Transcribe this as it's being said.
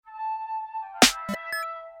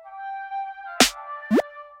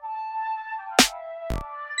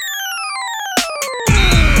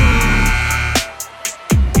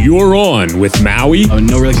You're on with Maui,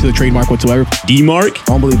 No relation to the trademark whatsoever. D-Mark, I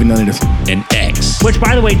don't believe in none of this. and X. Which,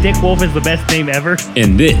 by the way, Dick Wolf is the best name ever.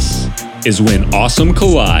 And this is When Awesome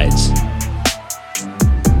Collides.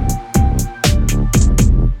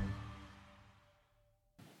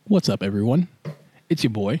 What's up, everyone? It's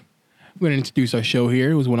your boy. We're going to introduce our show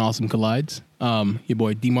here. It was When Awesome Collides. Your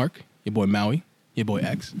boy D-Mark, your boy Maui, your boy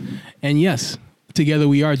X. And yes, together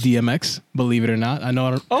we are DMX, believe it or not. I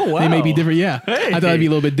know they may be different. Yeah. Hey. I thought it'd be a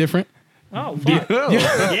little bit different. Oh, fuck.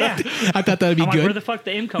 Yeah. I thought that'd be I'm like, good. where the fuck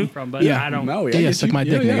the M come from? But Yeah. I don't. Maui, Yeah, suck my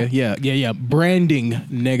dick, nigga. Yeah. Branding,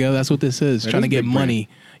 nigga. That's what this is. Trying to is get big brand. money.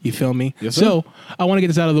 You feel me? Yes, sir. So I want to get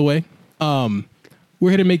this out of the way. We're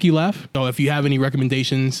here to make you laugh. So if you have any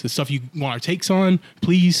recommendations, the stuff you want our takes on,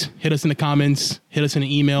 please hit us in the comments, hit us in an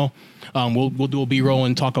email. We'll do a B-roll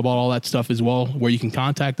and talk about all that stuff as well, where you can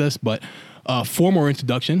contact us. But for more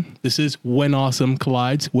introduction, this is When Awesome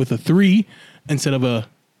Collides with a 3 instead of a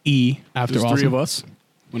E after There's awesome. three of us.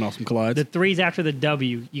 When Awesome Collides. The three's after the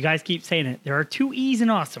W. You guys keep saying it. There are two E's in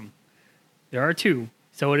awesome. There are two.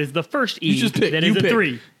 So it is the first E you just pick. that You is a pick.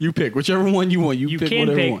 3. You pick whichever one you want. You pick can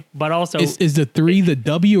whatever you pick, want. but also Is the 3 the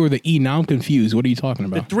W or the E? Now I'm confused. What are you talking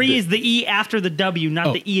the about? 3 is the E after the W, not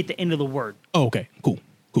Oh. the E at the end of the word. Oh, okay. Cool.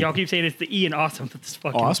 Y'all keep saying it's the E in awesome, but this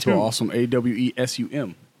fucking Oh, I spell two. awesome.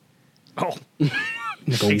 AWESUM. Oh,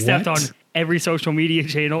 Nigga, except what? on every social media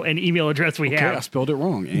channel and email address we Okay, I have. spelled it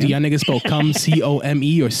wrong. Do y'all niggas spell cum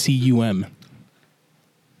C-O-M-E or C-U-M?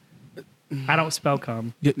 I don't spell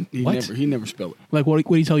cum. What? He never spelled it. Like, what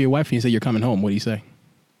do you tell your wife when you say you're coming home? What do you say?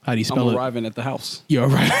 How do you spell I'm it? arriving at the house. You're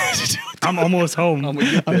arriving. I'm almost home. I'm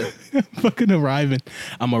gonna get there. Fucking arriving.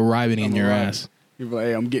 I'm arriving in your arriving. ass. You're like,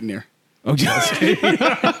 hey, I'm getting there. Okay.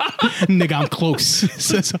 Nigga, I'm close.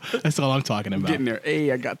 That's all I'm talking about. Getting there.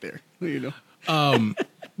 Hey, I got there. You know.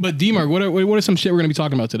 But D-Mark, what are some shit we're going to be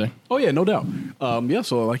talking about today? Oh yeah, no doubt.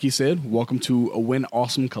 So like he said, welcome to When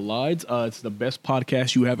Awesome Collides. It's the best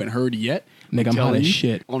podcast you haven't heard yet. Nigga, I'm hot telling as you,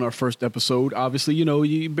 shit. On our first episode, obviously,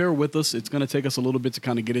 you bear with us. It's going to take us a little bit to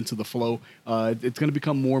kind of get into the flow. It's going to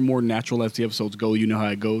become more and more natural as the episodes go. You know how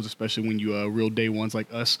it goes, especially when you real day ones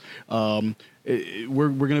like us. We're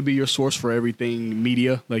going to be your source for everything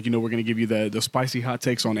media. Like, we're going to give you the spicy hot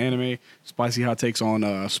takes on anime, spicy hot takes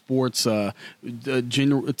on sports, the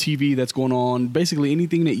general TV that's going on. Basically,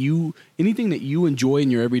 anything that you enjoy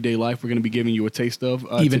in your everyday life, we're going to be giving you a taste of.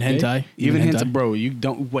 Even today. hentai? Even Even hentai, hentai? bro. You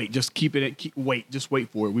don't wait. Just keep it. Just wait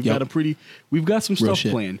for it. We've Yep. got some Real stuff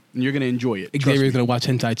shit. planned, and you're going to enjoy it. Trust Xavier's me. going to watch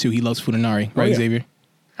hentai too. He loves Futanari. Right, yeah. Xavier?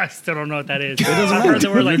 I still don't know what that is. doesn't I've matter. heard the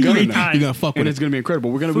word like You're 3 gonna- times. You're going to fuck with And it. it's going to be incredible.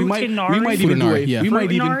 We might even do Futanari, a, yeah. we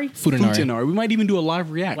might even Futanari? We might even do a live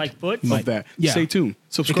react Like foots? of that. Yeah. Stay tuned.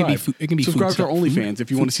 Subscribe. it can be subscribe food to our stuff. OnlyFans if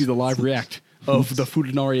you want to see the live react of the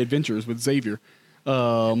Futanari adventures with Xavier.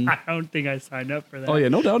 I don't think I signed up for that. Oh yeah,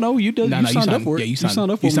 no doubt. No, you did. No, you you signed up signed- for it. yeah, you You signed-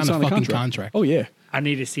 signed up for you it. We signed a the fucking contract. Oh yeah. I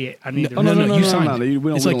need to see it. I need to No, read it. you signed. we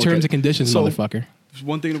don't It's like look terms at and conditions, So- motherfucker. There's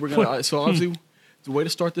one thing that we're gonna. So obviously, the way to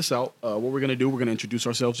start this out, what we're gonna do, we're gonna introduce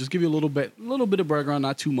ourselves. Just give you a little bit of background,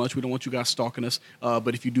 not too much. We don't want you guys stalking us.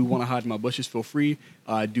 But if you do want to hide in my bushes, feel free.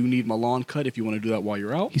 I do need my lawn cut if you want to do that while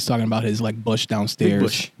you're out. He's talking about his like bush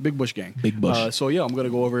downstairs. Big Bush gang. Big Bush. So yeah, I'm gonna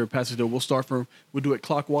go over here, pass it to. We'll do it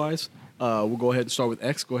clockwise. We'll go ahead and start with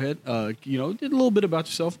X. Go ahead. Did a little bit about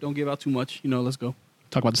yourself. Don't give out too much. Let's go.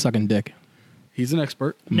 Talk about the sucking dick. He's an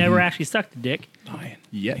expert. Never actually sucked a dick. Lying.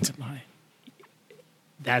 Yet. Lying.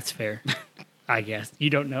 That's fair. I guess. You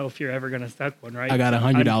don't know if you're ever going to suck one, right? I got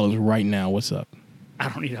 $100 right now. What's up? I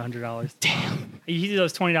don't need $100. Damn. Usually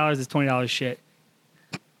those $20 is $20 shit.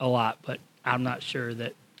 A lot, but I'm not sure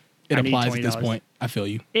that It I need applies at this $20. point. I feel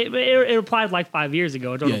you. It applied like 5 years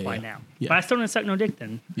ago. It don't Yeah, apply yeah. now. Yeah. But I still didn't suck no dick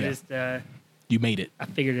then. Yeah. You made it. I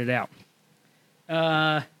figured it out.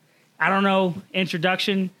 I don't know.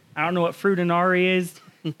 Introduction. I don't know what Fruitinari is.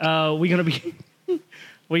 We're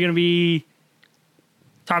gonna be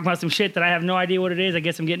talking about some shit that I have no idea what it is. I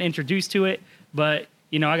guess I'm getting introduced to it. But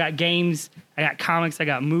I got games, I got comics, I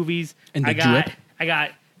got movies, And the I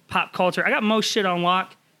got pop culture. I got most shit on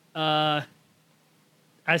lock. I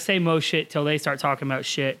say most shit till they start talking about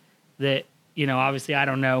shit that obviously I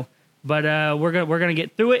don't know. But we're gonna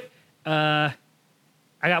get through it. I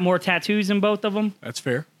got more tattoos than both of them. That's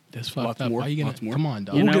fair. That's Lots fucked up. more. Why you gonna Lots more. come on,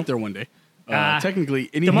 dog? We'll know? get there one day. Technically,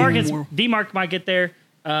 anything more. D-Mark might get there.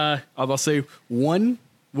 I was about to say one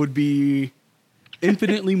would be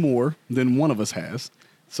infinitely more than one of us has.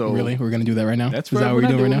 So Really? We're going to do that right now? that's Is that what we're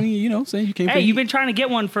we're doing right now? You know, saying you can't. Hey, you've been trying to get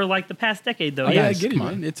one for like the past decade, though. Oh, yeah, I Guys, get it, come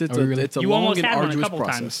on. man. It's Are we really? it's a You long almost and had one a arduous couple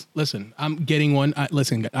process. times. Listen, I'm getting one.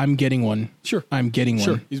 Listen, I'm getting one. Sure. I'm getting one.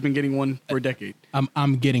 Sure, he's been getting one for a decade.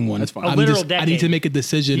 I'm getting one. That's fine. I'm A literal I need decade. to make a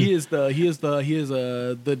decision. He is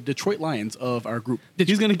the Detroit Lions of our group.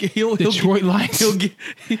 He's gonna get he'll Detroit get, Lions? He'll get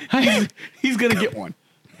he's gonna get one.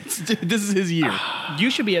 This is his year. You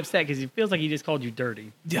should be upset because he feels like he just called you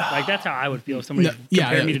dirty. Yeah. Like that's how I would feel if somebody No, yeah,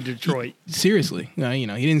 compared me yeah. to Detroit. Seriously, you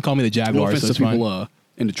know, he didn't call me the No Jaguars. offense so to it's fine. people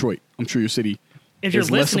in Detroit. I'm sure your city If you're is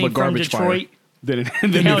less of a listening from garbage fire Detroit, than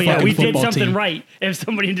hell yeah, fucking we did football something team. right. If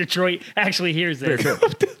somebody in Detroit actually hears Very this, fair.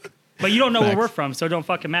 but you don't know where Facts. we're from, so it don't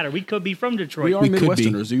fucking matter. We could be from Detroit. We are We could be.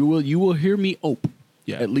 Midwesterners. You will hear me ope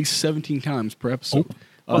Yeah. at least 17 times per episode. Ope.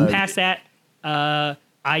 But past that,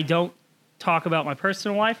 I don't talk about my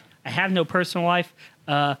personal life. I have no personal life.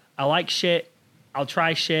 I like shit. I'll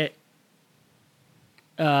try shit.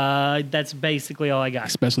 That's basically all I got.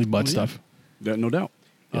 Especially butt stuff. No doubt.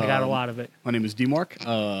 I got a lot of it. My name is D-Mark.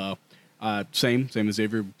 Same as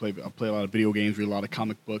Xavier. I play a lot of video games, read a lot of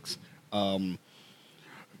comic books.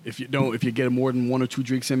 If you get more than one or two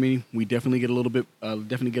drinks in me, we definitely get a little bit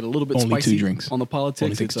Only spicy 2 drinks. on the politics.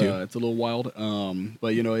 Only takes It's 2. it's a little wild.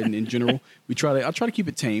 But you know, in general, I try to keep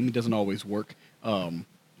it tame. It doesn't always work.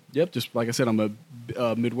 Yep, just like I said, I'm a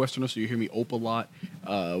Midwesterner, so you hear me ope a lot.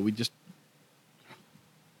 We just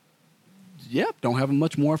don't have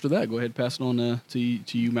much more after that. Go ahead, pass it on to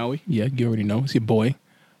you, Maui. Yeah, you already know. It's your boy,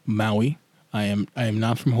 Maui. I am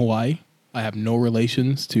not from Hawaii. I have no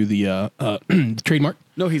relations to the trademark.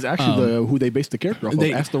 No, he's actually who they based the character off of.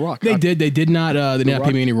 Ask The Rock. They did not. They did not pay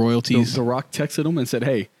Rock- me any royalties. The Rock texted him and said,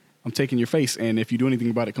 "Hey, I'm taking your face, and if you do anything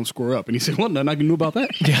about it, come square up." And he said, "Well, nothing I can do about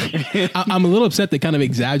that." I'm a little upset they kind of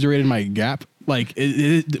exaggerated my gap. Like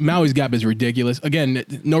Maui's gap is ridiculous. Again,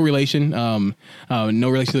 no relation. No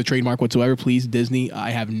relation to the trademark whatsoever. Please, Disney.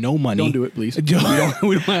 I have no money. Don't do it, please. We don't have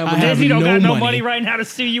I enough. have Disney don't got no money. money right now to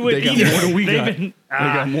sue you with They got either. more than we They've got. been- They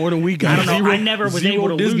got more than we got. I don't know. I never was able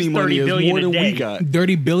to lose Disney 30 money is billion more a than day. we got.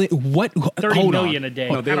 30 billion. What? 30 Hold million on. a day.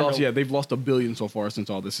 No, they I don't lost. know. Yeah, they've lost $1 billion so far since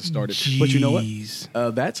all this has started. But you know what? Jeez.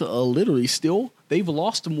 That's literally still they've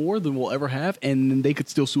lost more than we'll ever have, and then they could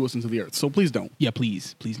still sue us into the earth. So please don't. Yeah,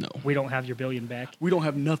 please no. We don't have your billion back. We don't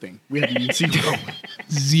have nothing. We have zero.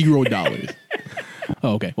 $0.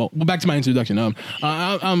 Oh, okay. Well, back to my introduction.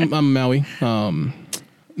 I'm Maui.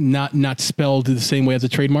 Not spelled the same way as a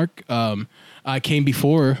trademark. I came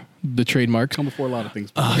before the trademark. Come before a lot of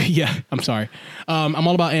things. Yeah, I'm sorry. I'm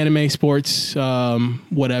all about anime, sports,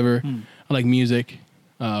 whatever. I like music,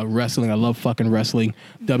 wrestling. I love fucking wrestling.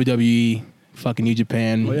 WWE, fucking New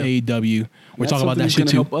Japan, Oh, yeah. AEW. We're That's talking about something that shit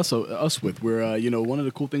that's too. gonna help us with. We're one of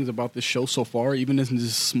the cool things about this show so far, even in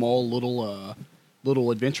this small little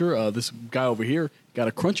adventure. This guy over here got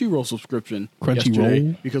a Crunchyroll subscription yesterday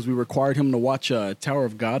Crunchyroll? because we required him to watch Tower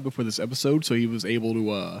of God before this episode, so he was able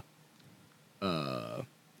to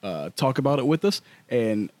talk about it with us.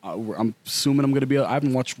 And I'm assuming I'm going to be. I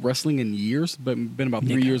haven't watched wrestling in years, but been about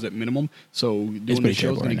 3 Yeah. years at minimum. So doing pretty the show is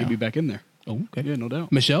terrible going right to get now. me back in there. Oh, okay. Yeah, no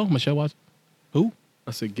doubt. Michelle watch. Who?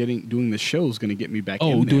 I said doing the show is going to get me back.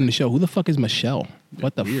 Oh, in doing there. the show. Who the fuck is Michelle?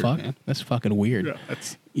 What the weird, fuck? man. That's fucking weird. Yeah,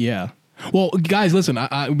 that's Yeah. Well, guys, listen.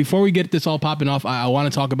 Before we get this all popping off, I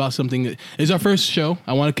want to talk about something. That is our first show.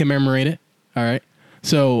 I want to commemorate it. All right.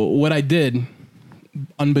 So what I did,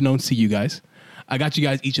 unbeknownst to you guys, I got you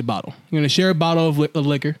guys each a bottle. We're gonna share a bottle of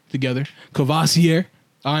liquor together. Cavassier.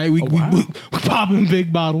 All right. We popping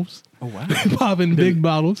big bottles. Oh wow. Popping big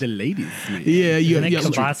bottles. The ladies. Man. Yeah. Isn't it Yeah.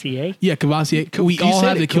 Cavassier? Yeah. Cavassier. We you all said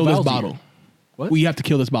have to it kill this Cavassier. bottle. What? We have to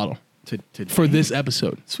kill this bottle To for this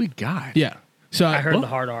episode. sweet guy. Yeah. So I heard well, the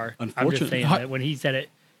hard R. I'm just Unfortunate- saying Hard- that when he said it,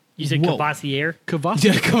 you said Whoa. Cavassier. Cavassier.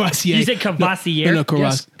 Yeah, Cavassier. You said Cavassier? No,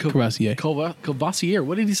 Yes, Cavassier. Cavassier.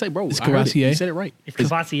 What did he say, bro? It's I heard it. Cavassier. He said it right. It's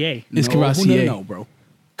Cavassier. It's no, Cavassier. No, bro.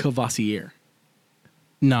 Cavassier.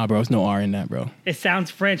 Nah, bro, it's no R in that, bro. It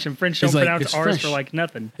sounds French, and French don't It's like- pronounce it's R's French. for like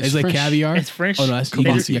nothing. It's like French. caviar. It's French. Oh no, that's you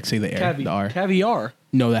Cavassier. can say the air, the R. Caviar.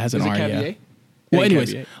 No, that has an Is it R. caviar? Yeah. Well, anyways,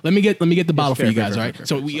 Caviar. let me get the bottle for fair, you guys, fair, all right? fair,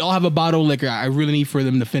 So fair, we all have a bottle of liquor. I really need for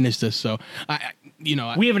them to finish this. So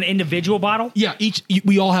We have an individual bottle? yeah,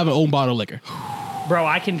 we all have our own bottle of liquor. Bro,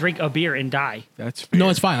 I can drink a beer and die. That's fair. No,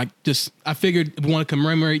 it's fine. I figured we want to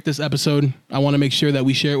commemorate this episode. I want to make sure that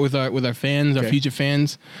we share it with our fans, our Okay. future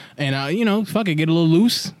fans, and fuck it, get a little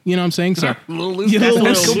loose. You know what I'm saying? So a little loose. Yeah, That's a little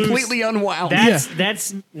loose. completely unwound.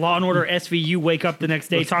 That's Law and Order SVU. Wake up the next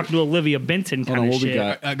day talking to Olivia Benson Hold kind on, of what we shit.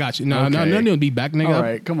 got? I got you. No, Okay. no, be back, nigga. All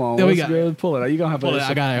right, come on. There we Let's go. go. Pull it out. You gonna have Pull it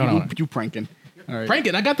out. I got it. Hold on. You pranking? All right. Frank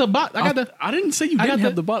it. I got the bot. I got the. I didn't say you I got didn't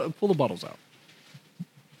have the- the bottle. Pull the bottles out.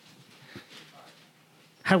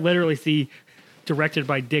 I literally see directed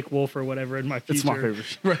by Dick Wolf or whatever in my future. It's my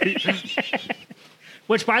favorite. Right.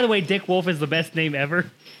 Which, by the way, Dick Wolf is the best name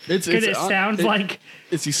ever. It's Because it sounds like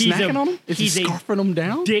Is he he's snacking a- on them? Is he he's a scarfing them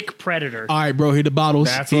down? dick predator. All right, bro. Here the bottles.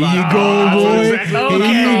 That's Here what you I- go, that's boy. exactly what Here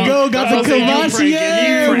I you thought. go. Got the Okay, you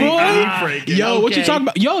Cavassier, freaking, boy. Yo, what you Okay. talking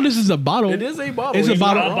about? Yo, this is a bottle. It is a bottle. It's a He's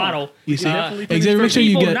Not bottle. a bottle. You see? definitely Xavier, For make sure you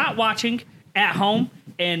people get. not watching at home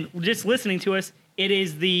and just listening to us, it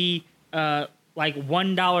is the like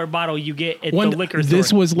 $1 bottle you get at the liquor store.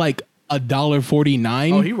 This was like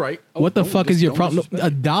 $1.49. Oh, he right. Oh, What the don't fuck dis- is your don't problem?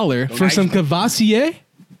 disrespect. $1 for some Cavassier?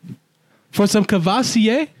 For some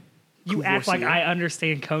Cavassier? You act like Courvoisier. I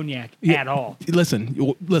understand cognac Yeah. at all.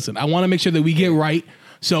 Listen. I want to make sure that we get right.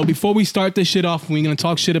 So before we start this shit off, we're gonna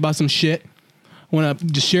talk shit about some shit. I want to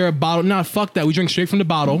just share a bottle. Nah, fuck that. We drink straight from the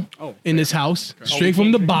bottle in this house. Straight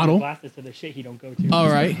from the bottle. Glasses to the shit he don't go to. All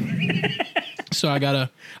right. So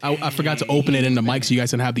I forgot to open it in the mic so you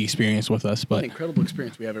guys can have the experience with us. An But incredible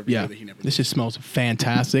experience we have every year yeah, that he never this just smells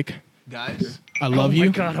fantastic. guys. I love oh you.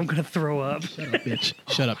 my god, I'm gonna throw up. Shut up, bitch.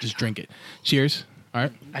 Shut up. Just drink it. Cheers. All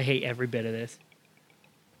right. I hate every bit of this.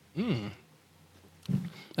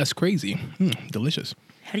 That's crazy. Delicious.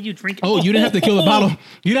 How do you drink? Oh, you didn't have to kill the bottle.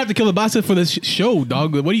 You didn't have to kill the bottle for this show,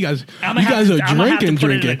 dog. What do you guys? I'm You guys are I'm gonna have to drinking, put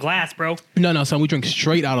it in a drinking. glass, bro. No, son. We drink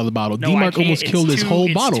straight out of the bottle. No, I D-Mark can't. almost It's killed his too- whole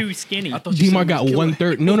it's bottle. too skinny. thought you D-Mark said got we kill it.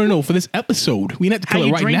 1/3. No. For this episode, we didn't have to How kill it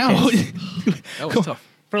you right drink now. this? That was tough.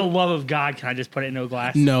 For the love of God, can I just put it in a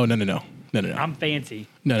glass? No. I'm fancy.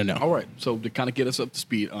 No. All right, so to kind of get us up to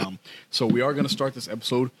speed, so we are going to start this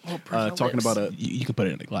episode talking about a You can put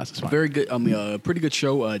it in the glass. It's fine. very good, pretty good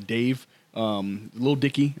show. Dave, Lil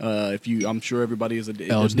Dicky. I'm sure everybody is a.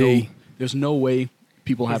 LD. There's no way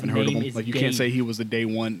people His haven't heard of name him. is Like you can't Dave. say he was a day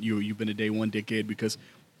one. You've been a day one dickhead because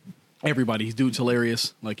everybody. His dude's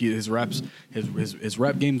hilarious. Like his raps, his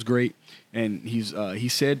rap game's great, and he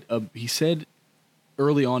said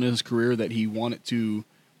early on in his career that he wanted to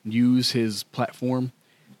use his platform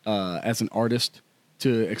as an artist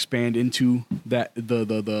to expand into that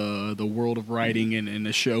the world of writing and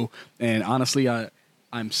the show. And honestly,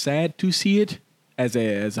 I'm sad to see it as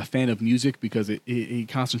a fan of music because he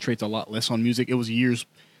concentrates a lot less on music. It was years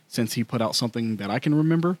since he put out something that I can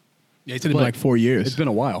remember. Yeah, it's been like 4 years. It's been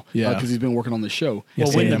a while. Yeah. because he's been working on the show. Yeah,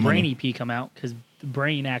 Well, save when did that the money. Brain EP come out? Because the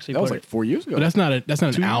Brain actually That was put like it. 4 years ago. But that's not an 2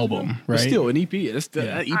 years album, ago. right? But still, an EP.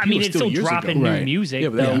 That EP I mean, was it's still years dropping ago. new Right. music, Yeah,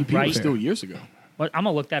 but that though, EP right? was still years ago. But I'm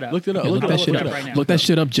gonna look that up. Looked it up. Yeah, Look look that shit up up. right now. Look that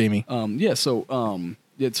shit up, Jamie. So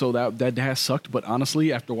that has sucked. But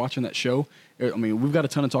honestly, after watching that show, I mean, we've got a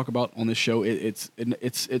ton to talk about on this show. It's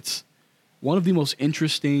one of the most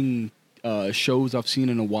interesting shows I've seen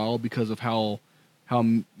in a while because of how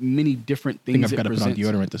many different I think things I've it got to put on presents.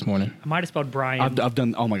 deodorant this morning. I might have spelled Brian. I've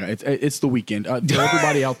done. Oh my god, it's the weekend. To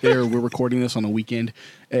everybody out there, we're recording this on a weekend.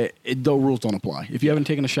 The rules don't apply. If you haven't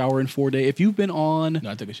taken a shower in 4 days, if you've been on,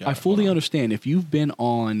 No, I took a shower. I fully Hold on. understand. If you've been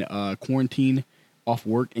on quarantine, off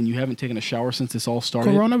work, and you haven't taken a shower since this all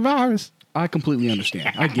started, Coronavirus. I completely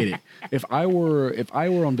understand. I get it. If I were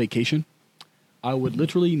on vacation, I would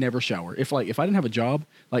literally never shower. If I didn't have a job,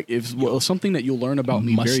 something that you'll learn about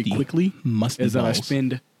me very Musty. quickly Musty is that I balls.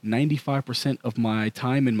 spend 95% of my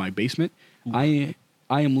time in my basement. I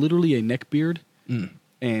am literally a neckbeard.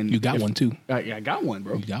 And You got one, too. I got one,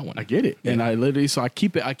 bro. You got one. I get it, Yeah. and I literally I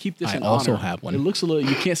keep this. I in also honor. have one. It looks a little.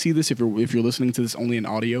 You can't see this if you're listening to this only in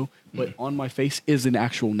audio, but on my face is an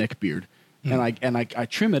actual neck beard, and I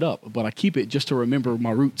trim it up, but I keep it just to remember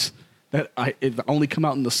my roots. That it only come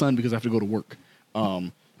out in the sun because I have to go to work.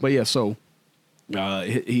 But yeah, so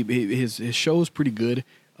his show is pretty good.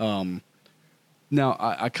 Now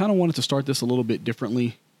I kind of wanted to start this a little bit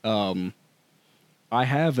differently. I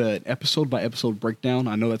have an episode by episode breakdown.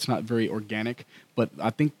 I know that's not very organic, but I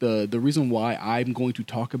think the reason why I'm going to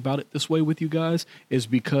talk about it this way with you guys is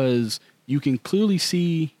because you can clearly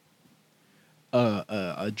see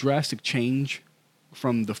a drastic change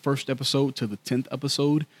from the first episode to the 10th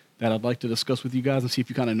episode that I'd like to discuss with you guys and see if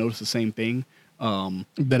you kind of notice the same thing.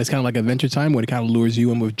 That it's kind of like Adventure Time where it kind of lures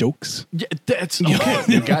you in with jokes. Yeah, that's okay.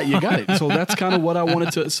 you got it. So that's kind of what I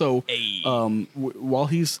wanted to. So, while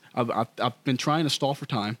I've been trying to stall for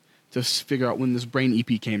time to figure out when this Brain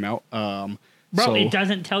EP came out. Bro, so, it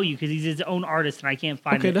doesn't tell you because he's his own artist and I can't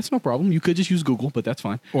find okay, it. that's no problem. You could just use Google, but that's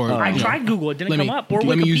fine. Or I no. tried Google, it didn't Let come me- up. Or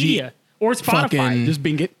let me use the Wikipedia. Or Spotify. fucking- Just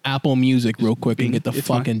Bing it. Apple Music real quick and Bing. get the It's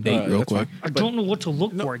fucking fine. date real That's quick. fine. I don't know what to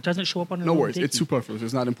look for. It doesn't show up under No Lil worries. It's Dicky. superfluous.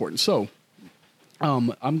 It's not important. So,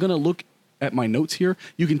 I'm gonna look at my notes here.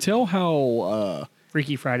 You can tell how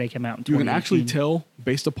Freaky Friday came out in you can actually 2018. tell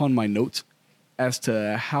based upon my notes as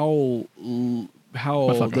to how My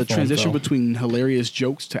fucking the phone transition fell. between hilarious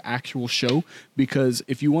jokes to actual show. Because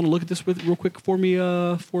if you want to look at this real quick for me,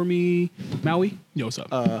 Maui. Yo, what's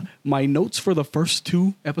up? My notes for the first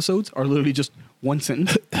 2 episodes are literally just one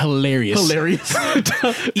sentence. Hilarious. Hilarious.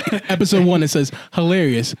 Episode 1, it says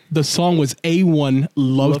hilarious. The song was A1.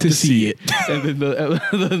 Love to see it. And then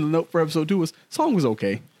the note for episode 2 was song was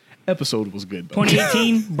okay. Episode was good. Though.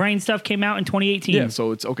 2018, Brain Stuff came out in 2018. Yeah,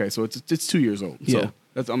 so it's okay. So it's 2 years old. Yeah. So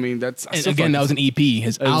that's I And still again, find that was an EP.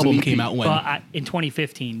 His was an album EP. came out when? In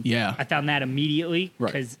 2015. Yeah. I found that immediately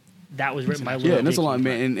Right. because that was written by Lil Yeah, and that's a Dicky. lot,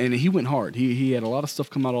 man. And he went hard. He had a lot of stuff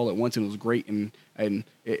come out all at once, and it was great. And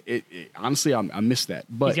it honestly, I missed that.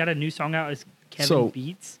 But He's got a new song out. It's Kevin So-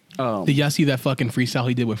 Beats. Did y'all see that fucking freestyle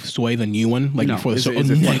he did with Sway, the new one? Like no, before the is show?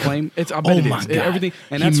 it Oh, Fun Claim? I bet it my is. God. Everything,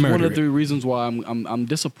 and He that's one murdered of the reasons why I'm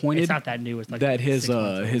disappointed It's not that new. It's like that his 6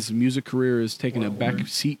 months old. his music career is taking a back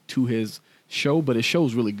seat to his show, but his show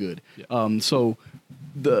is really good. So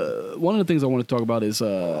one of the things I want to talk about is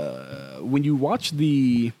when you watch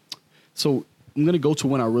so I'm gonna go to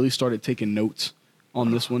when I really started taking notes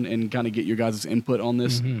on this one and kind of get your guys' input on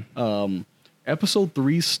this. Episode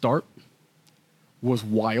 3's start was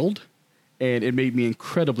wild, and it made me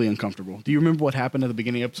incredibly uncomfortable. Do you remember what happened at the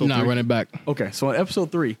beginning of episode 3? Nah, run it back. Okay, so in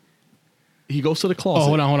episode 3, he goes to the Oh, closet.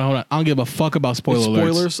 hold on. I don't give a fuck about spoilers.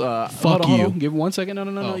 Spoilers. Fuck hold you. on. Give 1 second.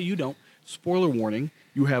 No, Oh. you don't. Spoiler warning.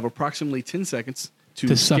 You have approximately 10 seconds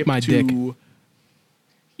to suck skip my to dick.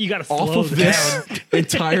 You got to off slow of down. this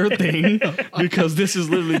entire thing because this is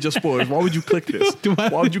literally just spoilers. Why would you click this? Why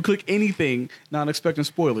would you click anything not expecting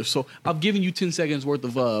spoilers? So I've given you 10 seconds worth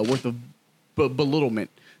of belittlement.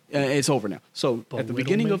 It's over now. So at the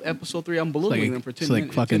beginning of episode 3, I'm belittling like- them for 10 it's like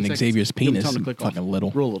minutes. fucking 10 seconds. Xavier's Give them penis, time to click fucking off.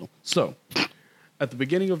 little. Real little. So at the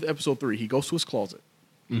beginning of episode 3, he goes to his closet,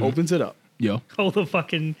 Mm-hmm. opens it up. Yo, Hold the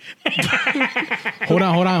fucking. hold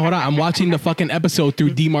on. I'm watching the fucking episode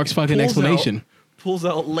through D-Mark's fucking explanation. Pulls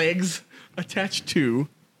out legs attached to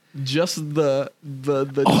just the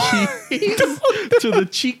Oh. cheeks to the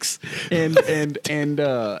cheeks and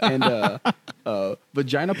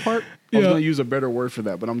vagina part. I was Yeah. gonna use a better word for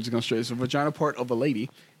that, but I'm just gonna straight. It's a vagina part of a lady,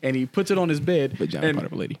 and he puts it on his bed. Vagina and, part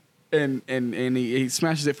of a lady. And he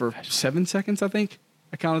smashes it for 7 seconds, I think.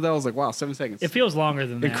 I counted that. I was like, wow, 7 seconds. It feels longer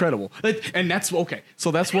than that. Incredible. And that's okay.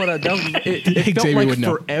 So that's what it felt Xavier like would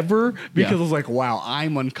know. forever because Yeah. I was like, wow,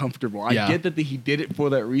 I'm uncomfortable. I Yeah. get that he did it for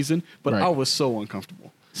that reason, but Right. I was so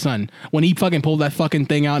uncomfortable. Son, when he fucking pulled that fucking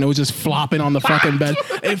thing out and it was just flopping on the fucking bed,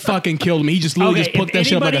 it fucking killed me. He just literally just put that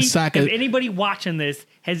shit up like a sack of. If anybody watching this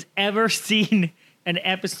has ever seen an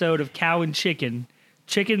episode of Cow and Chicken's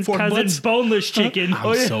Pork cousin, butts? Boneless Chicken,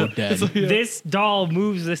 I'm so dead. this doll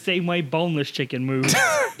moves the same way Boneless Chicken moves.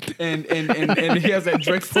 And he has that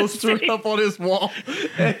Drake poster up on his wall.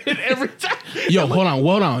 And every time. Yo,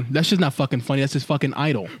 hold on. That's just not fucking funny. That's just fucking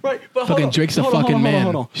idol. Right, but hold Fucking on, Drake's a hold on, fucking hold on, man.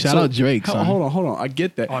 hold on. Shout out Drake, son. Hold on. I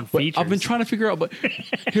get that. On But I've been features. trying to figure out, but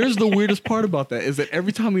here's the weirdest part about that is that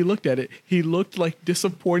every time he looked at it, he looked like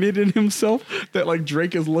disappointed in himself that like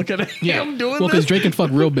Drake is looking at him doing Well, because this. Drake can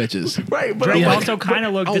fuck real bitches. Right, but Drake I'm like- also kind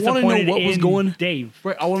of but looked I wanna disappointed know what was in going. Dave.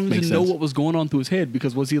 Right, I wanted Makes to know sense. what was going on through his head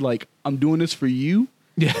because was he like, I'm doing this for you,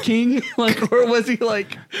 Yeah. King? Like, or was he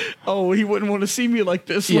like, oh, he wouldn't want to see me like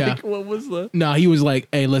this? Yeah. Like, what was the? No, he was like,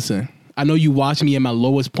 hey, listen, I know you watch me at my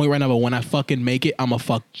lowest point right now, but when I fucking make it, I'm gonna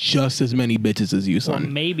fuck just as many bitches as you, Or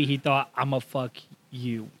son. maybe he thought, I'm going to fuck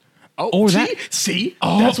you. Oh, Or see? that- See,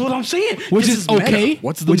 Oh. that's what I'm saying. Which This is meta. okay.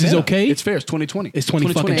 What's the Which is meta? okay. It's fair. It's 2020. It's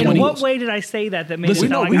 20 fucking In 20. what way did I say that that made Listen, it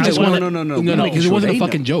sound we like I just wanted- wanna- no, No, because it sure wasn't a they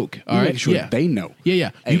fucking know. joke. All We right, make sure yeah, they know.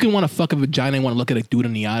 Yeah. Hey. You can want to fuck a vagina and want to look at a dude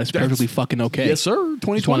in the eye. It's perfectly fucking okay. Yes, sir. Just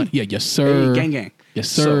 2020. wanna, yeah, yes, sir. Hey, gang. Yes,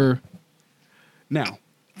 So- sir. Now,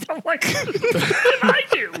 I'm like, what did I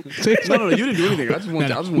do? no, you didn't do anything. I just want.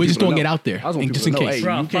 No, I just we're want just people to throwing it know. out there, I just want and people just to in know, case. hey,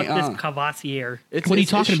 Bro, you fuck can't. this Cavassier. What are you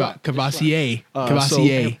talking about? It's shot. Cavassier. so-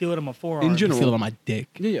 Cavassier. Feel it in my forearm. In I general, feel it on my dick.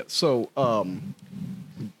 Yeah. So,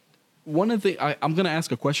 one of the things I'm gonna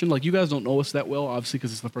ask a question. Like, you guys don't know us that well, obviously,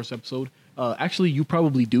 because it's the first episode. Actually, you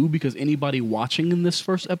probably do because anybody watching in this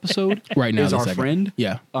first episode Right now, is the our second. friend.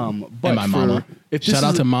 Yeah. But And my mama. If this Shout out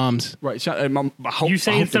is to a- moms. Right. Shout, and mom, I hope, You I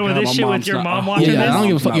saying hope to some of God this my shit with mom's your not- mom I hope watching Yeah, this? I don't give a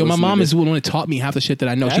mom's fuck. not Yo, my listening mom to is the one that taught me half the shit that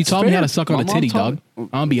I know. She That's taught me how fair. to suck on My a mom titty, taught dog. I'm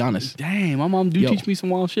gonna be honest. Dang, my mom do Yo. teach me some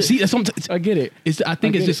wild shit. See, that's what I get it. I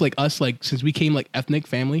think I it's get just it. like us, like since we came like ethnic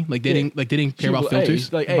family, like they didn't care about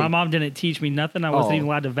filters. Like, hey, My mom didn't teach me nothing. I wasn't Oh. even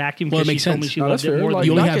allowed to vacuum Well, because it she makes told me sense. she No, loved that's it fair. more Like, than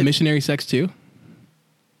You only I have could- missionary sex too.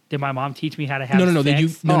 Did my mom teach me how to have No. sex? Then you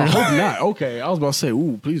no. I hope not. Okay, I was about to say,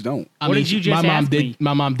 ooh, please don't. What did you just my mom ask did. me?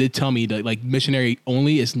 My mom did tell me that like missionary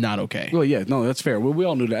only is not okay. Well, yeah, no, that's fair. Well, we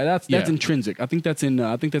all knew that. That's Yeah. intrinsic. I think that's in.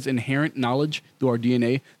 I think that's inherent knowledge through our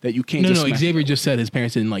DNA that you can't. No, just no. smash Xavier it. just said his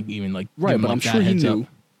parents didn't like even like Right, give him, but like, I'm that sure he heads knew. up.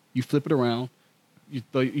 You flip it around.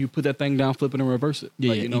 You put that thing down, flip it, and reverse it. Yeah,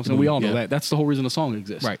 Like, yeah, you know. you So can- we all know yeah. that. That's the whole reason the song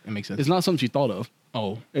exists. Right, that makes sense. It's not something she thought of.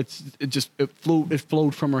 Oh, It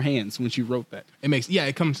flowed from her hands when she wrote that.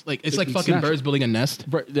 it comes like it's like can fucking snatch birds building a nest.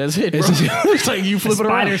 That's it, bro. It's just- It's like you flip it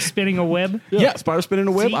around. Spider spinning a web. Yeah, spider spinning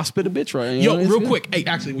a web. See? I spit a bitch right. You Yo, know, it's real good. quick. Hey,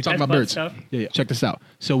 actually, we talking That's about butt birds. stuff. Yeah. Check this out.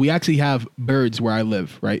 So we actually have birds where I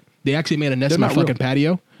live, right? They actually made a nest They're in my not real. fucking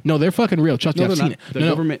patio. No, they're fucking real. Trust me, No, I've they're seen not. it. The No,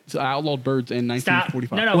 no. government outlawed birds in Stop.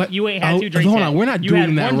 1945. No, What? you ain't had Oh, two drinks. hold yet. on, we're not You had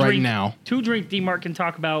doing that one right drink, now. 2 drink. D-Mark can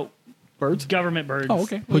talk about Birds? government birds. Oh,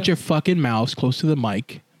 okay. Put your fucking mouse close to the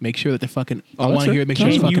mic. Make sure that they're fucking. I that's want to fair. hear it. Make sure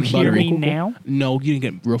it's Can you fucking hear buttery. me now? No, you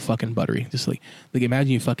didn't get real fucking buttery. Just like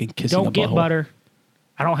imagine you fucking kissing a Don't get butthole. butter.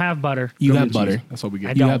 I don't have butter. You Gum have and butter. cheese. That's all we get. I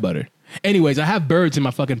You don't. have butter. Anyways, I have birds in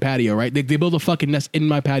my fucking patio, right? They build a fucking nest in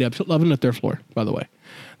my patio. I'm loving the third floor, by the way.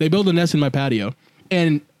 They build a nest in my patio,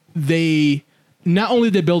 and they not only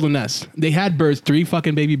did they build a nest, they had birds. 3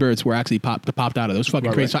 fucking baby birds were actually popped out of those fucking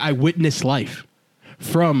Right, crazy. right. So I witnessed life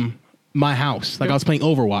from my house. Like I was playing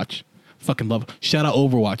Overwatch. Fucking love. Shout out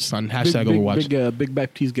Overwatch, son. Hashtag Overwatch. Big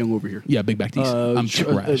Baptiste gang over here. Yeah, big back teeth. I'm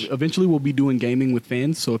trash. Eventually, we'll be doing gaming with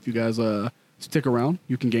fans. So if you guys stick around,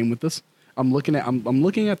 you can game with us. I'm looking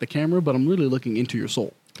at the camera, but I'm really looking into your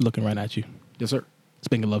soul. Looking right at you. Yes, sir.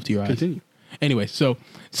 Speaking love to your eyes. Continue. Anyway, so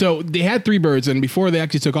they had 3 birds, and before they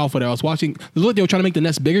actually took off with it, I was watching. They were trying to make the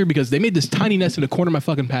nest bigger because they made this tiny nest in the corner of my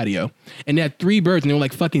fucking patio, and they had 3 birds, and they were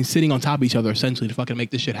like fucking sitting on top of each other essentially to fucking make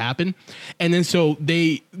this shit happen. And then so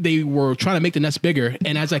they were trying to make the nest bigger,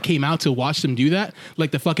 and as I came out to watch them do that,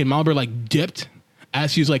 like the fucking mama bird like dipped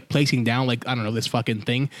as she was like placing down like I don't know this fucking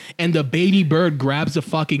thing, and the baby bird grabs the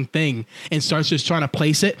fucking thing and starts just trying to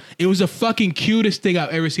place it. It was the fucking cutest thing I've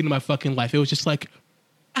ever seen in my fucking life. It was just like.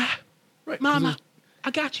 Right, Mama,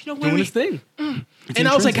 I got you. Don't doing worry. his thing. And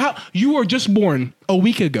I was like, "How you were just born a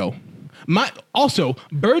week ago?" Also,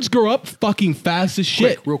 birds grow up fucking fast as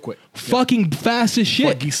shit. Real quick. Fucking fast as shit.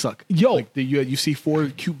 Like geese suck. Yo. like you see 4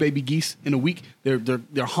 cute baby geese in a week. They're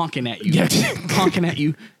honking at you. Yeah. Honking at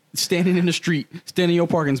you, standing in the street, standing in your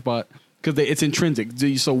parking spot because it's intrinsic.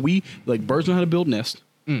 So we like birds know how to build nests.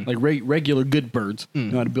 Like regular good birds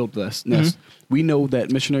know how to build nest. We know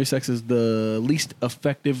that missionary sex is the least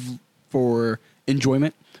effective for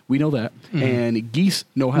enjoyment. We know that, and geese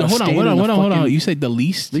know how No, to hold on, stand hold in on, the hold on, hold on. fucking You said the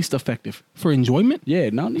least least effective. for enjoyment? Yeah,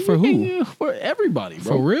 not For who? For everybody,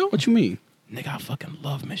 bro. For real? What you mean? Nigga, I fucking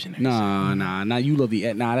love missionaries. Nah. You love the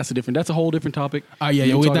that's a whole different topic. Yeah, We we'll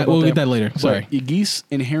can get talk that. We'll about get that later. But Sorry. your geese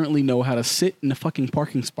inherently know how to sit in the fucking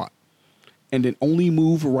parking spot, and then only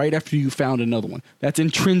move right after you found another one. That's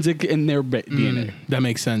intrinsic in their DNA. That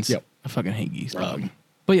makes sense. Yep. I fucking hate geese, dog.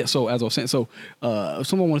 But yeah, so as I was saying, something I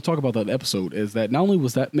want to talk about that episode is that not only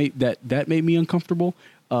was that made me uncomfortable.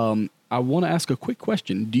 I want to ask a quick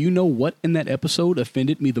question. Do you know what in that episode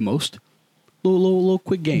offended me the most? Little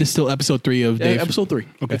quick game. This is still episode 3 of Dave. Episode 3.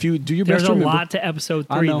 Okay. If you do your There's best a to remember. lot to episode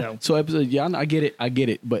I 3 know. though. So episode, I get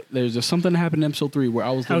it. But there's just something that happened in episode 3 where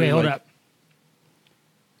I was Okay, literally hold like- up.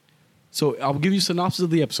 So I'll give you a synopsis of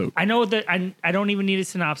the episode. I know that I don't even need a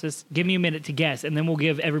synopsis. Give me a minute to guess, and then we'll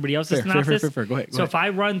give everybody else a Fair. synopsis. Go ahead. So if I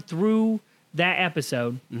run through that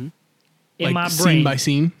episode in Like my scene brain, by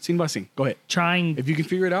scene. Scene by scene. Go ahead. trying If you can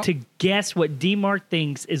figure it out. to guess what D-Mark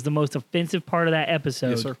thinks is the most offensive part of that episode,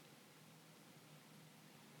 Yes, sir.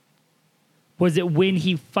 was it when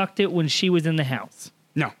he fucked it when she was in the house?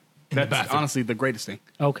 No. That's bathroom. honestly the greatest thing.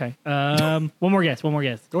 Okay. One more guess.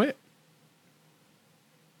 Go ahead.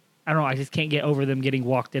 I don't know. I just can't get over them getting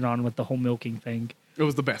walked in on with the whole milking thing. It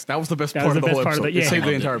was the best. That was the best That part was of the the whole best part of episode. the- yeah. It saved the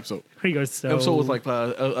Loved it. entire episode. He goes, so The episode was like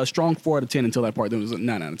a strong 4 out of 10 until that part. There was a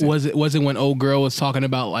 9 out of 10. Was it when old girl was talking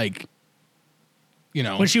about like, you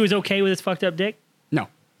know, when she was okay with his fucked up dick. No.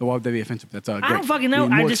 Why would that be offensive? That's great. don't fucking know.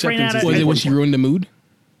 More I just ran acceptance out is of- was it when important she part. ruined the mood?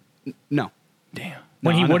 No. Damn.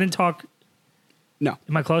 When No, he I know. wouldn't talk. No.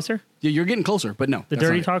 Am I closer? Yeah, you're getting closer, but no. The that's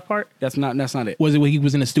dirty not it. talk part. That's not it. Was it when he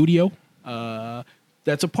was in the studio?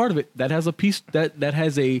 That's a part of it. That has a piece that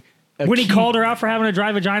has a When he key- called her out for having a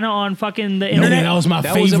dry vagina on fucking the No, internet. man, that was my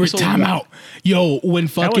That was favorite episode timeout. Yo, when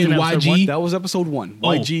fucking wasn't episode YG. That was episode 1. Oh.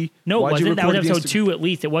 YG. No, it YG wasn't. That was recorded the episode Insta- 2 at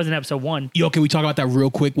least. It wasn't episode 1. Yo, can we talk about that real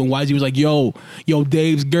quick? When YG was like, yo,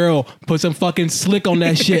 Dave's girl, put some fucking slick on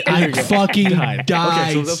that shit. I fucking died,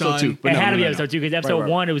 Okay, so it was episode son. 2. But It no, had to be no, no, episode no. 2 because episode right.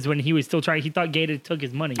 1 it was when he was still trying. He thought Gator took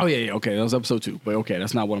his money. Oh yeah, okay. That was episode 2. But okay,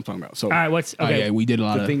 that's not what I'm talking about. So All right, what's Oh, okay? yeah, we did a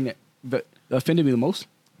lot the of. thing that offended me the most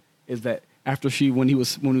is that after when he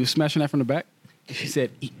was smashing that from the back, she said,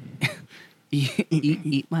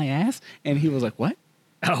 eat my ass, and he was like, what?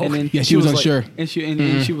 Oh, and then yeah, she was like- unsure. and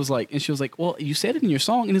she was like, well, you said it in your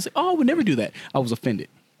song, and it's like, oh, I would never do that. I was offended.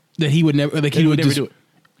 That he would never, like, he would never just do it,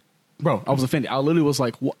 bro. I was offended. I literally was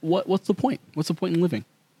like, what's the point? What's the point in living?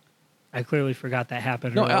 I clearly forgot that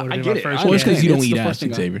happened. No, or that would've I been get my it. first I Well, it's 'cause guess. you don't It's eat the ass, first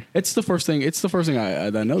thing Xavier. It's the first thing. It's the first thing I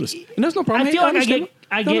noticed, and that's no problem. I feel Hey, like understand.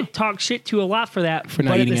 I No, no. get talked shit to a lot for that, For not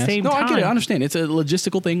but at eating the ass? same No, time, I get it. I understand. It's a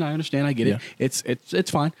logistical thing. I understand. I get Yeah. it.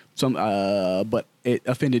 It's fine. But it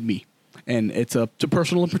offended me, and it's a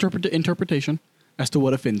personal interpretation as to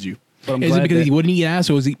what offends you. But I'm Is it glad because that- he wouldn't eat ass,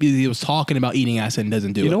 or was he was talking about eating ass and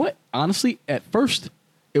doesn't do it? you know what? Honestly, at first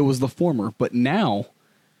it was the former, but now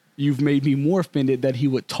you've made me more offended that he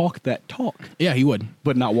would talk that talk, Yeah, he would.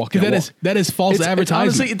 but not walk Because that walk. that is false It's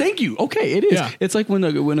advertising. honestly, thank you. Okay, it is. Yeah. It's like when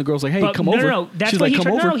a girl's like, "Hey, But come no, over." no, that's She's what like, he "Come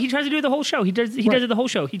tries. over." No, he tries to do it the whole show. He does it the whole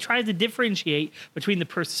show. He tries to differentiate between the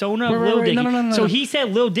persona of Right, right, Lil right. Dicky. No. So he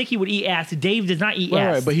said Lil Dicky would eat ass. Dave does not eat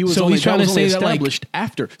ass. Right, but he was So only, he's trying that to was only say that, like- established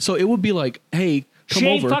after. So it would be like, "Hey, come She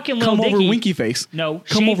ain't over, fucking Lil come over, Dicky. Winky Face." No,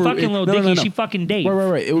 come she ain't fucking Lil Dicky. She fucking Dave.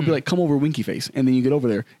 Right. It would be like, "Come over, Winky Face," and then you get over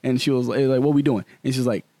there, and she was like, "What we doing?" And she's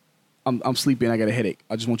like, I'm sleepy and I got a headache.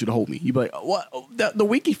 I just want you to hold me. You'd be like, what? The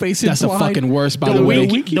winky face That's the implied- fucking worst, by The the way.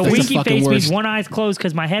 winky, That's winky fucking face worst. means one eye's closed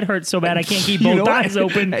because my head hurts so bad I can't keep You know both what? eyes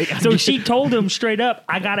open. Hey, So she told him straight up,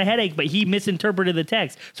 "I got a headache," but he misinterpreted the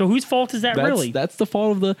text. So whose fault is that really? That's the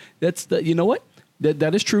fault of you know what?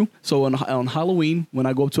 That is true. So on Halloween, when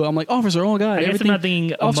I go up to it, I'm like, "Officer, oh God, I guess everything." I'm not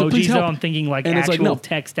thinking Officer, please emojis though. help. I'm thinking like And it's actual like, no.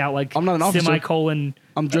 text out, like I'm not an officer. semicolon.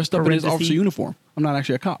 I'm dressed up in his parenthesis. officer uniform. I'm not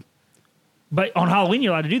actually a cop. But on Halloween,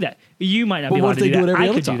 you're allowed to do that. You might not But be what allowed if to they do do that. it every I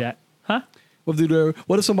other could do time? that, huh?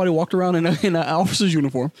 What if somebody walked around in an officer's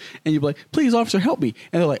uniform and you'd be like, "Please, officer, help me,"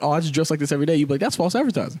 and they're like, "Oh, I just dress like this every day." You'd be like, "That's false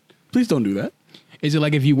advertising. Please don't do that." Is it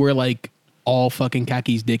like if you wear like all fucking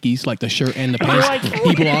khakis dickies, like the shirt and the pants, like-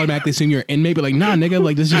 people automatically assume you're in? Maybe like, nah, nigga,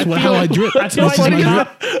 like this is how I drip. I feel This like is the my drip.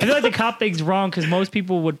 cop, I feel like the cop thinks wrong because most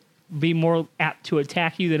people would be more apt to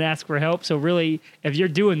attack you than ask for help. So really, if you're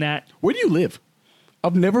doing that, Where do you live?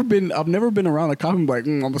 I've never been around a cop and be like,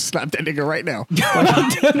 "I'm gonna slap that nigga right now."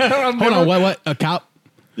 Hold on, what? A cop?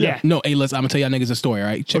 yeah. No, hey, listen, I'm gonna tell y'all niggas a story, all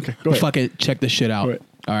right? Check, Okay, go ahead. fucking check this shit out. Go ahead.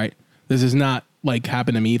 All right. This is not like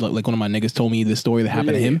happened to me. Like one of my niggas told me this story that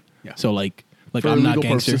happened to him. yeah. So like For I'm not legal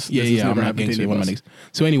gangster. purposes, Yeah, this has I'm never not happened to gangster. any One of of my us. niggas.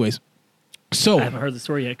 So anyways, so I haven't heard the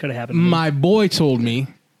story yet. It could have happened. To me. my boy told me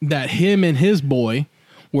that him and his boy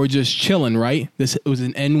were just chilling, right? It was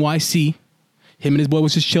in NYC. Him and his boy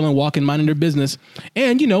was just chilling, walking, minding their business.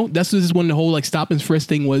 And, you know, this is when the whole like stop and frisk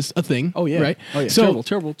thing was a thing. Oh yeah, Right? Oh yeah. So,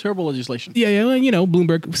 terrible legislation. yeah, well, you know,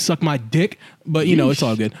 Bloomberg sucked my dick, but you know, it's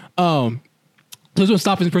all good. So this was when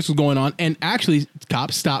stop and frisk was going on, and actually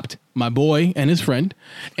cops stopped my boy and his friend,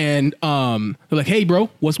 and they're like, "Hey, bro,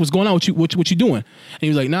 what's going on? What you doing?" And he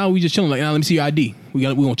was like, "Nah, we just chilling. Like, nah, let me see your ID. We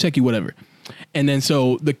gonna check you, whatever." And then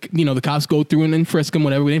so the cops go through and then frisk him,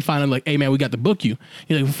 whatever. They find out like, "Hey, man, we got to book you."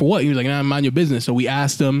 He's like, "For what?" He was like, "Nah, mind your business." So we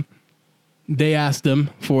asked him. They asked him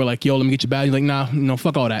for like, "Yo, let me get your badge." He's like, "Nah, no,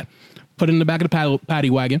 fuck all that." Put it in the back of the paddy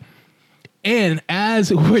wagon. And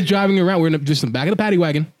as we're driving around, we're in just in the back of the paddy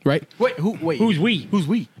wagon, right? Wait, Who's we? Who's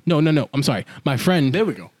we? No. I'm sorry. My friend. There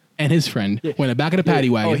we go. And his friend were in the back of the paddy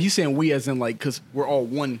wagon. Oh, he's saying we as in like because we're all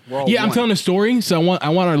one. Yeah, I'm telling a story, so I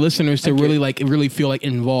want our listeners to really feel like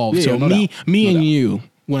involved. Yeah, so yeah, no me doubt. me No and doubt. you.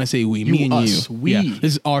 When I say we, me and us, you. we. Yeah,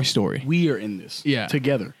 this is our story. we are in this. Yeah.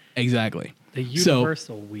 together. Exactly. The So-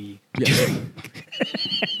 universal we.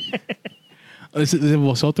 Is it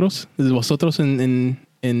vosotros? Is it vosotros in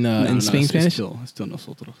Spain Spanish? It's still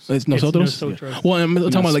nosotros. It's nosotros. nosotros. Well, I'm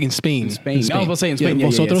talking about like in Spain. In Spain. I was about to say in Spain. Yeah,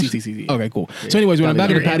 vosotros. sí. Okay, cool. So, anyways, we're in the back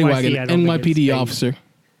of the paddy NYC, wagon. I don't think it's NYPD Spain. officer.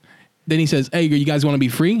 Then he says, "Hey, you guys want to be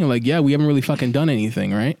free?" I'm like, "Yeah, we haven't really fucking done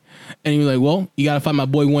anything, right?" And he was like, "Well, you gotta find my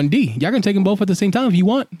boy 1D. Y'all can take them both at the same time if you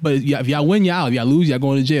want, but if y'all win, y'all. If y'all lose, y'all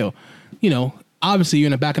going to jail. You know, obviously you're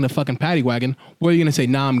in the back of the fucking paddy wagon. What are you gonna say?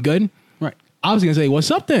 Nah, I'm good. Right. I was gonna say, what's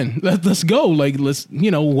up then? Let's go. Like,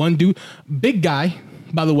 one dude, big guy,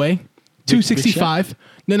 by the way, 265.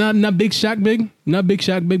 No, not Big Shaq big, not Big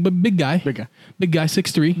Shaq big, but big guy. Big guy. Big guy,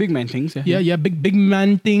 6'3". Big man things. Yeah, big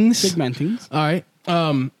man things. Big man things. All right.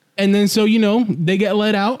 And then so they get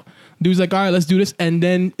let out. Dude's like, all right, let's do this, and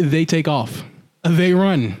then they take off. They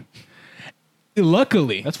run.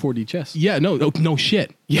 Luckily, That's 4D chess. yeah, no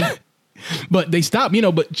shit. Yeah. But they stop,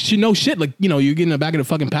 but no shit. Like, you get in the back of the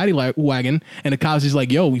fucking paddy wagon and the cops is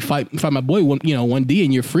like, yo, we fight my boy, 1D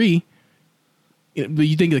and you're free. But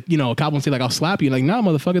you think, a cop won't say like, I'll slap you. Like, nah,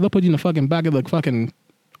 motherfucker, they'll put you in the fucking back of the fucking,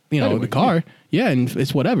 the car. Yeah, and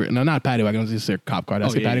it's whatever. No, not paddy wagon. It's just their cop car.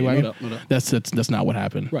 That's Oh, their yeah, paddy yeah, wagon. no doubt. That's not what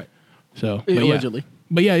happened. Right. So Allegedly.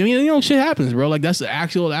 But yeah, I mean, you know, shit happens, bro. Like that's the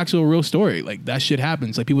actual real story. Like that shit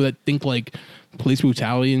happens. Like people that think like police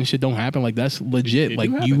brutality and shit don't happen, like that's legit. It Like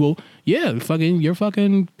do you happen. will, yeah, your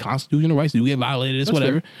fucking constitutional rights do get violated. It's That's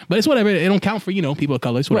whatever. fair. But it's whatever. It don't count for, you know, people of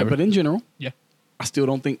color. It's Right, whatever. but in general, Yeah. I still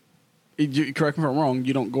don't think. Correct me if I'm wrong.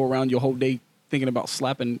 You don't go around your whole day thinking about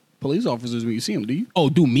slapping police officers when you see them, do you? Oh,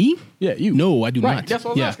 do me? Yeah, you. No, I do Right, not. that's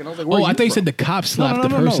what I was yeah. asking. I was like, where oh, are I you thought you from? said the cop slapped the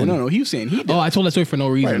no, person. No, he was saying he did. Oh, I told that story for no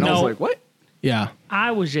right, reason. and I was No. like, what? Yeah.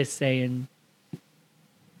 I was just saying.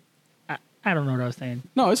 I don't know what I was saying.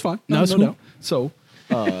 No, it's fine. No, it's cool. doubt. So,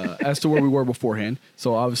 as to where we were beforehand,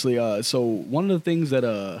 so obviously, so one of the things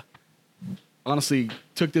that honestly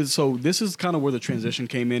took this. So this is kind of where the transition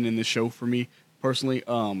came in this show for me personally.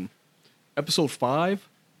 Episode 5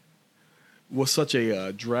 was such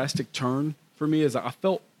a drastic turn for me, as I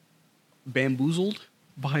felt bamboozled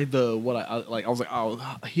by the what I like. I was like,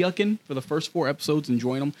 yucking for the first 4 episodes,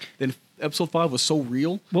 enjoying them. Then episode 5 was so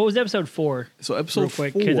real. What was episode 4? So episode Real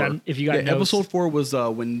quick, 4, 'cause if you got notes. episode 4 was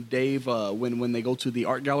when Dave when they go to the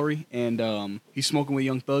art gallery and he's smoking with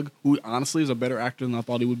Young Thug, who honestly is a better actor than I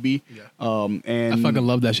thought he would be. Yeah. And I fucking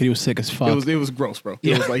love that shit. He was sick as fuck. it was gross, bro.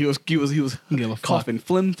 Yeah. It was like he was Give a fuck. coughing,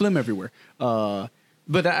 phlegm everywhere.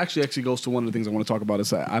 But that actually goes to one of the things I want to talk about is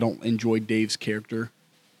that I don't enjoy Dave's character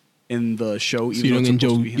in the show. so even you though don't it's supposed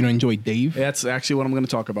enjoy to be you him. don't enjoy Dave? That's actually what I'm going to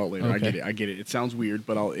talk about later. Okay. I get it. It sounds weird,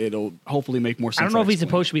 but it'll hopefully make more sense. I don't know if he's explain.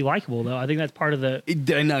 supposed to be likable though. I think that's part of the.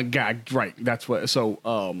 God, right. That's what. So,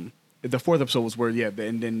 the 4th episode was where,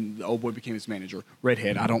 and then the old boy became his manager.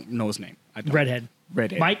 Redhead. I don't know his name. I don't. Redhead.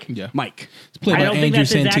 Mike. Yeah. Mike. It's played I by don't think Andrew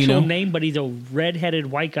that's his actual Santino. name, but he's a red-headed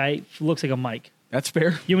white guy. Looks like a Mike. That's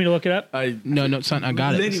fair. You want me to look it up? No, son, I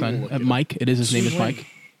got Lenny it, will son. look it up. Mike. It is his name is Mike.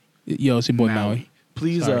 Yo, it's your boy Maui.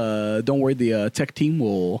 Please, Sorry. don't worry. The tech team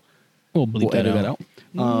will We'll bleep edit that out.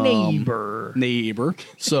 Neighbor.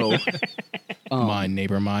 So, My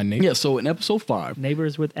neighbor. yeah. So in episode 5,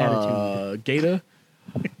 Neighbors with attitude. Gata.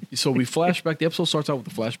 So we flashback. The episode starts out with a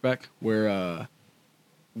flashback where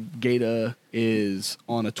Gata is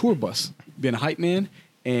on a tour bus, being a hype man,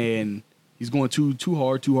 and he's going too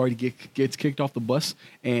hard. He gets kicked off the bus,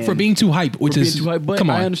 and For being too hype, which for being is too hype. But come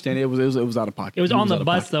on. I understand it was out of pocket. It was He on the out of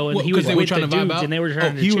bus pocket. though, and Well, he 'cause was they were with trying the to vibe dudes, out? and they were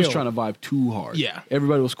trying to He chill. was trying to vibe too hard. Yeah.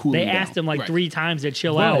 Everybody was cool. They asked him like Right. 3 times to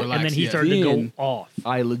chill Bro, out, relax, and then he yeah. started to Then- go off.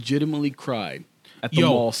 I legitimately cried at the Yo,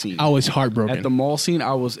 mall scene. I was heartbroken. At the mall scene, it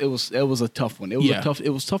was a tough one. It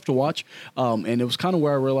was tough to watch. And it was kind of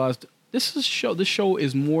where I realized this show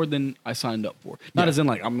is more than I signed up for. Not Yeah. as in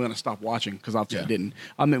like I'm gonna stop watching because obviously I Yeah. didn't.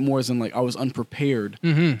 I meant more as in like I was unprepared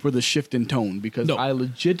for the shift in tone because No. I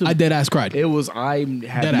legitimately I dead ass cried. I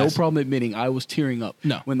had Dead no ass. problem admitting I was tearing up.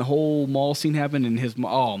 No. When the whole mall scene happened and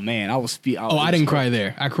oh man, I was I didn't cry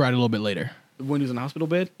there. I cried a little bit later. when he was in the hospital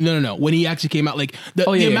bed. No. When he actually came out, like the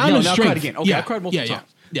Oh, yeah, amount yeah. of No, I strength. cried again. Okay, I cried multiple times.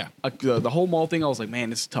 Yeah. The whole mall thing, I was like, man,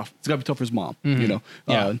 this is tough. It's got to be tough for his mom. You know,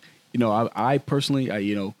 Yeah. I personally,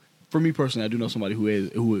 for me personally, I do know somebody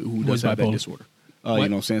who does have that bipolar? disorder. What? You know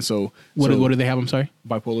what I'm saying? So What do they have? I'm sorry.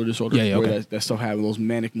 bipolar disorder, Yeah, where okay. that stuff happens, those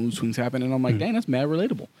manic mood swings happen, and I'm like, dang, that's mad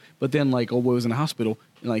relatable. But then like, old boy was in the hospital,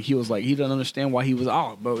 and like he was like, he didn't understand why he was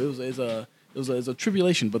bro. It was a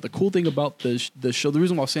tribulation. But the cool thing about the show, the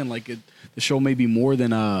reason why I was saying like the show may be more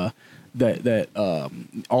than that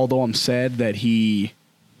although I'm sad that he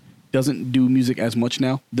doesn't do music as much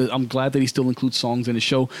now. I'm glad that he still includes songs in his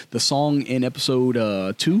show. The song in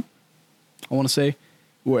episode 2, I want to say,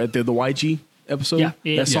 where at the YG episode,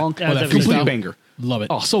 Yeah. that song, Yeah, that complete freestyle. banger. Love it.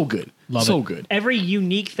 Oh, so good. Love so it. good. Every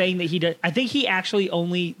unique thing that he does, I think he actually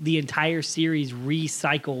only the entire series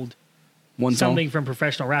recycled One something song. from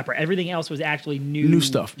Professional Rapper. Everything else was actually new. New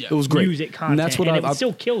stuff. Yeah. It was great. Music And that's what content, and I it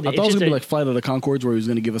still killed it. I It's thought it was just going to be a- like Flight of the Conchords, where he was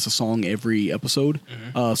going to give us a song every episode.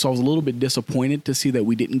 So I was a little bit disappointed to see that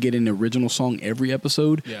we didn't get an original song every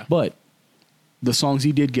episode. Yeah. But the songs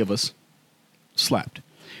he did give us slapped.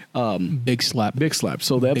 Big slap. Big slap.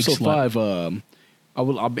 So the Big episode slap. 5,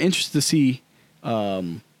 I'm interested to see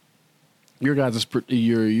your guys'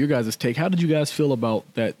 take. How did you guys feel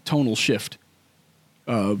about that tonal shift?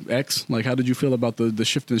 X, like, how did you feel about the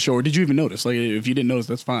shift in the show, or did you even notice? Like, if you didn't notice,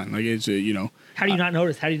 that's fine. Like, it's How do you not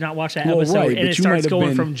notice? How do you not watch that Well, episode? right, and but it you might starts have going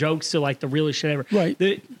been- from jokes to like the realest shit ever. Right.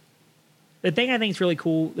 The thing I think is really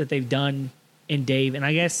cool that they've done in Dave, and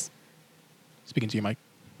I guess Speaking to you, Mike.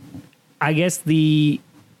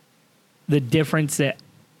 the difference that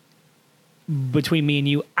between me and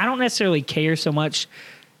you, I don't necessarily care so much.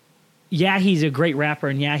 Yeah, he's a great rapper,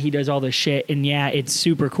 and yeah, he does all this shit, and yeah, it's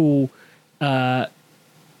super cool.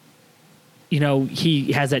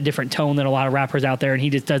 He has that different tone than a lot of rappers out there, and he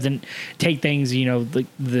just doesn't take things,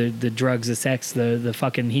 the drugs, the sex, the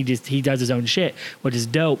fucking. He does his own shit, which is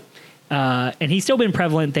dope. And he's still been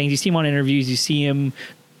prevalent in things. You see him on interviews. You see him.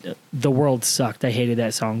 The World Sucked. I hated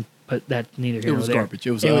that song, but that neither here It nor was there. garbage.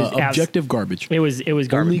 It was objective garbage. It was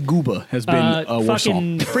garbage. Only Gooba has been a worse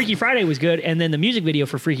song. Fucking Freaky Friday was good, and then the music video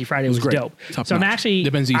for Freaky Friday was great. dope. Top so I'm notch. actually,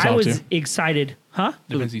 Depends who you I talk was to. excited, huh?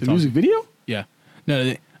 Depends who you The talk music to. video? Yeah.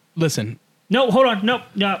 No, listen. No, hold on, no,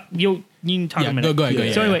 you can talk Yeah, a minute. go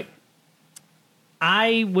ahead. So Yeah. anyway,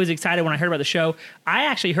 I was excited when I heard about the show. I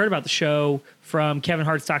actually heard about the show from Kevin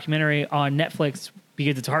Hart's documentary on Netflix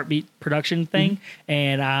because it's a Heartbeat production thing,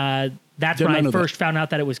 and that's Did when not I know that. first found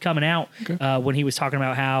out that it was coming out. Okay. When he was talking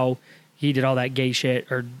about how he did all that gay shit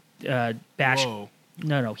or bash. Whoa.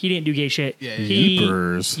 No, he didn't do gay shit. Yeah.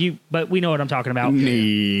 Jeepers. But we know what I'm talking about.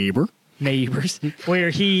 Neighbor. Neighbors, where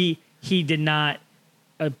he did not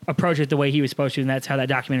approach it the way he was supposed to, and that's how that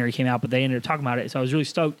documentary came out. But they ended up talking about it, so I was really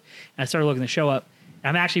stoked. And I started looking the show up.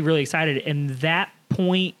 I'm actually really excited, and that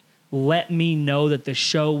point let me know that the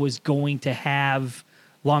show was going to have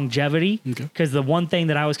longevity. Okay. Because the one thing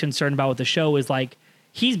that I was concerned about with the show is like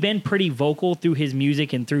he's been pretty vocal through his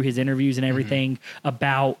music and through his interviews and everything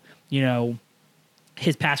about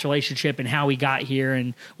his past relationship and how he got here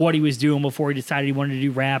and what he was doing before he decided he wanted to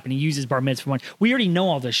do rap, and he uses bar mitzvah money. We already know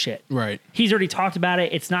all this shit. Right. He's already talked about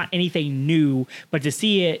it. It's not anything new, but to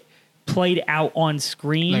see it played out on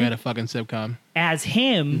screen Like at a fucking sitcom. as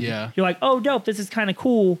him, Yeah. you're like, oh, dope, this is kind of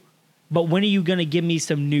cool. But when are you going to give me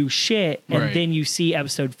some new shit? And Right. then you see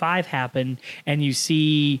episode 5 happen, and you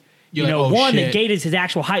see, You're like, oh, one, shit. that Gate is his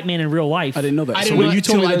actual hype man in real life. I didn't know that. I So didn't when know you that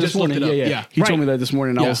told me till I that just this morning, looked it up. yeah. Yeah. He told me Right. that this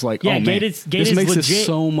morning, and I Yeah. was like, Yeah, oh man, Gate is this makes legit. it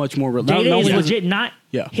so much more real. Gata is legit. Not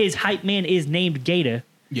Yeah. his hype man is named Gata.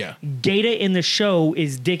 Yeah. Gata in the show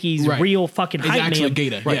is Dickie's Right. real fucking It's hype actually man.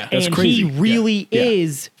 Gata. Right. Yeah. That's and crazy. he really Yeah.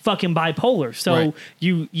 is fucking bipolar. So Right.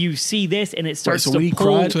 you see this, and it Right, starts so to when he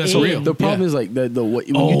pull cried, So that's in. real. the problem Yeah. is like when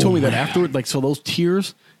you Oh, told me that man. afterward, like so those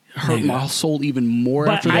tears hurt Yeah. my soul even more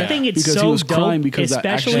But after I that. think it's because so he was dope, crying because that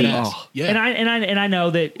especially. actually, Yeah. And I know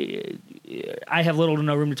that I have little to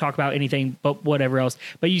no room to talk about anything but whatever else.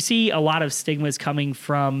 But you see a lot of stigmas coming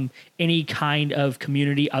from any kind of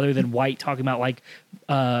community other than white, talking about like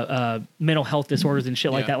mental health disorders and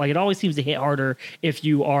shit like Yeah. that. Like it always seems to hit harder if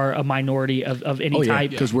you are a minority of any Oh yeah,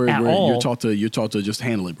 type. because at all. you're taught to just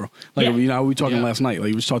handle it, bro. Like Yeah. we were talking Yeah. last night. Like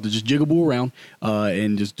you was taught to just jiggle around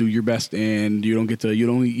and just do your best, and you don't get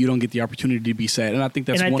the opportunity to be sad. And I think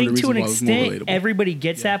that's and I one of think the to reasons an why it's more extent, relatable. everybody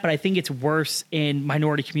gets that, but I think it's worse in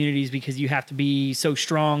minority communities because you have to be so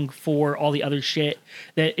strong for all the other shit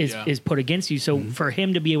that Yeah. is put against you. So for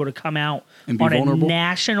him to be able to come out And be on vulnerable. a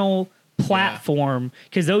national platform,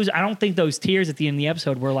 because I don't think those tears at the end of the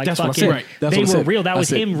episode were like That's what I fucking, said. Right. That's they what I were said. real. That I was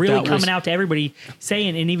said him really that was- coming out to everybody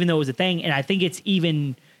saying, and even though it was a thing, and I think it's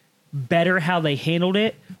even better how they handled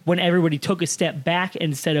it when everybody took a step back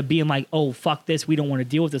instead of being like, oh, fuck this, we don't want to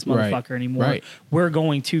deal with this Right. motherfucker anymore. Right. We're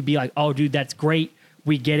going to be like, oh, dude, that's great.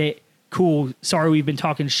 We get it. Cool. Sorry, we've been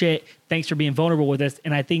talking shit. Thanks for being vulnerable with us.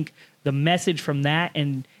 And I think the message from that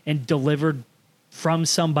and delivered from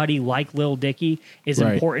somebody like Lil Dicky is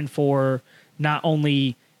Right. important for not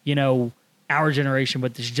only, our generation,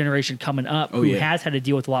 but this generation coming up Oh, who yeah. has had to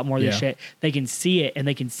deal with a lot more of this Yeah. shit. They can see it, and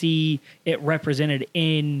they can see it represented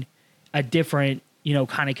in a different,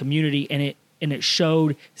 kind of community, and it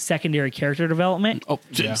showed secondary character development. Oh,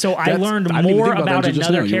 Yeah. So I that's- learned I didn't even more think about about that until just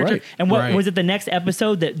another now. You're character. right. And what Right. was it? The next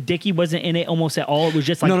episode that Dickie wasn't in it almost at all. It was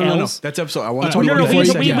just like no. Els. That's episode. I want to Oh, talk No, about we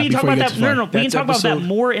that. can yeah, talk before about you get that. too No, far. no, we can That's talk about that episode-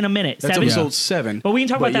 more in a minute. That's 7. episode 7. But we can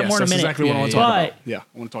talk about that yes, more in a that's minute. exactly what I want to Yeah, talk yeah. about. Yeah,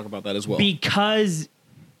 I want to talk about that as well. Because,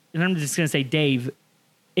 and I'm just going to say Dave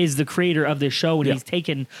is the creator of this show, and Yeah. he's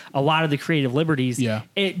taken a lot of the creative liberties. Yeah.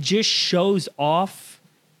 It just shows off.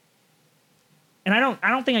 And I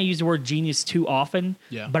don't think I use the word genius too often,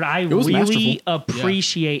 Yeah. but I was really masterful.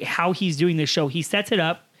 appreciate how he's doing this show. He sets it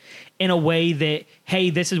up in a way that, hey,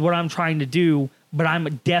 this is what I'm trying to do, but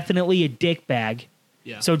I'm definitely a dickbag.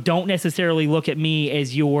 Yeah. So don't necessarily look at me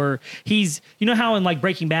as he's, how in like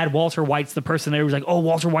Breaking Bad, Walter White's the person that was like, oh,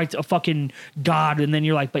 Walter White's a fucking god. And then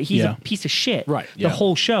you're like, but he's Yeah. a piece of shit. Right, The yeah.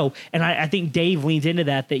 whole show. And I think Dave leans into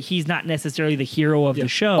that he's not necessarily the hero of the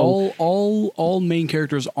show. All main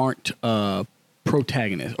characters aren't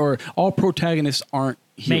protagonists, or all protagonists aren't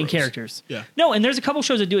Main heroes. characters. Yeah. No, and there's a couple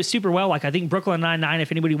shows that do it super well. Like I think Brooklyn Nine-Nine,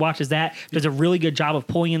 if anybody watches that, does a really good job of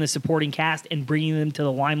pulling in the supporting cast and bringing them to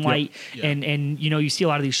the limelight. Yep. Yeah. And you see a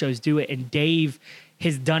lot of these shows do it. And Dave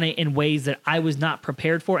has done it in ways that I was not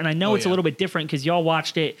prepared for. And I know Oh, it's a yeah. little bit different because y'all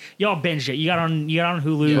watched it, y'all binged it. You got on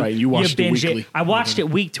Hulu. Right, you watched it binged weekly. I watched it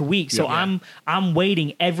week to week. So Yeah. I'm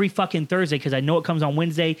waiting every fucking Thursday because I know it comes on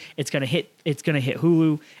Wednesday. It's gonna hit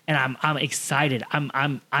Hulu, and I'm excited.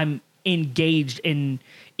 I'm engaged in,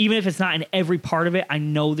 even if it's not in every part of it, I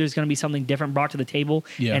know there's going to be something different brought to the table.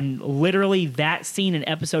 Yeah. And literally that scene in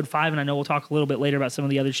episode 5, and I know we'll talk a little bit later about some of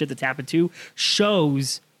the other shit that's happened too,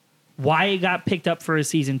 shows why it got picked up for a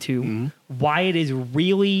season 2, why it is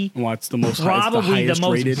really What's the most probably the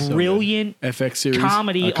most rated brilliant FX series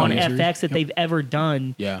comedy on series. FX that they've ever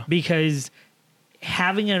done. Yeah. Because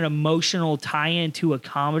having an emotional tie-in to a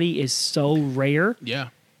comedy is so rare. Yeah.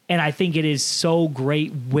 And I think it is so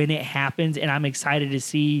great when it happens, and I'm excited to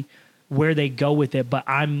see where they go with it. But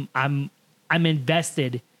I'm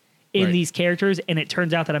invested in Right. these characters, and it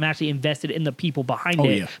turns out that I'm actually invested in the people behind Oh,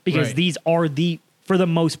 it yeah. because Right. these are for the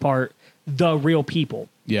most part, the real people.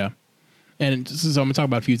 Yeah. And so I'm going to talk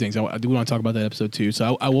about a few things. I do want to talk about that episode too.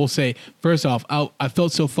 So I will say, first off, I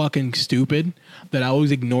felt so fucking stupid that I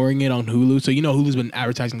was ignoring it on Hulu. So Hulu's been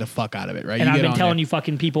advertising the fuck out of it, right? And I've get been on telling there. you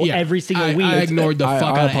fucking people Yeah. every single week. I ignored the fuck I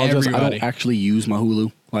out of apologize. everybody. I don't actually use my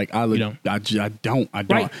Hulu. Like I don't? don't. Right, but I'm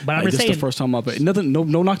Like, just this is saying- the first time I've nothing. No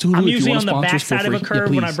knock to Hulu. I'm if you usually want on the to sponsor us, feel backside of a free. curve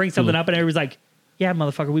when I please. bring something Hulu. up, and everybody's like, "Yeah,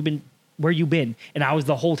 motherfucker, where you been?" And I was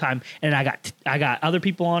the whole time, and I got other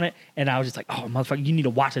people on it, and I was just like, "Oh, motherfucker, you need to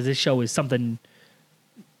watch this. This show is something."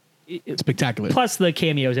 Spectacular. Plus the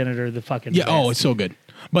cameos in it are the fucking Yeah. best. Oh, it's so good.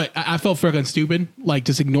 But I felt freaking stupid. Like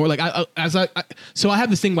just ignore. Like so I have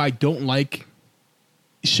this thing where I don't like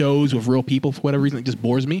shows with real people for whatever reason. It just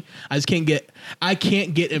bores me. I can't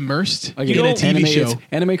get immersed Again, in a TV anime, show.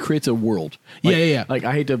 Anime creates a world. Yeah, yeah. Like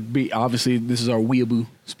I hate to be obviously this is our weeaboo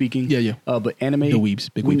speaking. Yeah, yeah. But anime, The weebs,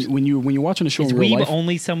 big when, weebs. when you're watching a show Is in real Weeb life.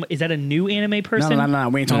 only some? Is that a new anime person? No.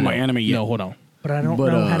 We ain't talking about anime yet. No, hold on. But I don't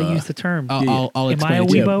But, know how to use the term. I'll Am explain I a it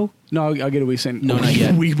to you. weebo? No, I'll get away saying No, not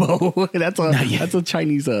yet. Weibo. that's yet. that's a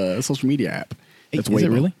Chinese social media app. That's Is it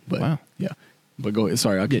Weibo, really? But, Wow. Yeah. But go ahead.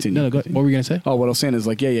 Sorry, I'll Yeah, continue. no, go ahead. What were you gonna say? Oh, what I was saying is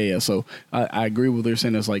like, yeah. So I agree with what they're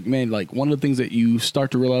saying. It's like, man, like one of the things that you start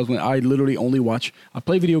to realize when I literally only I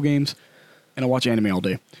play video games and I watch anime all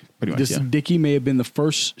day. Pretty much, This yeah. Dickie may have been the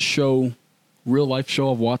first real life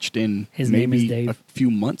show I've watched in His name is maybe Dave. a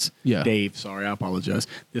few months. Yeah. Dave. Sorry, I apologize.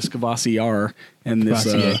 This Cavassier and this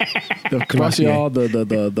Cavassier. the Cavassier,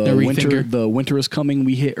 the winter, rethinker. the winter is coming.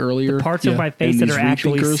 We hit earlier. Parts Yeah. of my face And that these are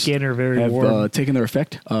actually rethinkers skin are very have warm. taken their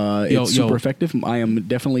effect. It's super effective. I am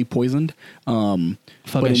definitely poisoned. But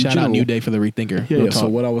Fucking in shout out general- New Day for the rethinker. Yeah, Real yeah. So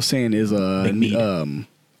talk. what I was saying is, Big meat.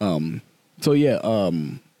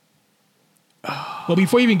 Well,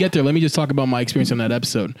 before you even get there, let me just talk about my experience on that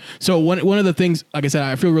episode. So one of the things, like I said,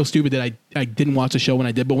 I feel real stupid that I didn't watch the show when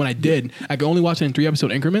I did, but when I did, I could only watch it in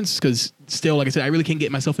 3-episode increments because still, like I said, I really can't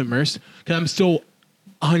get myself immersed because I'm still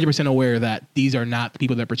 100% aware that these are not the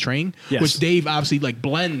people they're portraying, Yes. which Dave obviously like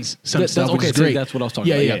blends some That's stuff, which okay. is So great. that's what I was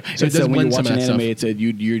talking yeah, about. Yeah, So it It's does that when you're blend some of watching that anime, stuff. it's that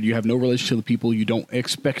you have no relationship with people. You don't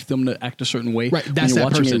expect them to act a certain way. Right, When that's you're that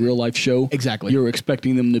watching person. a real life show, Exactly. You're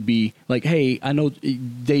expecting them to be like, hey, I know,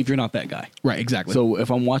 Dave, you're not that guy. Right, exactly. So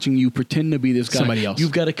if I'm watching you pretend to be this guy, Somebody else.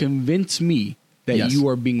 you've got to convince me that Yes. you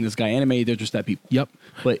are being this guy. Anime, they're just that people. Yep.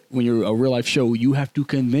 But when you're a real life show, you have to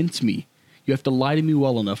convince me. You have to lie to me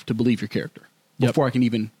well enough to believe your character Yep. before I can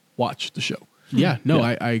even watch the show. Yeah, no,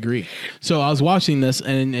 Yeah. I agree. So I was watching this,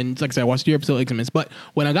 and like I said, I watched the episode increments. But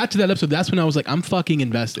when I got to that episode, that's when I was like, I'm fucking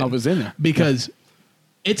invested. I was in there. because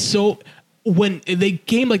it's so. When they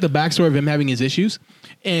came like the backstory of him having his issues,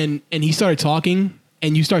 and he started talking,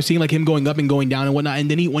 and you start seeing like him going up and going down and whatnot, and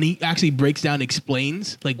then when he actually breaks down, and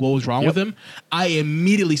explains like what was wrong Yep. with him, I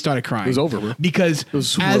immediately started crying. It was over, bro. Because was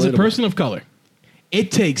super as a relatable. person of color, it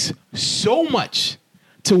takes so much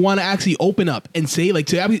to want to actually open up and say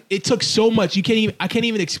it took so much. I can't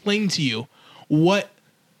even explain to you what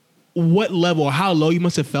level or how low you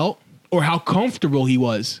must have felt or how comfortable he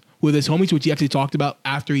was with his homies, which he actually talked about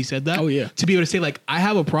after he said that. Oh, yeah. To be able to say like, I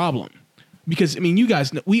have a problem. Because I mean, you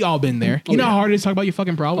guys, we all been there. You know how hard it is to talk about your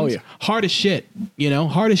fucking problems. Oh, yeah. Hard as shit.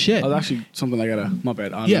 Hard as shit. Oh, that's actually something I gotta. My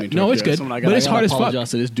bad. I Yeah, didn't no, interrupt it's you. good. Something I But it's gotta hard as fuck. apologize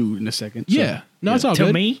to this dude in a second. So, Yeah. No, it's all to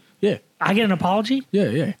good. me, Yeah. I get an apology.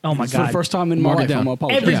 Yeah. Oh, my For God. the first time in my Mark it life, down. I'm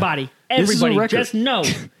apologizing. Everybody, This is a everybody, record. just know.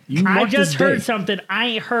 You I marked just this heard day. something I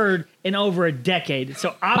ain't heard in over a decade.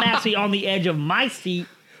 So I'm actually on the edge of my seat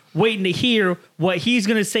waiting to hear what he's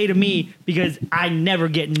going to say to me because I never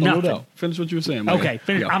get Oh, no nothing. doubt. Finish what you were saying. my Okay, guy.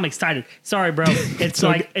 finish. Yeah. I'm excited. Sorry, bro. It's all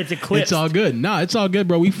like, good. it's eclipsed. It's all good. No, it's all good,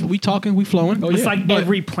 bro. We talking, we flowing. It's like But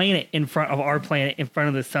every planet in front of our planet in front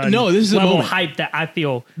of the sun. No, this is a level moment. hype that I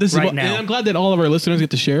feel This right is what, now. and I'm glad that all of our listeners get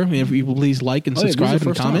to share. If people please like and Oh, yeah, these are subscribe and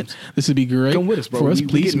first comment, times. this would be great. Come with us, bro. For us, We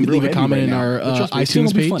please getting real leave a heavy comment right in now. our But trust me, it's still iTunes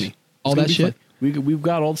gonna be page. funny. All It's gonna that be shit. fun. We've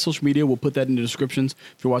got all the social media. We'll put that in the descriptions.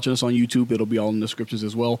 If you're watching us on YouTube, it'll be all in the descriptions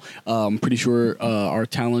as well. Pretty sure our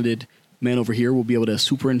talented man over here will be able to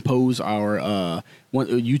superimpose our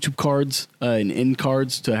YouTube cards and end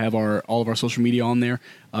cards to have all of our social media on there.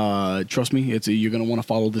 Trust me, you're going to want to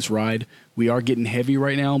follow this ride. We are getting heavy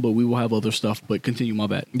right now, but we will have other stuff. But continue, my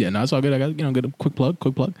bad. Yeah, no, it's all good. I got get a quick plug.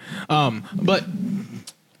 But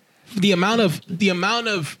the amount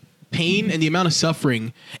of pain and the amount of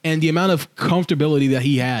suffering and the amount of comfortability that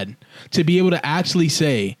he had to be able to actually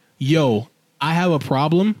say, "Yo, I have a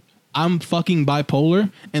problem. I'm fucking bipolar,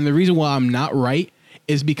 and the reason why I'm not right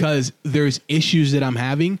is because there's issues that I'm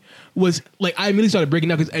having," was like, I immediately started breaking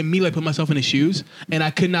down because I immediately put myself in his shoes, and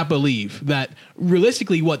I could not believe that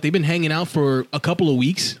realistically, they've been hanging out for a couple of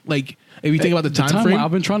weeks. Like, if you think about the time frame.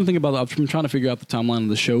 I've been trying to figure out the timeline of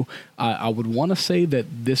the show. I would want to say that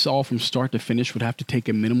this all from start to finish would have to take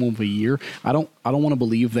a minimum of a year. I don't want to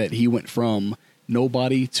believe that he went from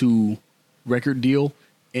nobody to record deal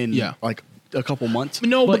in like a couple months.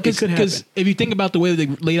 No, because if you think about the way that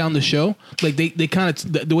they lay down the show, like they kind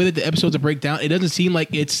of the way that the episodes are break down, it doesn't seem like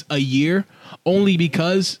it's a year, only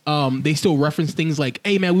because they still reference things like,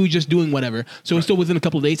 "Hey man, we were just doing whatever," so it's still within a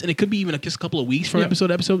couple of days, and it could be even just a couple of weeks from episode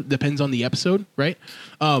to episode, depends on the episode, right?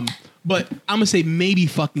 But I'm gonna say maybe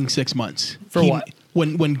fucking 6 months for what?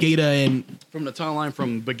 When Gata and from the timeline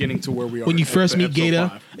from beginning to where we are. When you first meet Gata,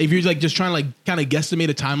 5. if you're like just trying to like kind of guesstimate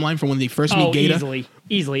a timeline from when they first meet Gata,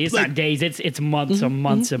 easily. It's like, not days. It's months and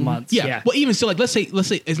months and months. Yeah. Well, even still, like let's say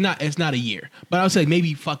it's not a year, but I would say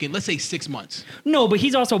maybe fucking let's say 6 months. No, but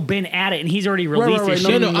he's also been at it and he's already released his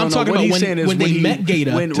shit. No, I'm talking about when they met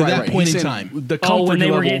Gata to that point in time. When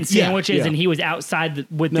they were getting sandwiches and he was outside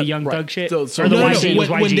with the Young Thug shit. So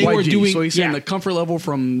when they were doing, so he's saying the comfort level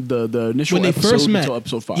from the initial when they episode first met until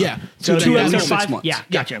episode 5. Yeah, so to episode 6 months. Yeah,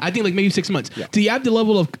 gotcha. I think like maybe 6 months. Yeah. Do you have the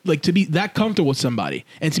level of like to be that comfortable with somebody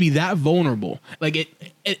and to be that vulnerable, like it,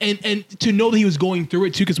 and to know that he was going through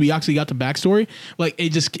it too, because we actually got the backstory. Like it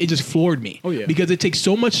just floored me. Oh yeah, because it takes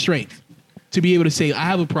so much strength to be able to say I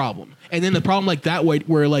have a problem, and then the problem like that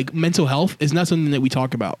where like mental health is not something that we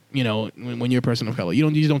talk about. You know, when you're a person of color, you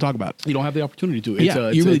just don't talk about it. You don't have the opportunity to.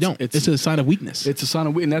 You really don't. It's a sign of weakness. It's a sign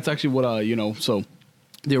of weakness, and that's actually what So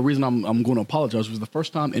the reason I'm going to apologize was the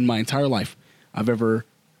first time in my entire life I've ever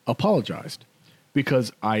apologized,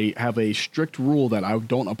 because I have a strict rule that I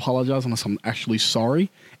don't apologize unless I'm actually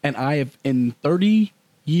sorry. And I have, in 30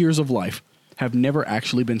 years of life, have never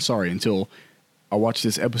actually been sorry until I watched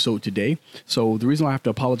this episode today. So the reason I have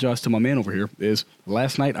to apologize to my man over here is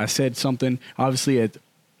last night I said something, obviously it's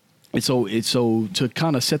so to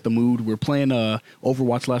kind of set the mood. We're playing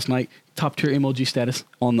Overwatch last night, top tier MLG status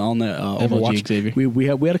on the Overwatch. Xavier. We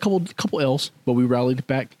had a couple L's, but we rallied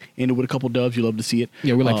back, ended with a couple dubs. You love to see it.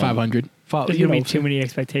 Yeah, we're like 500. There's gonna be too many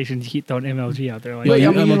expectations. You keep throwing MLG out there. Like,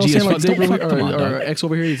 MLG is like Xavier, our X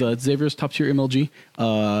over here is Xavier's top tier MLG.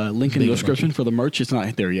 Link in the description for the merch. It's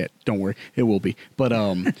not there yet. Don't worry, it will be. But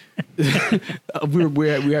we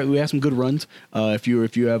had some good runs. If you're on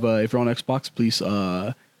Xbox, please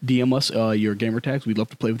DM us your gamer tags. We'd love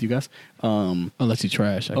to play with you guys. Unless you're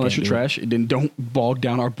trash. Unless you're trash, then don't bog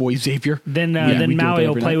down our boy Xavier. Then Maui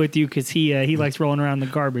will play with you because he likes rolling around the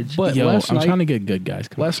garbage. But I'm last night, trying to get good guys.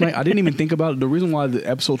 Last night, I didn't even think about it. The reason why the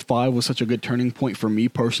episode 5 was such a good turning point for me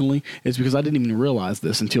personally is because I didn't even realize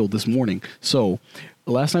this until this morning. So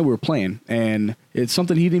last night we were playing, and it's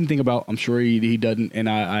something he didn't even think about. I'm sure he doesn't. And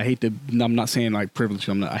I hate to. I'm not saying like privilege.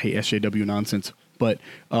 I hate SJW nonsense. But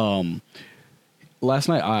last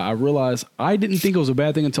night I realized I didn't think it was a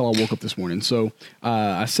bad thing until I woke up this morning. So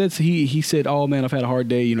I said he said, "Oh man, I've had a hard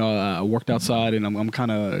day. I worked outside and I'm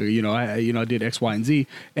kind of I did X, Y, and Z."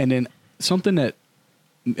 And then something that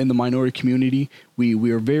in the minority community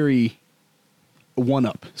we are very one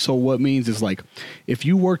up. So what it means is like if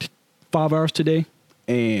you worked 5 hours today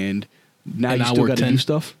and now you still got to do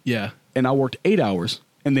stuff. Yeah. And I worked 8 hours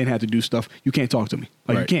and then had to do stuff, you can't talk to me.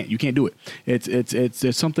 Like right. you can't do it.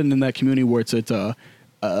 It's something in that community where it's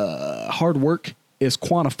hard work is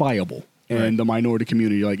quantifiable in the minority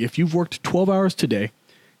community. Like if you've worked 12 hours today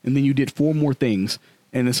and then you did 4 more things,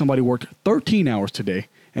 and then somebody worked 13 hours today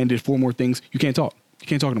and did 4 more things, you can't talk. You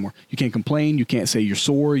can't talk no more. You can't complain. You can't say you're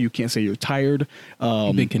sore. You can't say you're tired.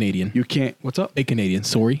 Big Canadian. You can't. What's up? Big Canadian.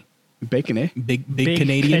 Sorry. Bacon, eh? Big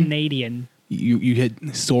Canadian. Canadian. You hit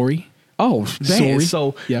sorry. Oh, sorry.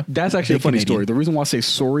 So yeah, that's actually Big a funny Canadian. story. The reason why I say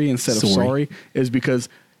sorry instead of sorry is because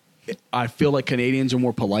I feel like Canadians are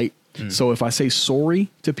more polite. So if I say sorry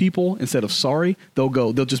to people instead of sorry,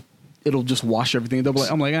 it'll just wash everything. They'll be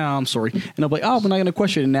like, I'm like, I'm sorry. And I'll be like, we're not going to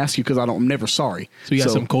question it and ask you because I'm never sorry. So you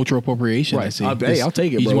got some cultural appropriation. Right. I see. Hey, I'll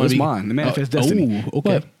take it, bro. It's mine. The manifest destiny. Oh,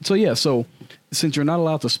 okay. So since you're not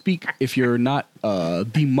allowed to speak if you're not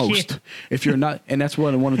the most, if you're not, and that's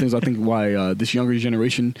one of the things I think why this younger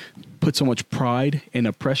generation put so much pride and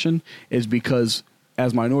oppression is because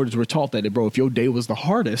as minorities we're taught that, bro, if your day was the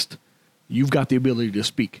hardest, you've got the ability to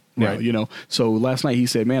speak. Now, Right. you know. So last night he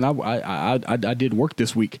said, man, I did work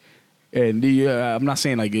this week. And I'm not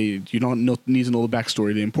saying like you don't need to know the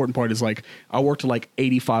backstory. The important part is like I worked like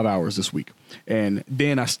 85 hours this week, and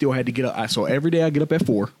then I still had to get up. So every day I get up at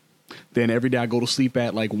 4, then every day I go to sleep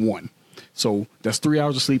at like 1. So that's 3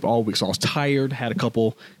 hours of sleep all week. So I was tired, had a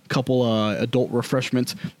couple adult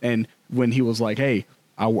refreshments, and when he was like, "Hey,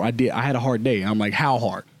 I had a hard day," I'm like, "How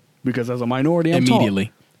hard?" Because as a minority, I'm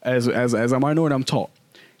Immediately. taught. As a minority, I'm taught.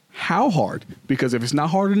 How hard? Because if it's not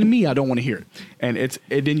harder than me, I don't want to hear it. And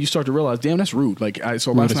then you start to realize, damn, that's rude. Like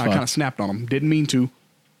so last as night I fuck. kind of snapped on him. Didn't mean to.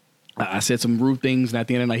 I said some rude things, and at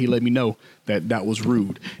the end of the night, he let me know that was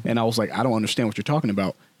rude. And I was like, I don't understand what you're talking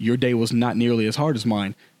about. Your day was not nearly as hard as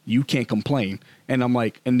mine. You can't complain. And I'm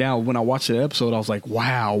like, and now when I watched that episode, I was like,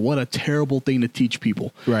 wow, what a terrible thing to teach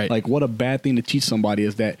people. Right. Like, what a bad thing to teach somebody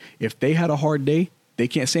is that if they had a hard day, they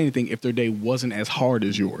can't say anything if their day wasn't as hard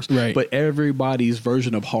as yours. Right. But everybody's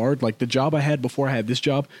version of hard, like the job I had before I had this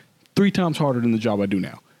job, 3 times harder than the job I do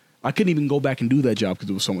now. I couldn't even go back and do that job because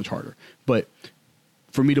it was so much harder. But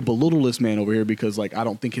for me to belittle this man over here because like I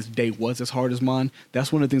don't think his day was as hard as mine,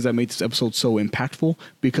 that's one of the things that made this episode so impactful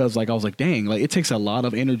because like I was like, dang, like it takes a lot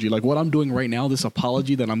of energy. Like what I'm doing right now, this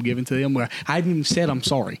apology that I'm giving to him, where I haven't even said I'm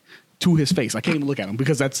sorry to his face. I can't even look at him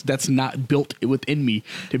because that's not built within me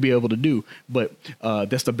to be able to do. But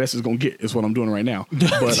that's the best it's gonna get is what I'm doing right now.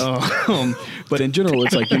 But in general,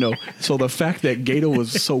 it's like, you know, so the fact that Gato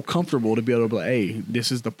was so comfortable to be able to be like, hey,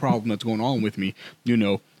 this is the problem that's going on with me, you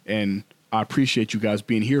know, and I appreciate you guys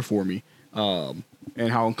being here for me. And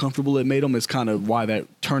how uncomfortable it made him is kind of why that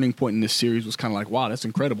turning point in this series was kind of like, wow, that's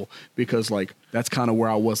incredible. Because like, that's kind of where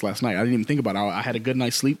I was last night. I didn't even think about it. I had a good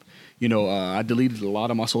night's sleep. You know, I deleted a lot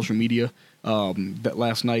of my social media that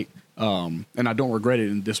last night. And I don't regret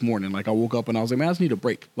it this morning. Like I woke up and I was like, man, I just need a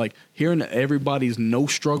break. Like hearing everybody's no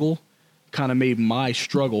struggle kind of made my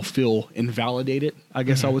struggle feel invalidated, I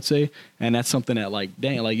guess I would say. And that's something that like,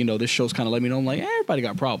 dang, like, you know, this show's kind of let me know, I'm like, everybody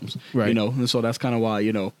got problems, Right. you know? And so that's kind of why,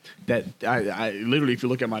 you know, that I literally, if you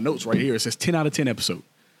look at my notes right here, it says 10 out of 10 episode.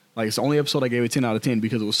 Like it's the only episode I gave it 10 out of 10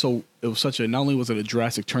 because it was such a, not only was it a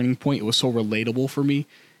drastic turning point, it was so relatable for me.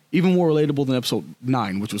 Even more relatable than episode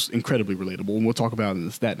 9, which was incredibly relatable. And we'll talk about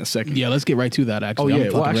that in a second. Yeah, let's get right to that. Oh, Actually, yeah. I'm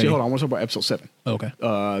Well, fucking actually, ready. hold on. I want to talk about episode 7.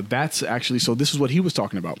 Okay. That's actually, so this is what he was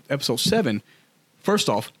talking about. Episode 7, first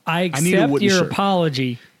off, I need a accept wooden your shirt.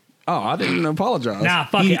 apology. Oh, I didn't apologize. Nah,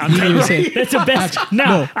 fuck He- it. I'm he didn't saying say- that's the best.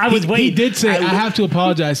 No, I was waiting. He did say, I have to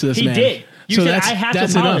apologize to this He man. did. You so said that's, I have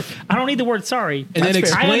that's to apologize. enough. I don't need the word sorry. And then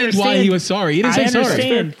That's fair. I explain why understand- he was sorry. He didn't I say sorry.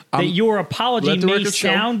 understand that your let apology the may record show.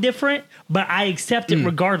 sound different, but I accept it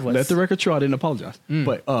regardless. Let the record show I didn't apologize.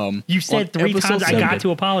 But You said on 3 episode times I 7 got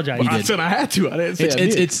to apologize. I said I had to. I didn't say I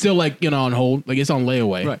did. It's still like, you know, on hold, like it's on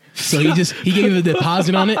layaway. Right. So he gave the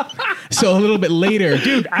deposit on it. So a little bit later,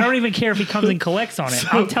 Dude, I don't even care if he comes and collects on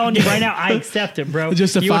it. I'm telling you right now, I accept it, bro.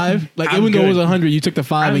 just a You- 5. Like I'm even though it was good. 100, you took the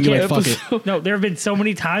 5 I and don't you're like, care. fuck it. No, there have been so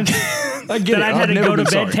many times I get that it. I've had to never go to been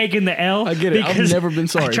bed sorry. taking the L. I get it. I've because never been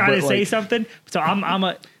sorry, I try but, to say like- something, so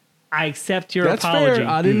I accept your That's apology. fair.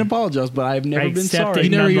 I didn't apologize, but I've never I been accept sorry. it. You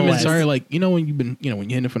never even been Nonetheless. sorry, like, you know, when when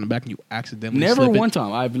you hit it from the back and you accidentally Never slip one it?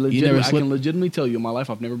 time. I never can slipped? legitimately tell you in my life,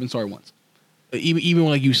 I've never been sorry once. Even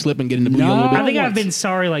when like you slip and get in the booty a little Nah. bit. I think I've once. been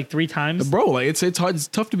sorry like 3 times. Bro, like it's hard. It's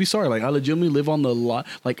tough to be sorry. Like I legitimately live on the lot.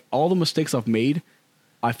 Like all the mistakes I've made,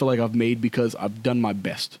 I feel like I've made because I've done my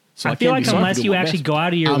best. So I feel can't like be sorry for unless doing you my actually best. go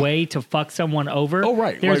out of your way to fuck someone over, Oh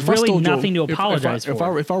right, there's Like, if I really stole your- nothing to if- apologize if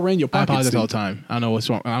for. If I ran your I pockets, apologize then- all the time. I don't know what's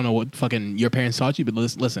wrong. I don't know what fucking your parents taught you, but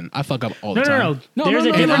listen, I fuck up all No, the no, time. no. No, There's no,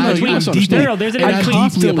 a no, difference no, no, between you misunderstood. no, there's a And I'm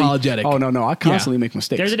difference between deeply apologetic. Oh no, I constantly make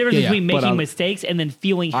mistakes. there's a difference Yeah, yeah. between But making I'm- mistakes and then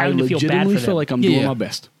feeling I having to feel bad legitimately for feel them. like I'm Yeah, doing yeah. my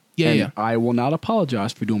best. Yeah, and yeah. I will not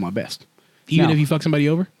apologize for doing my best. Even Now- if you fuck somebody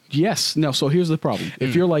over? Yes. No. So here's the problem.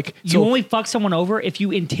 If you're like, You so, only fuck someone over if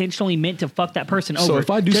you intentionally meant to fuck that person over. so if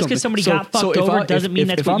I do Just something, because somebody so- got fucked so if over I- doesn't mean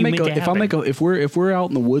that's if what I you make meant a, to if happen. I make a, if we're out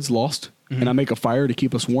in the woods lost and I make a fire to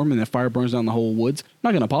keep us warm and that fire burns down the whole woods, I'm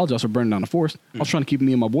not gonna apologize for burning down the forest. I was trying to keep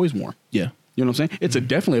me and my boys warm. Yeah. You know what I'm saying? It's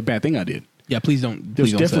definitely a bad thing I did. Yeah, please don't.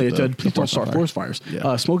 There's Please definitely don't please don't start forest fires.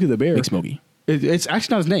 Yeah. Smokey the Bear. Big Smokey. It's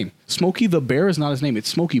actually not his name. Smokey the Bear is not his name. It's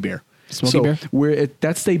Smokey Bear. Smokey Bear?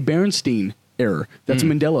 That's the Berenstein error. That's a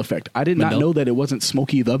Mandela effect. I did not Mandela? know that it wasn't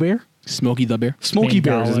Smokey the Bear. Smokey the Bear. Smokey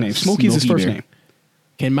Bear is his Mandela. name. Smokey is his Smokey first Bear.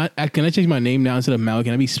 name. Can I change my name now instead of Mal?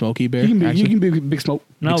 Can I be Smokey Bear? You actually? can be Big Smoke.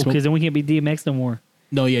 No, Smoke. because then we can't be DMX no more.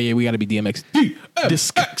 No, yeah, we got to be DMX.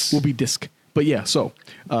 Disc will be disc. But yeah, so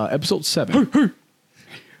episode 7.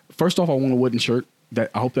 First off, I want a wooden shirt.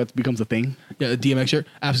 I hope that becomes a thing. Yeah, the DMX shirt.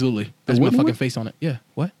 Absolutely. That's my wooden fucking one? face on it. Yeah.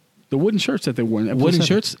 What? The wooden shirts that they wore in episode Wooden 7.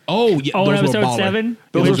 shirts? Oh, yeah. Oh, in those were episode baller. 7?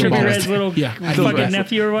 Those With were Trippie baller. Red's little Yeah, I fucking thought-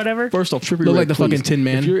 nephew or whatever? First off, Trippie Look Red, like the please. fucking Tin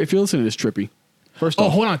Man. If you're listening to this, Trippy, first Oh,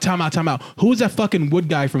 off, hold on. Time out. Who was that fucking wood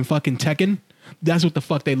guy from fucking Tekken? That's what the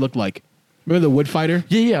fuck they look like. Remember the wood fighter?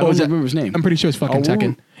 Yeah, I Or don't is that- remember his name. I'm pretty sure it's fucking Oh,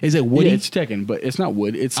 Tekken. Is it Woody? yeah, it's Tekken, but it's not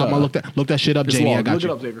wood. It's I'm gonna look that shit up, it's Jamie. I log. got Look you.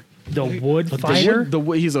 it up, Xavier. The wood fighter? The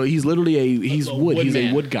wood. He's literally he's A wood. He's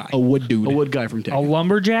man. a wood guy. A wood dude. A wood guy from A Tekken.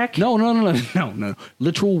 lumberjack? No.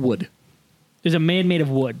 Literal wood. There's a man made of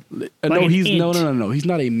wood. No, Like an he's int. no. He's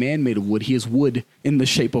not a man made of wood. He is wood in the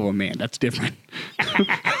shape of a man. That's different.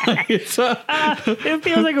 It's It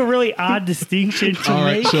feels like a really odd distinction to All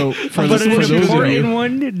right, make. so for but those an of important you,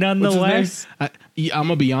 one nonetheless. I'm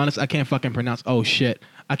gonna be honest. I can't fucking pronounce. Oh shit,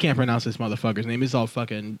 I can't pronounce this motherfucker's name. It's all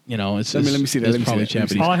fucking. It's. Let me see that. It's Let me see probably that. Let me see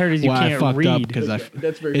Japanese. All I heard is you Why I can't fucked up read. because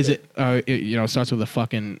That's very Is good. it? It starts with a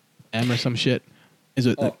fucking M or some shit. Is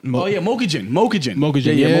it? Mokujin. Mokujin.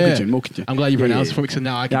 Yeah, Mokujin. I'm glad you Yeah, pronounced yeah. it for me. So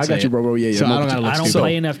now I can. Yeah, I say got you, it. bro. Yeah, So I don't Mokujin. gotta look I don't stupid.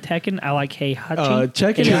 play enough Tekken. I like Heihachi.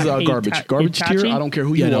 Tekken is Itachi. garbage tier. I don't care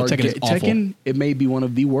who Yeah, you no, are. Tekken is awful. Tekken, it may be one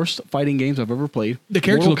of the worst fighting games I've ever played. The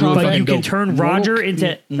characters look Mortal really But fucking you can dope. turn Mortal- Roger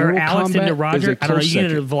into, or Mortal Alex Kombat into is Roger. a I don't know. close You get a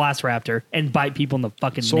second. Velociraptor and bite people in the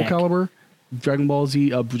fucking Soul neck. Calibur, Dragon Ball Z,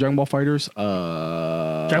 Dragon Ball Fighters.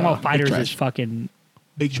 Dragon Ball Fighters is trash. fucking.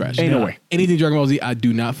 Big trash. Anyway. anything Dragon Ball Z, I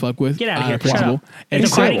do not fuck with. Get outta out here. of Shut principle. up.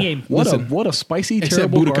 It's a fighting game. What a spicy, Except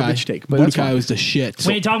terrible Budokai. garbage take. But that's Budokai fine. was the shit.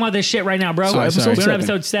 We ain't talking about this shit right now, bro. Sorry, We're sorry. on Episode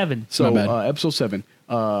episode 7. So My bad. episode 7,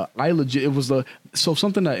 I legit it was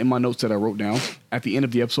something that in my notes that I wrote down at the end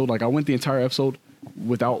of the episode. Like I went the entire episode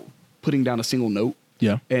without putting down a single note.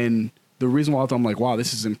 Yeah. And the reason why I'm like, wow,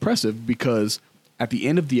 this is impressive because at the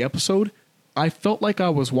end of the episode, I felt like I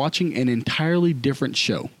was watching an entirely different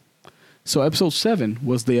show. So episode 7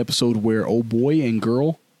 was the episode where old boy and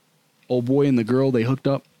the girl, they hooked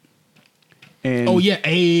up. And Oh yeah,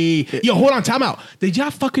 hey, yo, hold on, time out. Did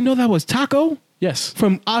y'all fucking know that was Taco yes.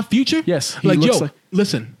 from Odd Future? Yes, he Like, looks yo, like-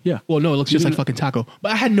 listen. Yeah. Well, no, it looks You just like didn't- fucking Taco,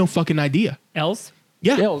 but I had no fucking idea. Else?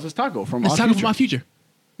 Yeah, Yeah, it was just Taco from it's Odd Taco Future. from Odd Future.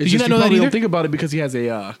 It's Did you just not know that probably either? Don't think about it because he has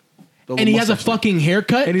a And he has a fucking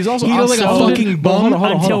haircut. And he's also he looks like a outside. fucking But hold bum. on,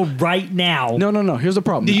 hold on. Until right now. No. Here's the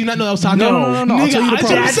problem. Did you not know that was Taco? No. I'll Nigga, tell you the I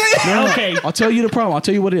problem. just said- No. Okay. I'll tell you the problem. I'll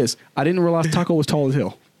tell you what it is. I didn't realize Taco was tall as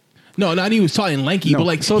hell. No, not he was tall and lanky, No. but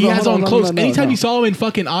like So he no, has hold on on, clothes. no. Anytime you saw him in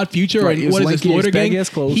fucking Odd Future Right, or it was what is lanky, this, Florida his baggy Gang, ass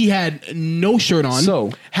clothes. he had no shirt on.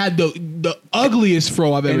 So- had the ugliest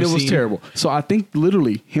fro I've ever And it seen. was terrible. So I think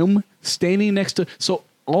literally him standing next to. So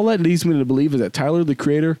all that leads me to believe is that Tyler, the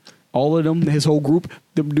creator, all of them, his whole group,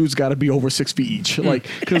 the dudes got to be over 6 feet each. Like,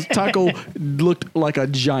 because Taco looked like a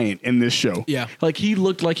giant in this show. Yeah. Like he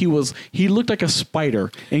looked like he looked like a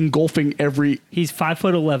spider engulfing every. He's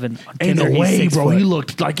 5'11". On Ain't Tinder, no he's way, 6 bro. foot. He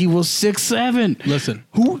looked like he was 6'7". Listen.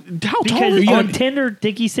 How tall Because are you? on Tinder,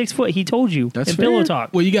 Dickie's 6 foot. He told you. That's in fair. Pillow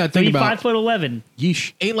Talk. Well, you gotta think He's about- 5'11".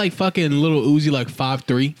 Yeesh. Ain't like fucking little Uzi like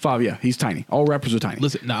 5'3". 5, yeah. He's tiny. All rappers are tiny.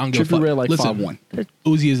 Listen, nah, I don't give a Trippie fuck. Red like Listen, 5'1".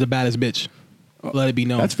 Uzi is the baddest bitch. Let it be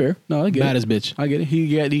known. That's fair. No, I get it. Baddest bitch. I get it.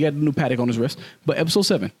 He got the new Patek on his wrist. But episode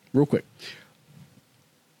 7, real quick,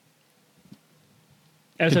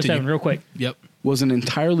 Episode Continue. 7, real quick. Yep. was an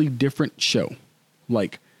entirely different show.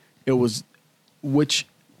 Like it was, which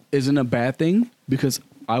isn't a bad thing because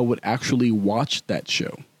I would actually watch that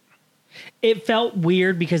show. It felt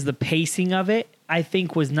weird because the pacing of it, I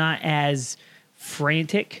think, was not as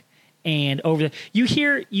frantic and over the.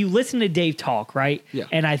 You listen to Dave talk, right? Yeah.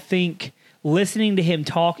 And I think listening to him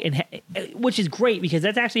talk, which is great because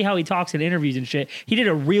that's actually how he talks in interviews and shit. He did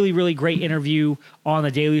a really, really great interview on the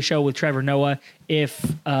Daily Show with Trevor Noah.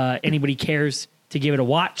 If anybody cares to give it a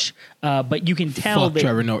watch, but you can tell Fuck that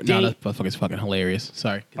Trevor Noah. Dave, Nah, that motherfucker's fucking hilarious.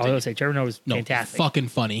 Sorry. I was Continue. gonna say Trevor Noah was No, fantastic. fucking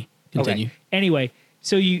funny. Continue. Okay. Anyway,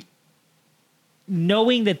 so you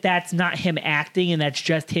knowing that that's not him acting and that's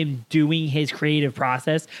just him doing his creative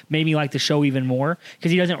process made me like the show even more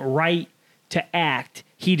because he doesn't write to act.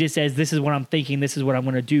 He just says, "This is what I'm thinking. This is what I'm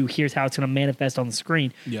going to do. Here's how it's going to manifest on the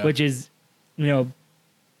screen," Yeah. which is,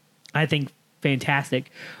 I think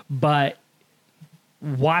fantastic. But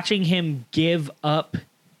watching him give up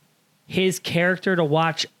his character to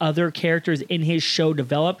watch other characters in his show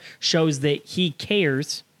develop shows that he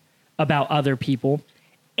cares about other people.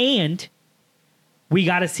 And we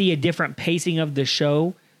got to see a different pacing of the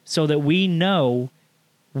show so that we know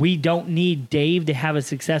we don't need Dave to have a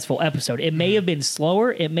successful episode. It may have been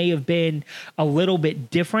slower. It may have been a little bit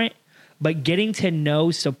different, but getting to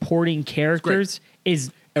know supporting characters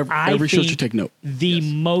is Every show should take note. the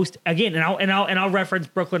most again, and I'll reference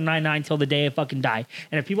Brooklyn Nine-Nine till the day I fucking die.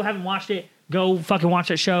 And if people haven't watched it, Go fucking watch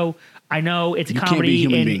that show. I know it's a You can't be a comedy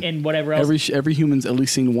human being. and whatever else. Every human's at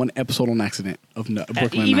least seen one episode on accident of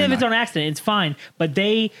Brooklyn Even if Nine-Nine. it's on accident, it's fine. But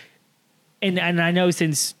and I know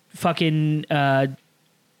since fucking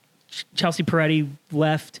Chelsea Peretti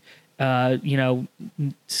left,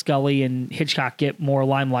 Scully and Hitchcock get more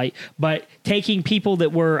limelight. But taking people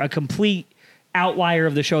that were a complete outlier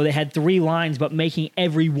of the show that had 3 lines, but making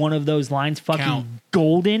every one of those lines fucking Count.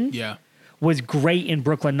 golden. Yeah. Was great in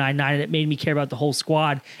Brooklyn Nine-Nine, and it made me care about the whole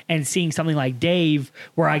squad. And seeing something like Dave,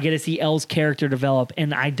 where I get to see Elle's character develop,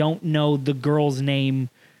 and I don't know the girl's name.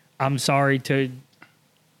 I'm sorry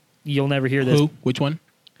you'll never hear this. Who? Which one?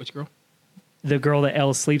 Which girl? The girl that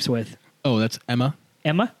Elle sleeps with, Oh, that's Emma.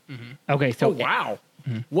 Emma. Okay, so Oh wow!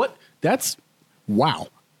 What? That's wow!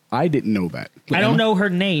 I didn't know that. I don't know her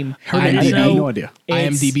name. Her I name- just I had know no idea.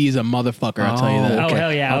 it's- IMDb is a motherfucker. I'll tell you that. Oh,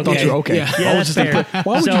 hell yeah. I thought Okay. you were okay. Yeah. Yeah, I that's was just like, fair.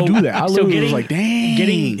 why would So- you do that? I so literally getting- was like, dang,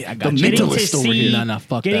 getting- I the got you. getting to mentalist over see, here. No,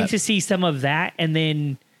 fuck getting that. to see some of that, and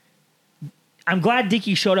then I'm glad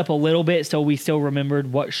Dickie showed up a little bit, so we still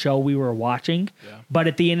remembered what show we were watching. Yeah. But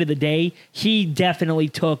at the end of the day, he definitely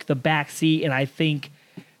took the back seat, and I think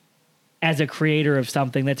as a creator of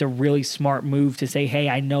something, that's a really smart move to say, "Hey,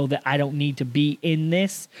 I know that I don't need to be in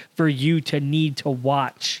this for you to need to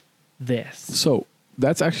watch this." So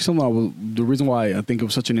that's actually something the reason why I think it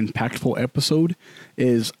was such an impactful episode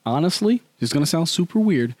is honestly, it's going to sound super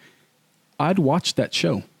weird. I'd watch that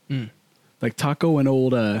show. Like Taco and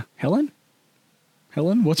old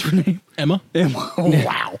Helen, what's her name? Emma. Emma. Oh,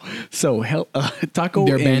 wow. So Taco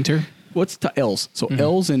Their and- banter. What's Els? So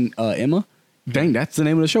Els and Emma. Dang, that's the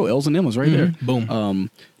name of the show. Els and Emma's right there. Boom.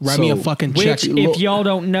 Write me a fucking check. Which, if y'all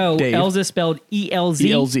don't know, Dave. Elza spelled ELZ.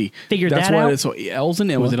 ELZ. Figure That's that why out. it's so Els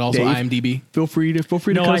and Emma. Was it also Dave, IMDb? Feel free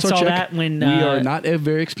to No, cut I us our saw check. that when, we uh, are not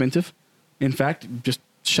very expensive. In fact, just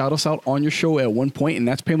shout us out on your show at one point, and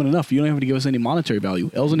that's payment enough. You don't have to give us any monetary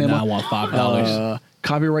value. Els and Emma. Nah, I want $5.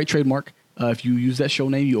 Copyright trademark. If you use that show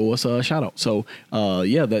name, you owe us a shout out. So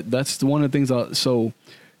yeah, that's one of the things. So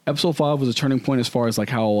episode 5 was a turning point as far as like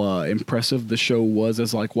how impressive the show was.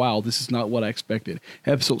 As like, wow, this is not what I expected.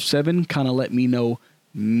 Episode 7 kind of let me know,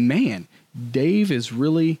 man, Dave is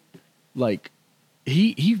really like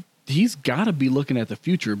he's got to be looking at the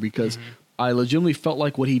future because I legitimately felt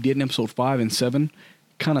like what he did in episode 5 and 7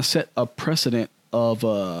 kind of set a precedent of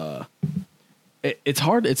it's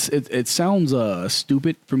hard. It sounds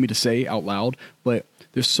stupid for me to say out loud, but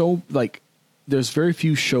there's very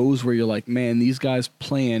few shows where you're like, man, these guys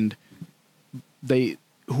planned.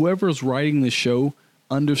 Whoever's writing the show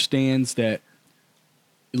understands that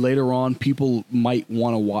later on people might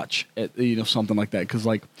want to watch something like that because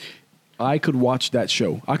like I could watch that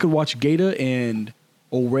show. I could watch Gata and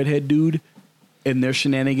old redhead dude and their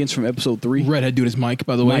shenanigans from episode 3. Redhead dude is Mike,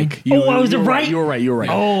 by the way. Mike, I was you're right. You're right.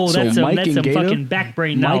 Oh, that's some Gata, fucking back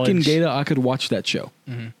brain knowledge. Mike and Gata, I could watch that show.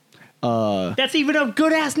 That's even a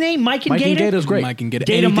good ass name, Mike and Mike and Gator. Gata's great. Mike and Gata.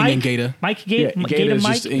 Gata Anything Mike. in Gata. Mike Yeah, Gata. Gata Gata is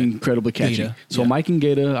Mike. just incredibly catchy. Gata, So yeah. Mike and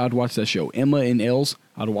Gata, I'd watch that show. Emma and Els,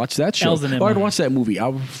 I'd watch that show. Els and Or I'd Emma. watch that movie. I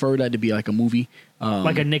would prefer that to be like a movie.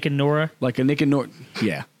 Like a Nick and Nora. Like a Nick and Norton.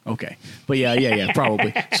 Yeah. Okay. But yeah,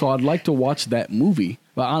 probably. So I'd like to watch that movie.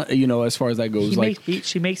 But as far as that goes,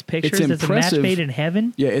 She makes pictures. it's It's a match impressive. made in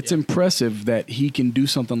heaven. yeah, it's impressive that he can do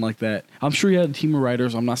something like that. I'm sure he had a team of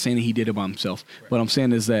writers. I'm not saying that he did it by himself. What I'm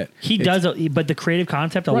saying is that He does, but the creative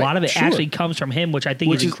concept, a Right, lot of it sure. actually comes from him, which I think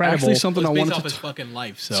which is is incredible. actually something I It's based wanted off to. his fucking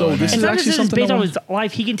life. So, So this It's is not actually just something based I on want- his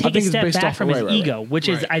life. He can I take a think it's step based back off- from his right. ego, which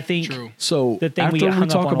is, Right. I think, True. So the thing we after get we hung up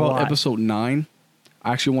talk on a about lot. episode 9,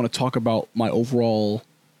 I actually want to talk about my overall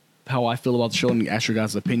how I feel about the show and ask your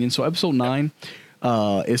guys' opinion. So episode 9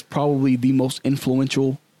 is probably the most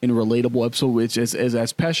influential and relatable episode, which is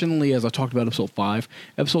as passionately as I talked about episode 5.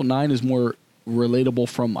 Episode 9 is more relatable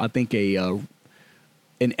from I think an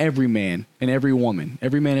every man and every woman,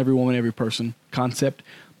 every person concept.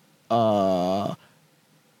 I'm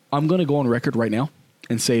gonna go on record right now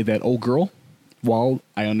and say that old girl, while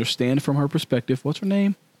I understand from her perspective, what's her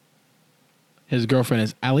name? his girlfriend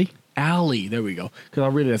is Allie. Allie. There we go. Because I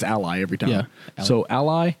read it as ally every time. Yeah, Allie. So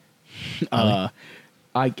Ally, I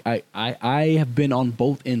have been on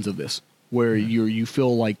both ends of this where you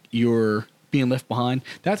feel like you're being left behind.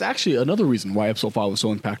 That's actually another reason why episode 5 was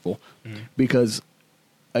so impactful because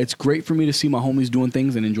it's great for me to see my homies doing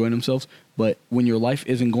things and enjoying themselves. But when your life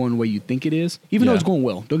isn't going the way you think it is, even though Yeah. it's going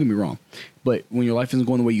well, don't get me wrong. But when your life isn't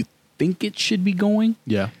going the way you think it should be going,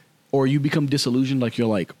 Yeah. or you become disillusioned, like you're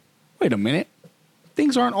like, wait a minute,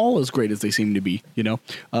 things aren't all as great as they seem to be. You're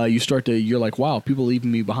like, wow, people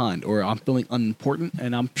leaving me behind, or I'm feeling unimportant.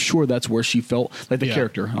 And I'm sure that's where she felt like the Yeah.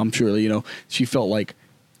 character. I'm sure, she felt like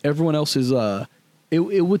everyone else is,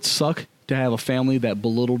 it would suck to have a family that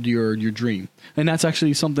belittled your dream. And that's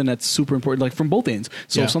actually something that's super important, like from both ends.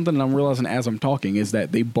 So Yeah. something that I'm realizing as I'm talking is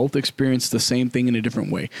that they both experience the same thing in a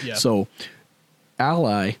different way. Yeah. So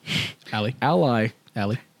Allie.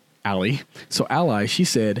 So Allie, she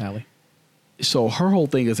said, Allie. so her whole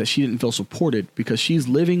thing is that she didn't feel supported because she's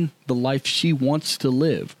living the life she wants to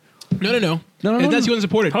live. No. No, And that's she wasn't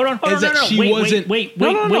supported. Hold on. Is that she Wait, wasn't. Wait. No.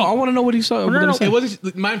 I want to know what he saw. No. It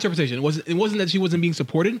wasn't my interpretation. It wasn't that she wasn't being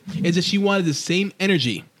supported. It's that she wanted the same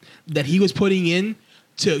energy that he was putting in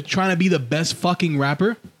to trying to be the best fucking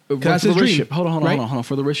rapper. That's his dream. Hold on, right?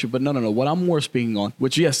 for the relationship. But no. What I'm more speaking on,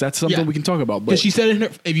 which yes, that's something Yeah. we can talk about. But Because she said in her,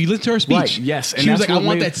 if you listen to her speech, Right, yes, and she was that's like, "I what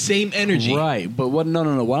want made- that same energy." Right, but what?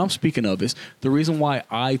 No. What I'm speaking of is the reason why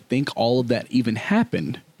I think all of that even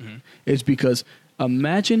happened is because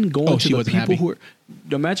imagine going Oh, to she the wasn't people happy.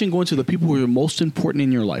 imagine going to the people who are most important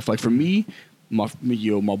in your life. Like for me, my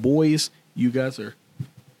boys, you guys are.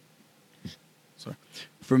 Sorry.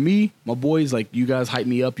 For me, my boys, like you guys hype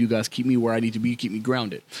me up, you guys keep me where I need to be, keep me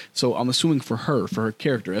grounded. So I'm assuming for her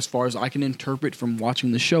character, as far as I can interpret from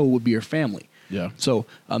watching the show, would be her family. Yeah. So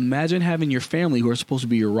imagine having your family who are supposed to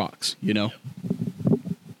be your rocks, you know?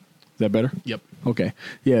 Is that better? Yep. Okay.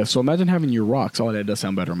 Yeah. So imagine having your rocks. Oh, that does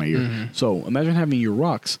sound better in my ear. Mm-hmm. So imagine having your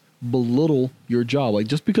rocks belittle your job. Like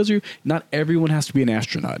just because not everyone has to be an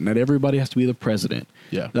astronaut. Not everybody has to be the president.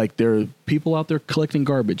 Yeah. Like there are people out there collecting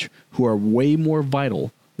garbage who are way more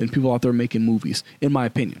vital than people out there making movies, in my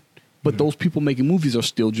opinion. But those people making movies are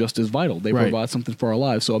still just as vital. They Right. provide something for our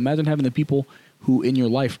lives. So imagine having the people who in your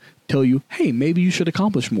life tell you, hey, maybe you should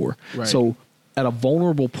accomplish more. Right. So at a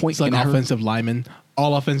vulnerable point It's like in her, offensive linemen,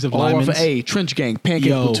 all offensive all linemen. of hey, trench gang, pancake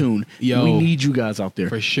Yo, platoon. yo. We need you guys out there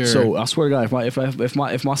For sure. So I swear to God, if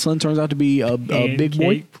my son turns out to be a big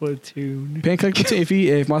boy, Platoon. pancake platoon.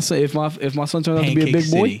 If my son turns out to be a Pancake big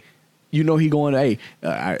boy, City. you know he going.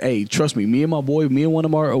 Hey, trust me. Me and my boy, me and one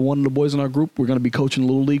of the boys in our group, we're gonna be coaching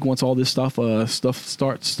Little League once all this stuff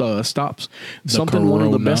stops. Something one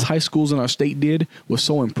of the corona. best high schools in our state did was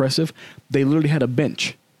so impressive. They literally had a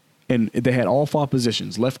bench. And they had all 5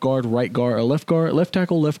 positions: left guard, left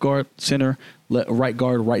tackle, left guard, center, right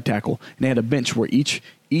guard, right tackle. And they had a bench where each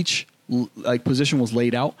like position was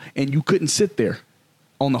laid out, and you couldn't sit there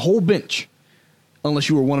on the whole bench unless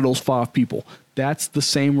you were one of those 5 people. That's the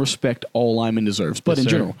same respect all linemen deserves, but Yes, in sir.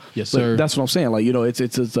 general. Yes, But sir. that's what I'm saying. Like, you know, it's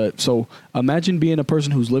so imagine being a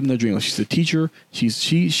person who's living their dream. Like, she's a teacher.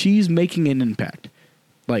 She's making an impact.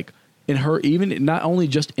 Like in her, even not only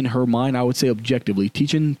just in her mind, I would say objectively,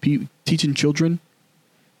 teaching children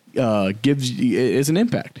is an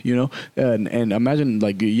impact, you know. And imagine,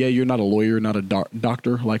 like, yeah, you're not a lawyer, not a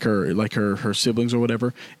doctor like her siblings or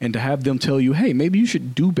whatever, and to have them tell you, hey, maybe you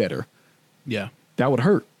should do better. Yeah. That would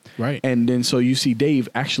hurt. Right. And then so you see Dave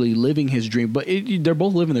actually living his dream, but they're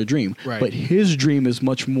both living their dream. Right. But his dream is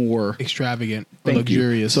much more Extravagant, thank you.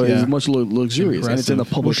 luxurious. So yeah. it's much luxurious, and it's in the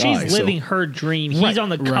Impressive. public Well, eye. she's so- living her dream. He's Right. on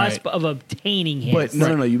the cusp of obtaining his. But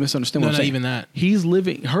no, you misunderstand No, what I'm not saying. even that. She's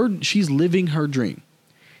living her dream.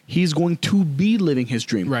 He's going to be living his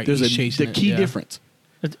dream. Right, There's he's chasing the it, key yeah. difference.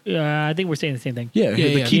 I think we're saying the same thing. Yeah, Yeah, the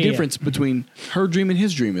yeah. key Yeah, yeah. difference between her dream and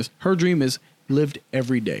his dream is her dream is lived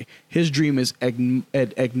every day. His dream is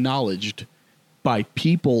acknowledged by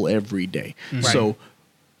people every day. Right. So,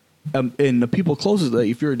 and the people closest, like,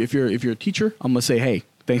 if you're a teacher, I'm gonna say, hey,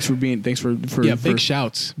 thanks for yeah, big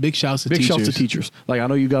shouts to shouts teachers. to teachers. Like, I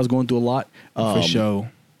know you guys going through a lot. For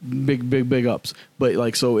sure. Big ups. But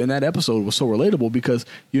like, so in that episode was so relatable because,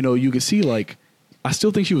 you know, you could see, like, I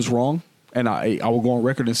still think she was wrong. And I will go on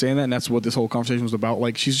record in saying that. And that's what this whole conversation was about.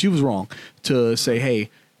 Like, she was wrong to say, hey,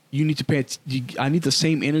 you need to I need the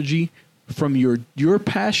same energy from your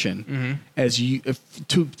passion as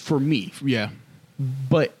for me. Yeah.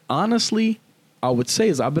 But honestly, I would say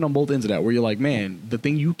is I've been on both ends of that, where you're like, man, the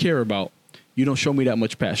thing you care about, you don't show me that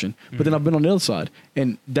much passion. But then I've been on the other side,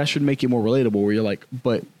 and that should make it more relatable, where you're like,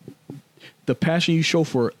 but the passion you show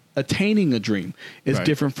for attaining a dream is Right.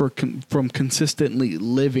 different from consistently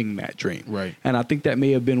living that dream. Right. And I think that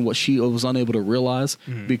may have been what she was unable to realize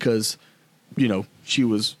because, you know, she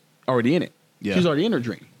was already in it. Yeah. She was already in her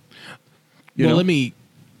dream. You Well, know?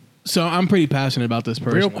 So I'm pretty passionate about this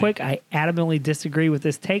personally. Real quick, I adamantly disagree with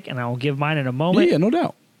this take, and I'll give mine in a moment. Yeah, no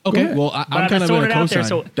doubt. Go Okay. ahead. Well, But I'm kind just of throwing going it to out there.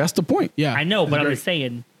 co-sign. So That's the point. Yeah. I know, That's but I'm great. just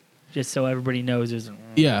saying, just so everybody knows, there's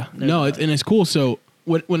Yeah, no, and it's cool. So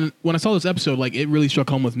when I saw this episode, like, it really struck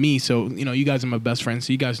home with me. So, you know, you guys are my best friends,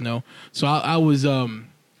 so you guys know. So I was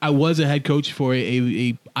a head coach for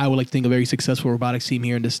a I would like to think a very successful robotics team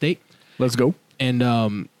here in the state, Let's go.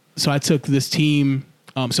 and so I took this team.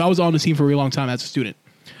 So I was on the team for a really long time as a student.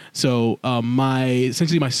 So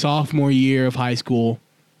essentially my sophomore year of high school,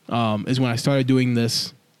 is when I started doing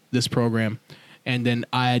this program. And then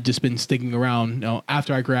I had just been sticking around. You know,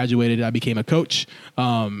 after I graduated, I became a coach.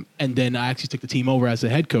 And then I actually took the team over as the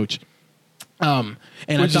head coach. And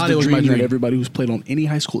I thought it was my dream. That everybody who's played on any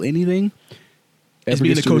high school, anything, is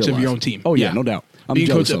being the coach of your own team. Oh, yeah, no doubt. I'm being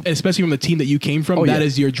jealous coach, of. Especially from the team that you came from, that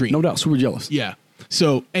is your dream. No doubt. Super jealous. Yeah.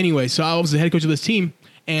 So anyway, so I was the head coach of this team.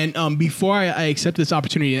 And before I accepted this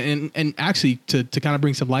opportunity, and actually to kind of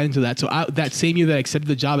bring some light into that, so that same year that I accepted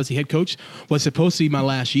the job as the head coach was supposed to be my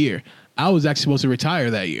last year. I was actually supposed to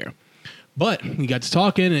retire that year. But we got to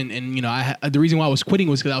talking, and you know, the reason why I was quitting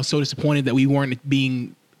was because I was so disappointed that we weren't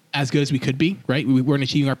being as good as we could be, right? We weren't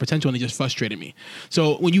achieving our potential, and it just frustrated me.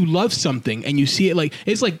 So when you love something and you see it, like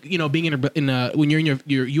it's like, you know, being when you're in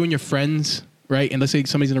you and your friends, right? And let's say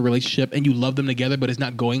somebody's in a relationship and you love them together, but it's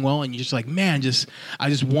not going well, and you're just like, man, I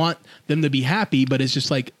just want them to be happy, but it's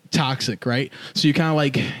just like toxic, right? So you're kind of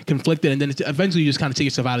like conflicted, and then eventually you just kind of take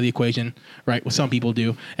yourself out of the equation, right? What some people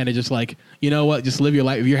do, and it's just like, you know what, just live your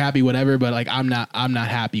life. If you're happy, whatever, but like I'm not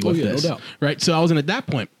happy with this, no doubt. Right? So I wasn't at that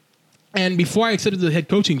point. And before I accepted the head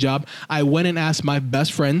coaching job, I went and asked my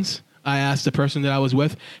best friends. I asked the person that I was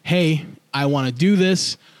with, hey, I want to do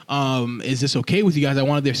this. Is this okay with you guys? I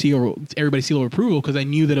wanted everybody's seal of approval, because I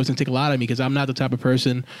knew that it was going to take a lot of me, because I'm not the type of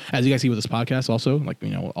person, as you guys see with this podcast also, like, you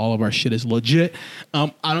know, all of our shit is legit.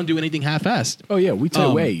 I don't do anything half-assed. Oh, yeah. We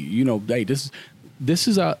tell you, hey, you know, hey, this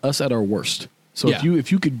is us at our worst. So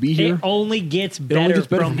if you could be here. It only gets better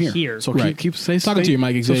from here. So right. keep talking to your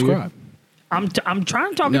mic, Xavier. Subscribe. I'm trying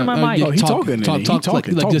to talk into my mic. Oh, he's talking.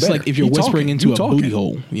 Like if you're whispering into a booty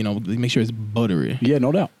hole, you know, make sure it's buttery. Yeah,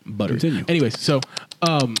 no doubt. Buttery. Continue. Anyways, so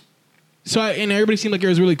and everybody seemed like it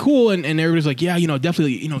was really cool, and everybody's like, yeah, you know,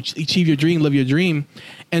 definitely, you know, achieve your dream, live your dream.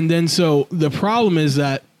 And then so the problem is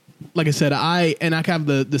that, like I said, I have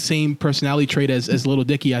the same personality trait as Little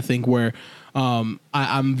Dicky, I think, where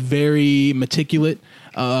I'm very meticulous.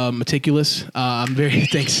 I'm very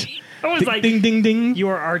thanks. I was like, ding, ding, ding. You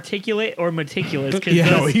are articulate or meticulous? Yeah,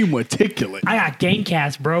 no, he meticulous. I got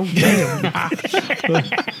Gamecast, bro. Damn.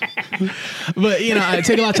 But you know, I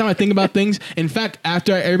take a lot of time. I think about things. In fact,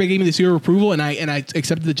 after everybody gave me the seal of approval, and I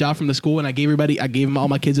accepted the job from the school, and I gave all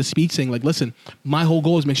my kids a speech saying, like, listen, my whole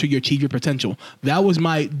goal is make sure you achieve your potential. That was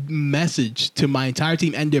my message to my entire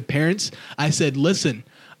team and their parents. I said, listen.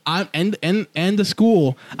 And the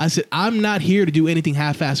school, I said, I'm not here to do anything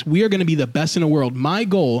half-assed. We are going to be the best in the world. My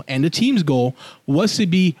goal and the team's goal was to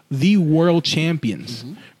be the world champions.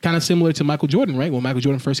 Mm-hmm. Kind of similar to Michael Jordan, right? When Michael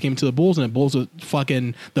Jordan first came to the Bulls, and the Bulls were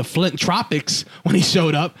fucking the Flint Tropics when he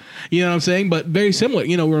showed up. You know what I'm saying? But very similar.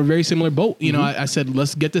 You know, we're a very similar boat. You know, I said,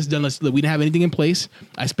 let's get this done. We didn't have anything in place.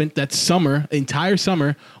 I spent that entire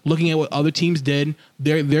summer, looking at what other teams did,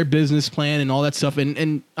 their business plan and all that stuff.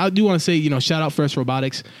 And I do want to say, you know, shout out First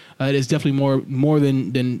Robotics. It is definitely more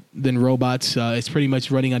than robots. It's pretty much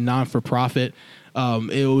running a non-for-profit.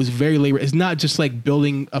 It was very labor. It's not just like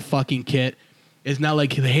building a fucking kit. It's not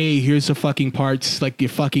like, hey, here's the fucking parts, like you're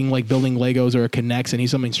fucking like building Legos or Connects, and here's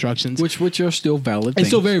some instructions. Which are still valid. It's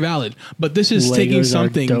still very valid. But this is Legos taking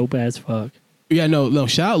something dope as fuck. Yeah, no.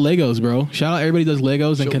 Shout out Legos, bro. Shout out everybody does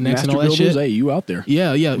Legos and Connects and all that builders, shit. Hey, you out there?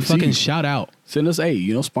 Yeah. Fucking shout out. Send us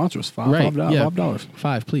sponsors. $5.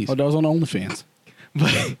 $5, please. $5 on OnlyFans.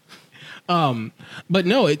 But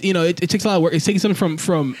no, it takes a lot of work. It's taking something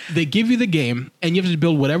from they give you the game, and you have to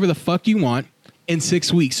build whatever the fuck you want in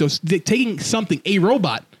 6 weeks. So taking a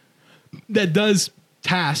robot that does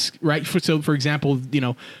tasks, right? For example,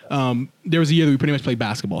 there was a year that we pretty much played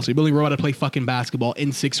basketball. So you're building a robot to play fucking basketball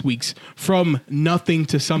in 6 weeks, from nothing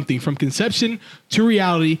to something, from conception to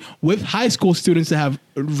reality, with high school students that have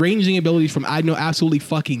ranging abilities from I know absolutely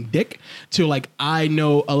fucking dick to like I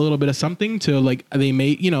know a little bit of something to like they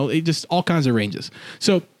may, it just all kinds of ranges.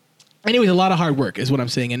 So anyways, a lot of hard work is what I'm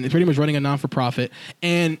saying, and pretty much running a non-for-profit.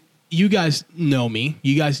 And you guys know me.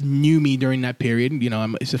 You guys knew me during that period.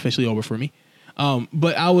 It's officially over for me.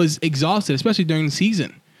 But I was exhausted, especially during the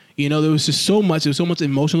season. There was just so much. There was so much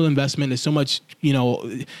emotional investment. There's so much,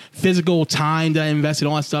 physical time that I invested,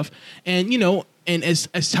 all that stuff. And, and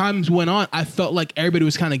as times went on, I felt like everybody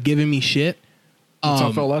was kind of giving me shit. That's how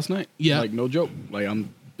I felt last night. Yeah. Like, no joke. Like,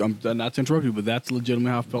 I'm not to interrupt you, but that's legitimately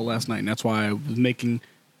how I felt last night. And that's why I was making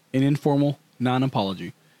an informal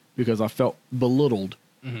non-apology, because I felt belittled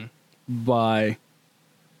by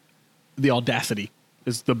the audacity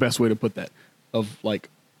is the best way to put that. Of like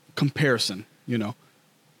comparison, but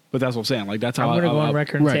that's what I'm saying. Like that's how I'm gonna go on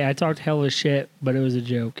record and say I talked hella shit, but it was a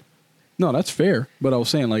joke. No, that's fair. But I was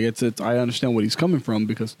saying like it's I understand what he's coming from,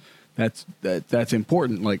 because that's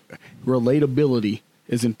important. Like relatability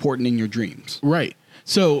is important in your dreams, right?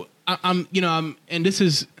 So I'm and this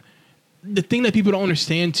is the thing that people don't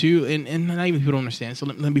understand too, and not even people don't understand. So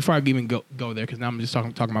before I even go there, because now I'm just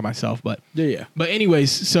talking about myself. But Yeah. But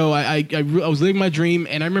anyways, so I was living my dream,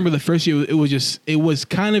 and I remember the first year it was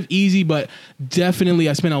kind of easy, but definitely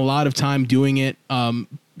I spent a lot of time doing it.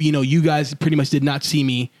 You guys pretty much did not see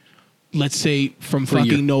me. Let's say from For a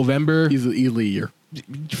year. fucking November. Easily a year.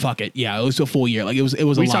 Fuck it, yeah, it was a full year. Like it was a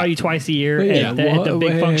We lot. saw you twice a year Yeah. at the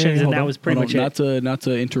big functions, and hold that on, was pretty hold much on. it. Not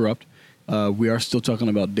to interrupt. We are still talking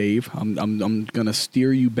about Dave. I'm gonna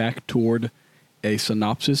steer you back toward a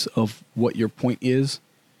synopsis of what your point is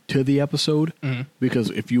to the episode, because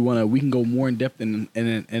if you wanna, we can go more in depth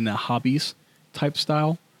in a hobbies type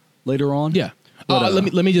style later on. Yeah. But,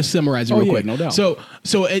 let me just summarize it real yeah, quick. no doubt. So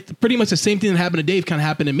it pretty much the same thing that happened to Dave kind of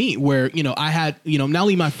happened to me, where I had not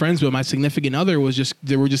only my friends but my significant other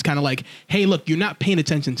they were just kind of like, hey, look, you're not paying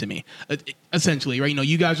attention to me, essentially, right?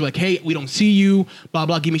 You guys were like, hey, we don't see you, blah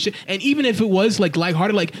blah, give me shit. And even if it was like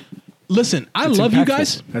lighthearted, like, listen, I It's love you impactful.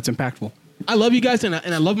 guys. That's impactful. I love you guys, and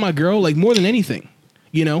I love my girl like more than anything,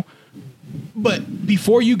 But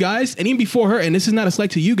before you guys, and even before her, and this is not a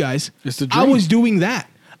slight to you guys, It's the I dream. was doing that.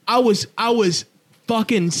 I was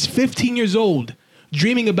fucking 15 years old,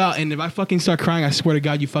 dreaming about. And if I fucking start crying, I swear to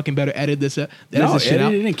God, you fucking better edit this. Edit this shit edit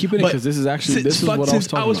out. it in, keep it in, But 'cause this is actually- since this is what I was since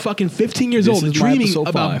talking I was about. fucking 15 years This old, is my dreaming episode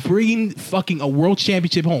about 5. bringing fucking a world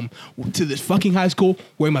championship home to this fucking high school,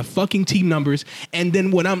 wearing my fucking team numbers. And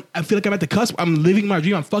then when I feel like I'm at the cusp, I'm living my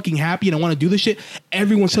dream. I'm fucking happy, and I want to do this shit.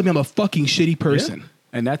 Everyone's telling me I'm a fucking shitty person. Yeah.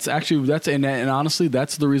 And that's actually and honestly,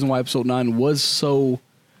 that's the reason why episode 9 was so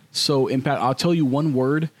impact. I'll tell you one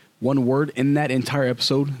word in that entire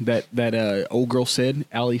episode that old girl said,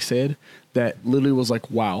 Allie said, that literally was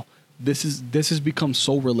like, wow, this has become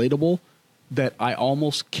so relatable that I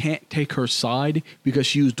almost can't take her side, because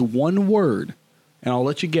she used one word, and I'll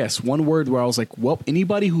let you guess, one word where I was like, well,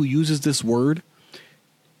 anybody who uses this word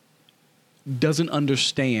doesn't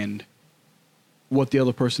understand what the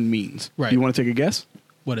other person means. Right. Do you want to take a guess?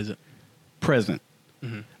 What is it? Present.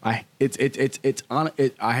 It's on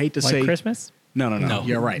it. I hate to Like say Christmas? No. No.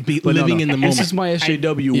 You're right. Living in the This moment. is my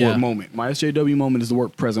SJW Yeah. moment. My SJW moment is the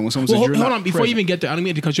word present. When someone Well, says you're hold not on. Before you present. even get there, I don't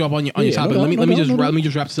mean to cut you off on your Yeah, topic. no, let me no, just no. let me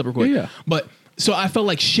just wrap this up real quick. Yeah. But so I felt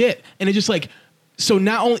like shit, and it just like so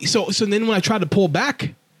not only so then when I tried to pull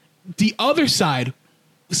back, the other side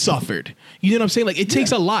suffered. You know what I'm saying? Like it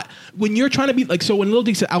takes a lot when you're trying to be like. So when Lil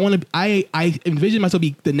Dick said, I envision myself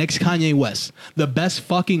be the next Kanye West, the best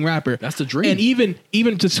fucking rapper. That's the dream. And even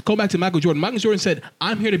to go back to Michael Jordan. Michael Jordan said,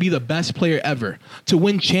 "I'm here to be the best player ever, to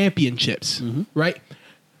win championships." Mm-hmm. Right?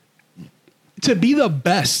 To be the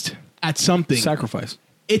best at something, sacrifice.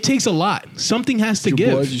 it takes a lot. Something has to Your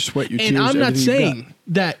give. blood, your sweat, your and tears, I'm not everything you saying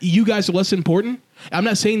that you guys are less important. I'm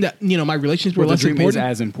not saying that my relationships were But the less dream is important.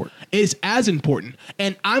 as important. Is as important.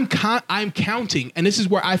 And I'm counting, and this is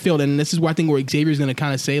where I failed, and this is where I think where Xavier is going to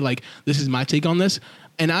kind of say, like, this is my take on this.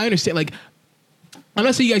 And I understand, like, I'm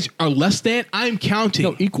not saying you guys are less than. I'm counting.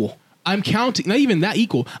 No, equal. I'm counting, not even that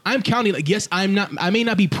equal. I'm counting, like, yes, I may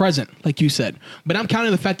not be present, like you said, but I'm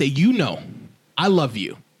counting the fact that I love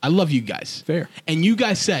you. I love you guys. Fair. And you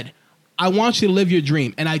guys said, I want you to live your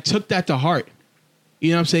dream. And I took that to heart. You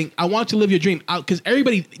know what I'm saying? I want you to live your dream. Because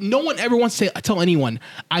no one ever wants to tell anyone,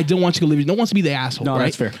 I don't want you to live your dream. No one wants to be the asshole, No, right?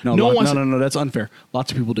 that's fair. No, that's unfair.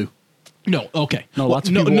 Lots of people do. No, okay. No, lots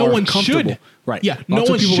of people no are one comfortable. should. Right. Yeah, Lots no of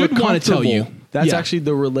one people are should want to tell you. comfortable. That's Yeah.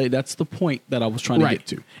 actually that's the point that I was trying to get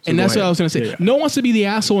to. So and go that's what ahead. I was going to say. Yeah, yeah. No one wants to be the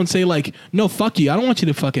asshole and say, like, no, fuck you. I don't want you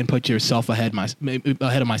to fucking put yourself ahead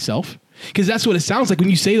of myself. Because that's what it sounds like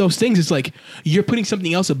when you say those things. It's like you're putting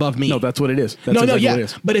something else above me. No, that's what it is. That's No, exactly yeah, what it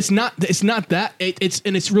is. but it's not. It's not that.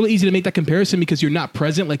 It's really easy to make that comparison because you're not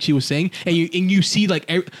present, like she was saying, and you see, like,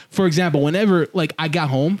 for example, whenever like I got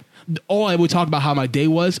home, all I would talk about how my day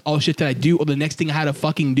was, all shit that I do, or the next thing I had to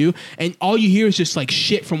fucking do, and all you hear is just like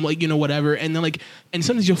shit from like whatever, and then like, and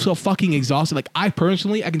sometimes you're so fucking exhausted. Like I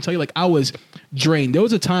personally, I can tell you, like I was drained. There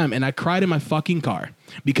was a time, and I cried in my fucking car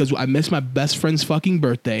because I missed my best friend's fucking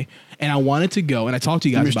birthday, and I wanted to go, and I talked to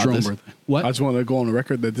you guys missed about your own this. birthday. What? I just want to go on the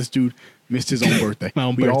record that this dude missed his own birthday. My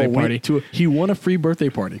own We all birthday went party. he won a free birthday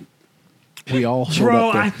party. We all showed Bro,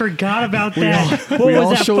 up there. I forgot about that. What we all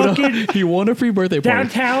was that showed fucking up. He won a free birthday party.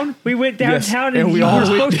 downtown? We went Yes, downtown and we you all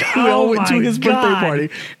were went, supposed to- we all Oh went to my his God. birthday party,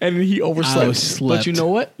 and he overslept. overslept. But you know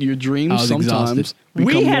what? Your I dreams was sometimes exhausted. We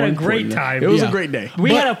become had more a great important. time. It was Yeah. a great day. We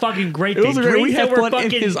But- had a fucking great It day. was a great- Drinks we had that were fun in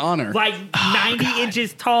fucking his honor. like 90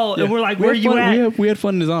 inches tall, and we're like, We "Where had you fun- at?" We had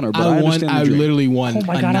fun in his honor. But I, I won. understand the I dream. literally won Oh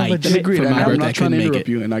my a God, I night legit- I agree. for And my I'm birthday. I not trying to couldn't make interrupt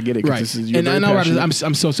it. you, and I get it. 'Cause Right. this is, you're And I very know, Roger, passionate.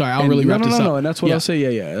 I'm so sorry. I'll And really wrap this up. No, and that's what Yeah. I'll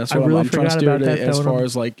say. Yeah. That's I what really I'm trying to forgot steer about it that, as though. far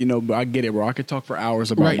as like, but I get it, bro. I could talk for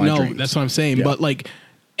hours about Right. my No, dreams. that's what I'm saying. Yeah. But like,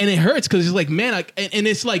 and it hurts because it's like, man, and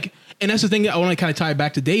it's like, And that's the thing that I want to kind of tie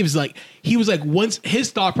back to Dave is like, he was like, once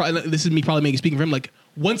his thought, this is me probably making speaking for him, like,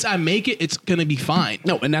 once I make it, it's going to be fine.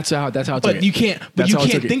 No, and that's how I took But it. you can't, but you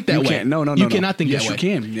can't think that way. No. You cannot think yes, that way.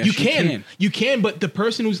 You can. Yes, you can. You can, but the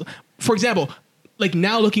person who's, for example, like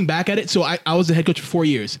now looking back at it, so I was the head coach for 4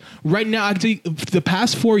 years. Right now, I can tell you, the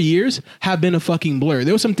past 4 years have been a fucking blur.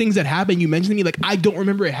 There were some things that happened, you mentioned to me, like, I don't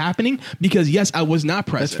remember it happening because, yes, I was not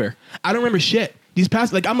present. That's fair. I don't remember shit. These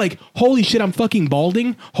past, like, I'm like, holy shit, I'm fucking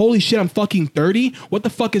balding. Holy shit, I'm fucking 30. What the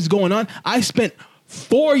fuck is going on? I spent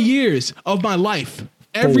 4 years of my life,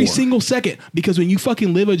 every 4. single second, because when you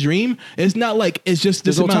fucking live a dream, it's not like it's just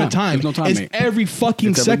this There's no amount of time. time. There's no time, it's mate. every fucking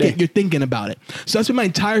It's every second day. you're thinking about it. So that's been my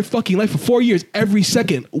entire fucking life for 4 years, every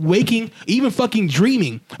second, waking, even fucking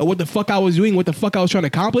dreaming of what the fuck I was doing, what the fuck I was trying to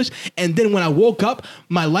accomplish. And then when I woke up,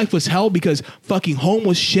 my life was hell because fucking home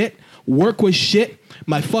was shit, work was shit,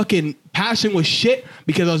 my fucking passion was shit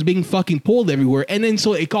because I was being fucking pulled everywhere. And then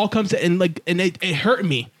so it all comes to, and it hurt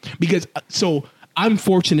me because so I'm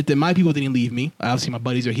fortunate that my people didn't leave me. Obviously, my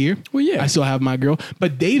buddies are here. Well, yeah. I still have my girl,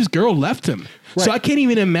 but Dave's girl left him. Right. So I can't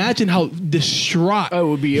even imagine how distraught It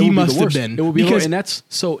would be he the must have worst. been. It would be because and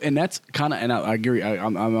that's kind of, and I agree.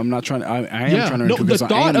 I'm not trying. I am Yeah. trying to. No, interrupt the because I am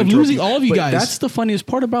thought of interrupting losing all of you but guys. That's the funniest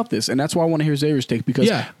part about this, and that's why I want to hear Xavier's take because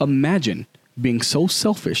Yeah. imagine being so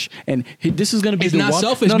selfish, and this is going to be It's the not wild-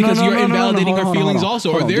 selfish because you're invalidating her feelings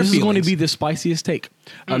also, or their This is going to feelings. be the spiciest take.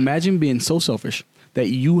 Imagine being so selfish that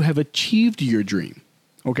you have achieved your dream.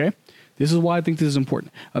 Okay, this is why I think this is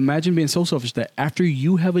important. Imagine being so selfish that after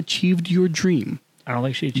you have achieved your dream, I don't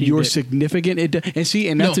think she achieved you're it. significant. And see,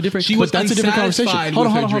 and that's No, a different. she was but that's a different conversation. unsatisfied Hold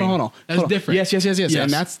on, with her hold on. dream. That's Hold on. different. Yes. Yes.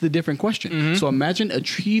 And that's the different question. So imagine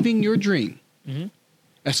achieving your dream,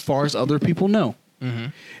 as far as other people know,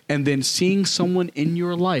 and then seeing someone in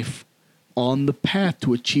your life on the path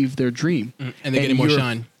to achieve their dream, And they're getting more you're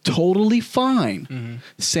shine. Totally fine,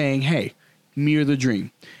 saying, "Hey, mirror the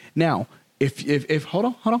dream." Now, if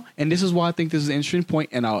hold on, and this is why I think this is an interesting point,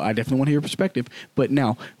 and I definitely want to hear your perspective. But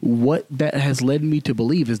now, what that has led me to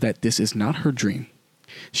believe is that this is not her dream.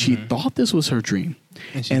 She thought this was her dream,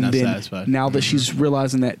 And she's not then satisfied. now that she's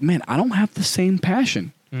realizing that, man, I don't have the same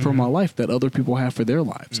passion for my life that other people have for their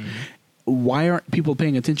lives. Why aren't people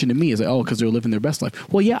paying attention to me? Is like, oh, because they're living their best life.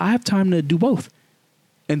 Well, yeah, I have time to do both.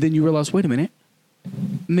 And then you realize, wait a minute,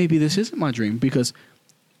 maybe this isn't my dream because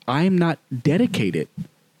I'm not dedicated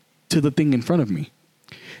to the thing in front of me.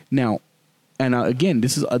 Now, and again,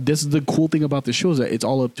 this is the cool thing about the show is that it's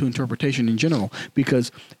all up to interpretation in general.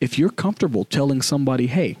 Because if you're comfortable telling somebody,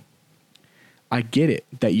 hey, I get it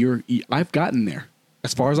that I've gotten there,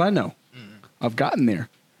 as far as I know, I've gotten there.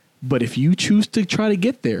 But if you choose to try to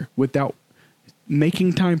get there without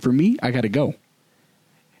making time for me, I got to go.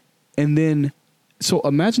 And then, so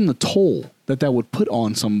imagine the toll that would put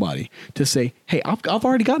on somebody to say, hey, I've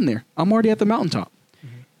already gotten there. I'm already at the mountaintop.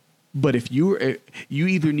 But if you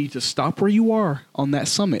either need to stop where you are on that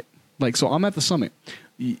summit, like, so I'm at the summit,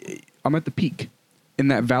 I'm at the peak. In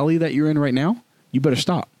that valley that you're in right now, you better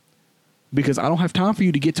stop because I don't have time for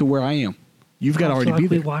you to get to where I am. You've got to already be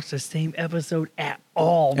We there. watched the same episode at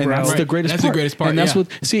all, bro. And that's the Right. greatest That's part. the greatest part, And that's yeah.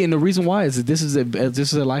 what and the reason why is that this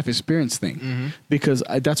is a life experience thing, because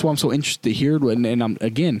that's why I'm so interested to hear. And I'm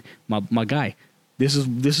again, my guy. This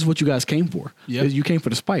is what you guys came for. Yep. You came for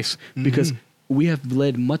the spice because we have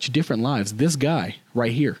led much different lives. This guy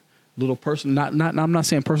right here, little person. Not. I'm not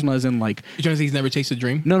saying personalized in like. You're trying to say he's never chased a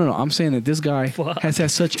dream? No. I'm saying that this guy has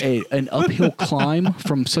had such an uphill climb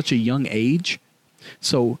from such a young age.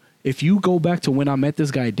 So if you go back to when I met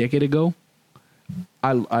this guy a decade ago,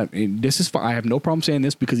 and this is fine. I have no problem saying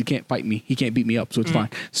this because he can't fight me. He can't beat me up, so it's fine.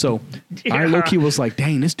 So I low key was like,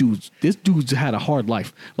 dang, this dude's had a hard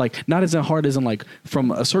life. Like not as hard as in like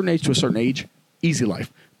from a certain age to a certain age, easy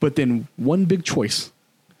life. But then one big choice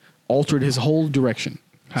altered his whole direction.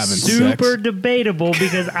 Having Super sex. debatable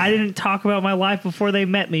because I didn't talk about my life before they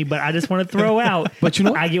met me, but I just want to throw out. But you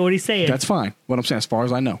know what? I get what he's saying. That's fine. What I'm saying, as far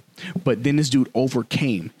as I know. But then this dude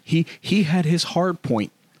overcame. He had his hard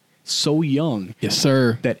point so young Yes,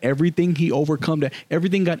 sir. that everything he overcome, that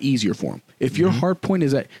everything got easier for him. If your hard point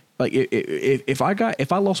is at like if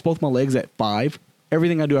I lost both my legs at 5,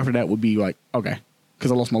 everything I do after that would be like okay,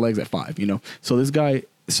 because I lost my legs at 5. You know, so this guy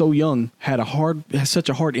so young has such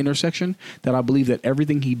a hard intersection that I believe that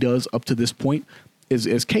everything he does up to this point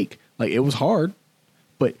is cake. Like it was hard,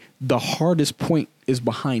 but the hardest point is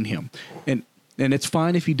behind him, and it's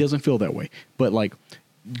fine if he doesn't feel that way. But like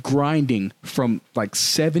grinding from like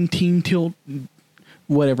 17 till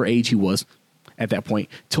whatever age he was at that point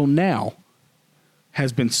till now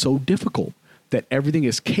has been so difficult that everything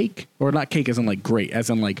is cake, or not cake as in like great, as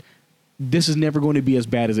in like this is never going to be as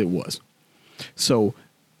bad as it was. So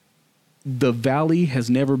the valley has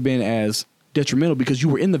never been as detrimental because you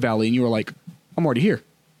were in the valley and you were like, I'm already here.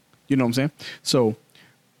 You know what I'm saying? So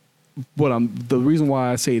the reason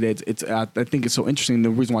why I say that I think it's so interesting, the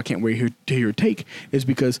reason why I can't wait to hear your take is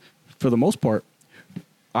because for the most part,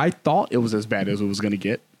 I thought it was as bad as it was going to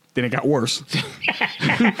get. Then it got worse.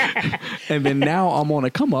 And then now I'm on a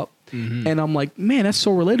come up and I'm like, man, that's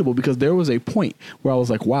so relatable because there was a point where I was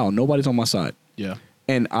like, wow, nobody's on my side. Yeah.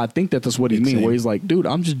 And I think that's what he means, where he's like, dude,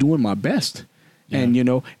 I'm just doing my best. Yeah. And, you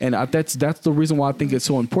know, and that's the reason why I think it's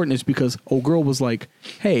so important is because old girl was like,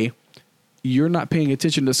 hey, you're not paying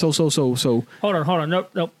attention to so. Hold on.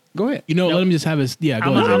 Nope. Go ahead. You know, let him just have his, go ahead.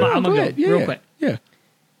 I'm going to go real quick. Yeah.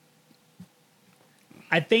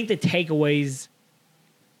 I think the takeaways.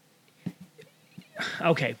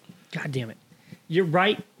 Okay. God damn it. You're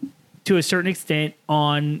right to a certain extent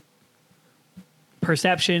on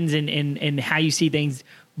perceptions and how you see things.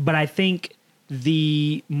 But I think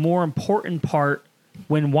the more important part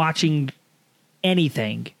when watching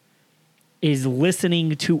anything is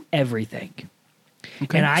listening to everything.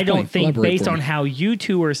 Okay, and I don't think based on how you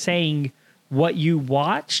two are saying what you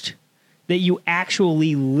watched, that you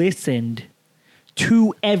actually listened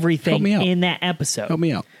to everything in that episode. Help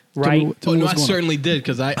me out. Right? I certainly did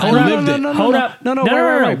because I lived it. Hold up. No.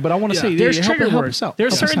 Right. But I want to say there's trigger words.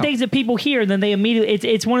 There's certain things that people hear and then they immediately.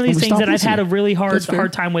 It's one of these things that I've had a really hard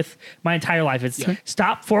time with my entire life. It's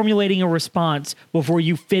stop formulating a response before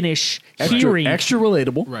you finish hearing. Extra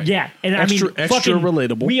relatable. Right. Yeah, and extra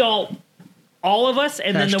relatable. We all of us,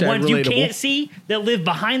 and then the ones you can't see that live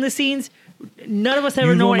behind the scenes. None of us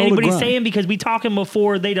ever know what anybody's saying because we talking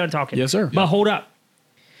before they done talking. Yes, sir. But hold up.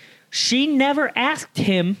 She never asked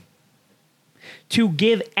him to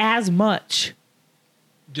give as much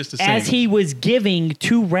as he was giving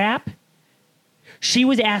to Rap. She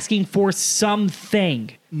was asking for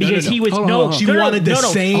something because he was she wanted the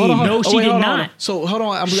same. No, she did not. So hold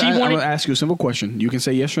on. I'm going to ask you a simple question. You can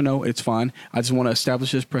say yes or no. It's fine. I just want to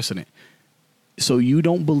establish this precedent. So you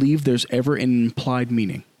don't believe there's ever an implied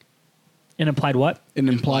meaning? An implied what? An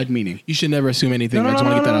implied meaning. You should never assume anything. I just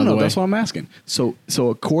want to get that out of the way. That's what I'm asking. So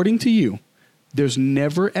according to you, there's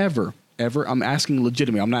never, ever, I'm asking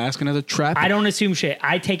legitimately. I'm not asking as a trap. I don't assume shit.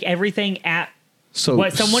 I take everything at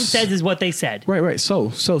what someone says is what they said. Right.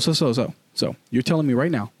 So you're telling me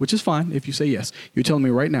right now, which is fine if you say yes. You're telling me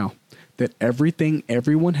right now that everything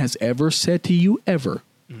everyone has ever said to you ever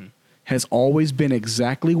has always been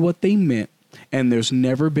exactly what they meant. And there's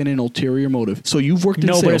never been an ulterior motive. So you've worked in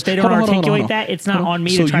sales. No, but if they don't articulate that, it's not on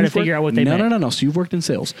me to try to figure out what they meant. No. So you've worked in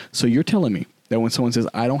sales. So you're telling me that when someone says,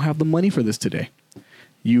 I don't have the money for this today,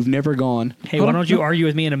 you've never gone, hey, why don't you argue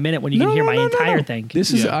with me in a minute when you can hear my entire thing?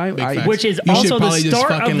 This is, which is also the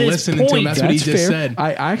start of this point. That's what he just said.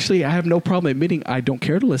 I have no problem admitting I don't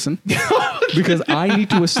care to listen because I need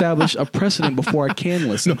to establish a precedent before I can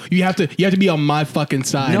listen. No, you have to be on my fucking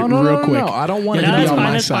side real quick. No, I don't want to be on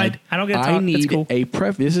my side. I don't get to talk. I need a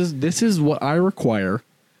This is what I require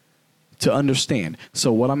to understand.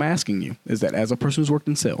 So what I'm asking you is that as a person who's worked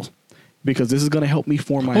in sales, because this is going to help me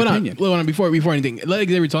form my opinion. Hold on, before anything, let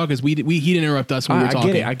Xavier talk because he didn't interrupt us when we were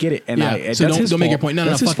talking. I get it. And so don't make your point. No,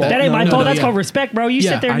 fuck that. That ain't my fault. That's called respect, bro. You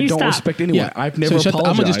sit there and you stop. I don't respect anyone. Yeah. I've never apologized. I'm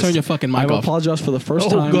going to just turn your fucking mic off. I've apologized for the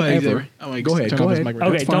first time go ahead, ever. Go ahead.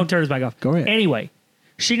 Okay, don't turn his mic off. Go ahead. Anyway,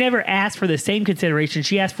 she never asked for the same consideration.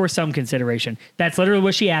 She asked for some consideration. That's literally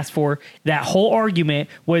what she asked for. That whole argument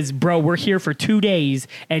was, bro, we're here for 2 days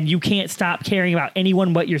and you can't stop caring about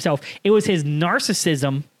anyone but yourself. It was his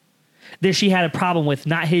narcissism that she had a problem with,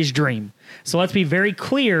 not his dream. So let's be very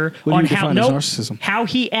clear on how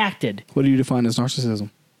he acted. What do you define as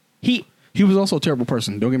narcissism? He was also a terrible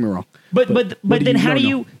person. Don't get me wrong. But then how do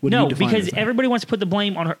you know? Because everybody wants to put the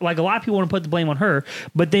blame on her. Like a lot of people want to put the blame on her.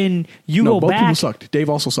 But then go back. Both people sucked. Dave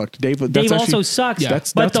also sucked. Dave also sucks. Yeah.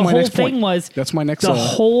 But the whole thing was. That's my next. The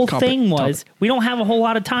whole thing was we don't have a whole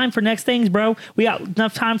lot of time for next things, bro. We got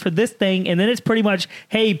enough time for this thing, and then it's pretty much,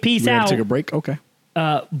 hey, peace out. Take a break. Okay.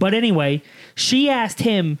 But anyway, she asked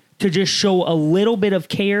him to just show a little bit of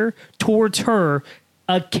care towards her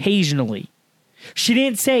occasionally. She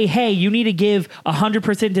didn't say, hey, you need to give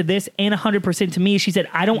 100% to this and 100% to me. She said,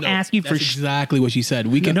 I don't ask you for... That's exactly what she said.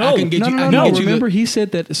 I can get you... No. Remember, he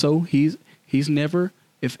said that, so he's never...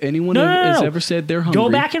 If anyone has ever said they're hungry... Go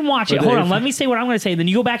back and watch it. Hold on, let me say what I'm going to say. Then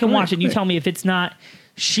you go back and watch it and you tell me if it's not...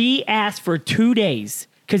 She asked for 2 days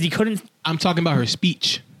because he couldn't... I'm talking about her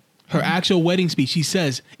speech. her actual wedding speech, she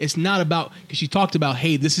says it's not about, because she talked about,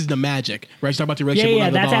 hey, this is the magic, right? She talked about the relationship. Yeah,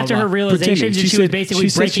 that's after her realizations, and she was basically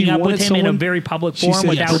breaking up with him in a very public forum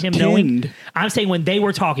without him knowing. I'm saying when they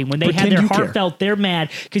were talking, when they had their heartfelt, they're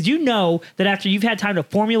mad, because you know that after you've had time to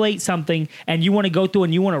formulate something and you want to go through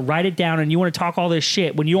and you want to write it down and you want to talk all this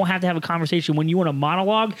shit, when you don't have to have a conversation, when you want to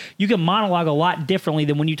monologue, you can monologue a lot differently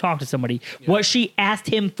than when you talk to somebody. Yeah. What she asked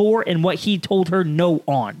him for and what he told her no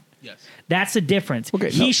on. Yes. That's the difference. Okay,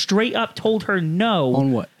 he straight up told her no.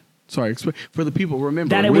 On what? Sorry, for the people,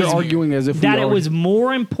 remember, we're arguing as if that it was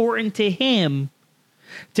more important to him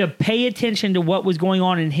to pay attention to what was going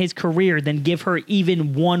on in his career than give her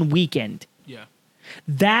even one weekend. Yeah.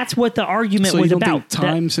 That's what the argument was about. So you don't think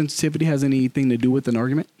time sensitivity has anything to do with an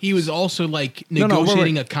argument? He was also like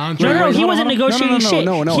negotiating a contract. No, he wasn't negotiating shit. He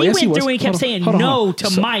went through and he kept saying no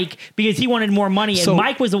to Mike because he wanted more money. And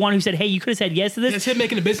Mike was the one who said, hey, you could have said yes to this. It's him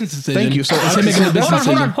making a business decision. Thank you. So it's him making a business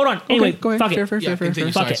decision. Hold on. Anyway, go ahead. Fuck it.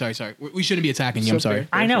 Fair. Sorry. We shouldn't be attacking you. I'm sorry.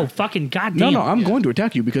 I know. Fucking goddamn. No, I'm going to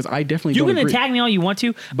attack you because I definitely don't agree. You can attack me all you want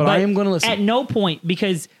to. But I am going to listen. At no point,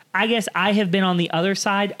 because I guess I have been on the other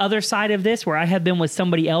side of this, where I have been with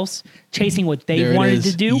somebody else chasing what they wanted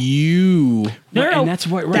to do. No. And that's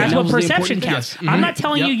what perception counts. Yes. I'm not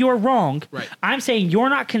telling you you're wrong. Right. I'm saying you're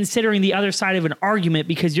not considering the other side of an argument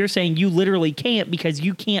because you're saying you literally can't because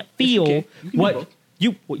you can't feel what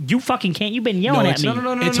you fucking can't. You've been yelling at me.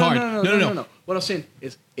 No. It's hard. No. What I'm saying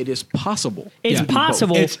is, it is possible. It's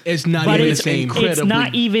possible. It's not even the same. It's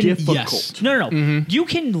not even difficult. Yes. No. Mm-hmm. You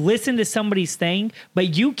can listen to somebody's thing,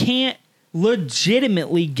 but you can't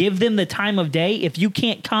legitimately give them the time of day if you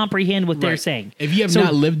can't comprehend what they're saying. If you have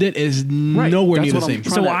not lived it, it's nowhere near the same.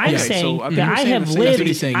 So I'm saying that I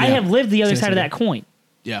have lived the other side of that coin.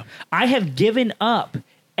 Yeah. I have given up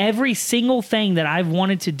every single thing that I've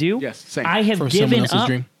wanted to do. Yes, same. I have given up.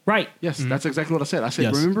 Dream. Right. Yes, that's exactly what I said. I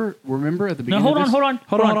said, remember at the beginning. No, hold on.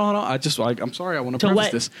 I'm sorry. I want to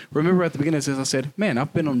preface this. Remember at the beginning, I said, man,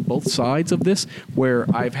 I've been on both sides of this where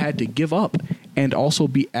I've had to give up and also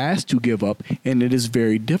be asked to give up, and it is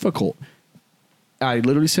very difficult. I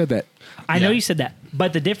literally said that. I know you said that,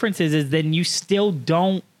 but the difference is then you still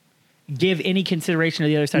don't give any consideration to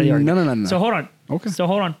the other side of the argument. No. So hold on. Okay. So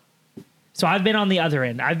hold on. So I've been on the other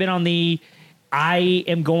end. I've been on the I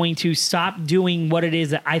am going to stop doing what it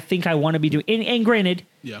is that I think I want to be doing. And granted,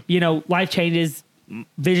 life changes,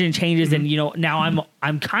 vision changes, and now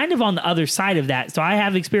I'm kind of on the other side of that. So I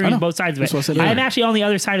have experienced both sides of it. I'm actually on the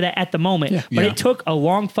other side of that at the moment. But it took a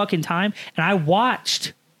long fucking time, and I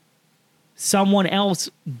watched someone else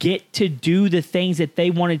get to do the things that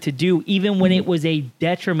they wanted to do, even when it was a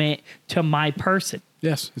detriment to my person.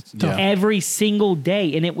 Yes, it's tough. Every single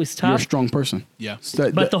day, and it was tough. You're a strong person. Yeah.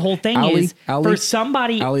 But the whole thing is, for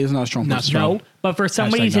somebody... Allie is not a strong person. No, but for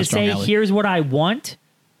somebody to say, here's what I want,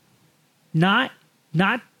 not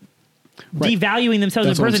devaluing themselves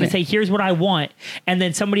as a person, to say, here's what I want, and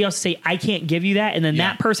then somebody else say, I can't give you that, and then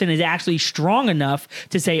that person is actually strong enough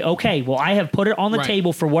to say, okay, well, I have put it on the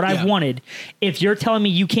table for what I've wanted. If you're telling me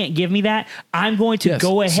you can't give me that, I'm going to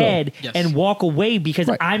go ahead and walk away because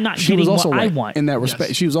I'm not getting what I want. In that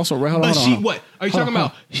respect, she was also right. But what are you talking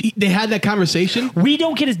about? They had that conversation. We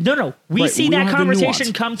don't get it. No. We see that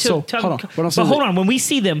conversation come to. But hold on. When we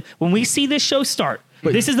see this show start.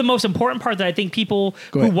 This is the most important part that I think people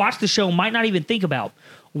who watch the show might not even think about.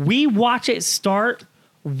 We watch it start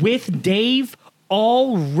with Dave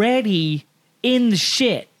already in the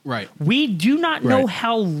shit. Right. We do not know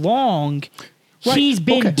how long he's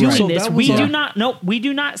been doing this. We do not know. We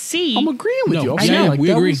do not see. I'm agreeing with you. I know. We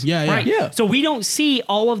agree. Yeah. So we don't see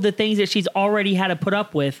all of the things that she's already had to put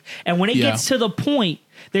up with. And when it gets to the point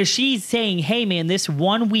that she's saying, hey, man, this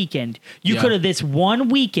one weekend, you could have this one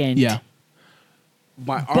weekend. Yeah.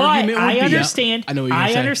 But I understand.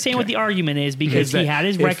 I understand what the argument is because he had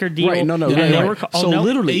his record deal. Right,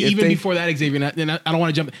 literally, even before that, Xavier, and I don't want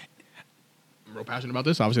to jump. I'm real passionate about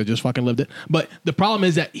this. Obviously, I just fucking lived it. But the problem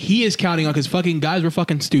is that he is counting on because fucking guys were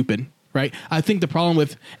fucking stupid. Right. I think the problem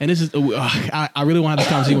with, and this is, I really want to have this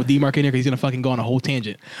conversation with D-Mark in here because he's gonna fucking go on a whole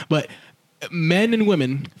tangent. But men and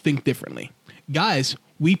women think differently. Guys,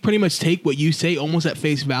 we pretty much take what you say almost at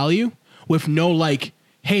face value with no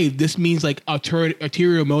hey, this means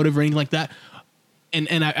ulterior motive or anything like that. And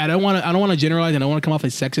I don't want to generalize, and I don't want to come off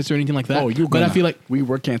as sexist or anything like that. But I feel like we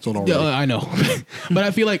were canceled already. I know, but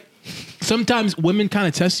I feel like sometimes women kind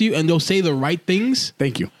of test you, and they'll say the right things.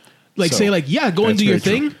 Thank you. Go and do your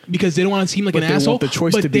thing because they don't want to seem like an asshole. Want the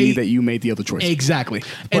choice to be that you made the other choice. Exactly,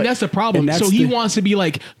 and that's the problem. So he wants to be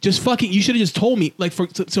just fucking. You should have just told me.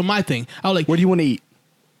 So my thing, I was like, where do you want to eat?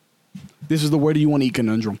 This is the where do you want to eat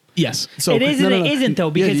conundrum. Yes. So It is and it isn't though,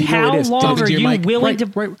 because Yeah, how it is. long Talk are to your you mic. willing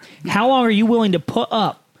Right. to? How long are you willing to put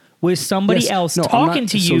up with somebody Yes. else No, I'm talking not-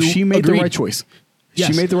 to So you? she made the Agreed. right choice.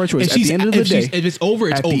 Yes. She made the right choice. If At the end of the day, if it's over,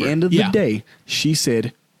 it's at over. the end of Yeah. the day, she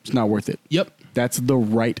said it's not worth it. Yep. That's the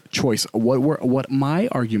right choice. What my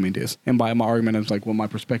argument is, and by my argument, it's like what my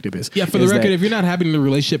perspective is. Yeah. For the is record, that if you're not happy in the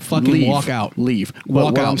relationship, fucking leave, walk out. Leave. But Walk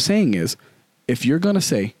what out. I'm saying is, if you're gonna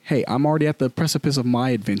say, "Hey, I'm already at the precipice of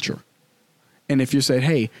my adventure," and if you said,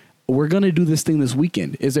 "Hey, we're gonna do this thing this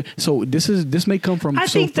weekend," is it? So this may come from. I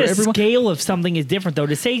so think for the everyone, scale of something is different though.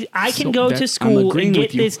 To say I can so go that- to I'm school agreeing and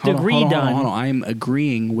with get you. this Hold on, degree hold on, done. Hold on. I'm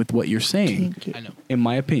agreeing with what you're saying. I know. In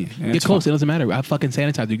my opinion, And Get it's close. fine. It doesn't matter. I fucking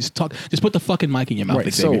sanitize you. Just talk. Just put the fucking mic in your mouth.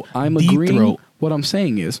 Right. Xavier. So I'm Deep agreeing. throat. What I'm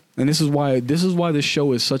saying is, and this is why this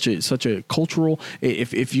show is such a cultural.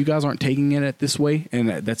 If you guys aren't taking it this way, and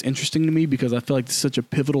that's interesting to me because I feel like it's such a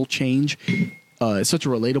pivotal change. It's such a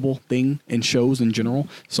relatable thing in shows in general.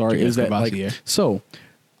 Sorry, Yeah, is that like Cavazzi, yeah. so?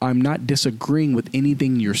 I'm not disagreeing with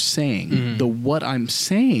anything you're saying. Mm-hmm. What I'm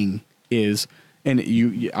saying is, and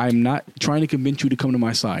I'm not trying to convince you to come to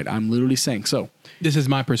my side. I'm literally saying so. This is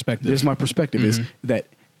my perspective. This is my perspective is that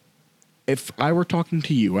if I were talking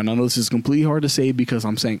to you, and I know this is completely hard to say because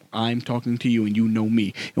I'm saying I'm talking to you and you know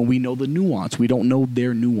me and we know the nuance. We don't know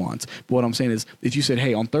their nuance. But what I'm saying is if you said,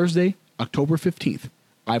 hey, on Thursday, October 15th,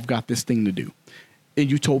 I've got this thing to do. And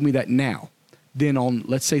you told me that now. Then on,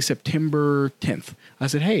 let's say, September 10th, I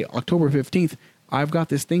said, hey, October 15th, I've got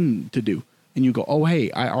this thing to do. And you go, oh, hey,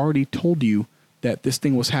 I already told you that this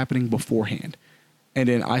thing was happening beforehand. And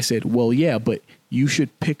then I said, well, yeah, but you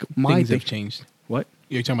should pick my things thing. have changed. What?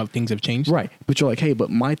 You're talking about things have changed, Right. But you're like, hey, but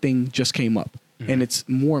my thing just came up. And it's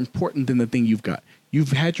more important than the thing you've got.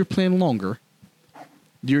 You've had your plan longer.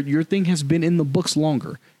 Your thing has been in the books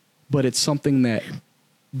longer. But it's something that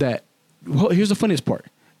well, here's the funniest part.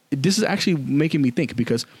 This is actually making me think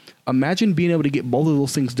because imagine being able to get both of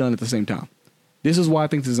those things done at the same time. This is why I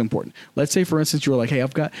think this is important. Let's say, for instance, you're like, hey,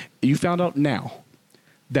 you found out now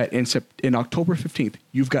that in October 15th,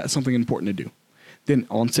 you've got something important to do. Then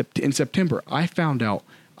in September, I found out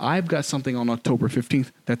I've got something on October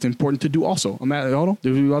 15th that's important to do also. Hold on,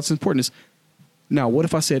 there's lots of importance. Now, what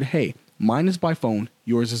if I said, hey, mine is by phone,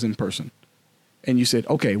 yours is in person? And you said,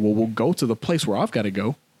 okay, well, we'll go to the place where I've got to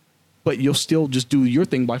go, but you'll still just do your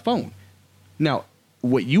thing by phone. Now,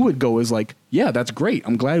 what you would go is like, yeah, that's great.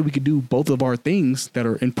 I'm glad we could do both of our things that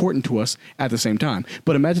are important to us at the same time.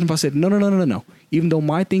 But imagine if I said, no. Even though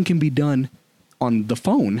my thing can be done on the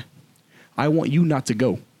phone, I want you not to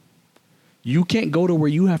go. You can't go to where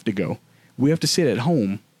you have to go. We have to sit at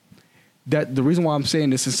home. That the reason why I'm saying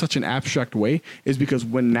this in such an abstract way is because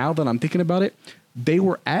now that I'm thinking about it, they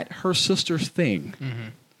were at her sister's thing. Mm-hmm.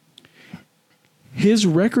 His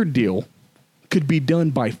record deal could be done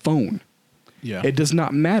by phone. Yeah. It does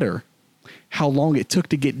not matter how long it took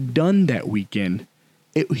to get done that weekend.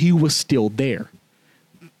 He was still there.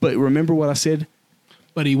 But remember what I said?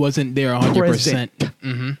 But he wasn't there 100%. Present.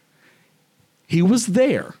 He was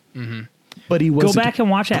there. Mm-hmm. But he Go wasn't back and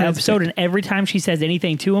watch that present. episode, and every time she says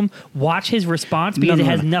anything to him, watch his response because it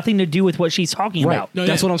has nothing to do with what she's talking Right. about. No,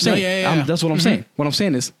 That's yeah. what I'm saying. No, yeah. That's what I'm saying. What I'm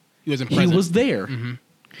saying is He wasn't he present. was there.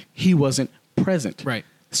 He wasn't present. Right.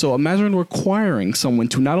 So imagine requiring someone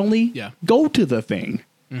to not only go to the thing,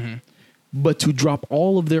 but to drop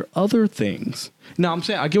all of their other things. Now, I'm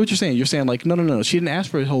saying, I get what you're saying. You're saying like, no. She didn't ask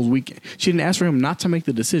for his whole weekend. She didn't ask for him not to make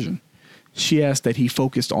the decision. She asked that he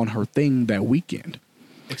focused on her thing that weekend.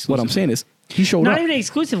 What I'm saying is he showed Not up. even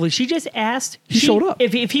exclusively. She just asked. He showed up.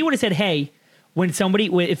 If he would have said, "Hey,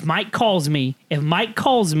 if Mike calls me,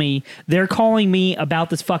 they're calling me about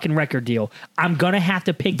this fucking record deal. I'm gonna have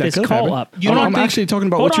to pick That this could call happen. up." I'm actually talking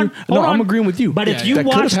about hold what on, you. hold No, I'm on. agreeing with you. But if Yeah, you that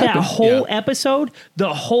could've watch that happened. whole Yeah. episode,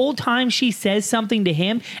 the whole time she says something to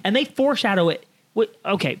him, and they foreshadow it.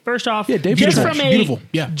 Okay, first off, Yeah, Dave just Chappelle. from a Beautiful,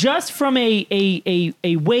 yeah. just from a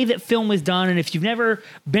way that film is done, and if you've never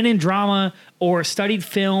been in drama or studied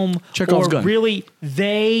film, Chekhov's or gun. really,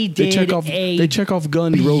 they did They check off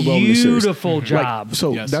gun real well in this series. beautiful job.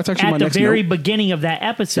 So Yes. that's actually At my the next very note. beginning of that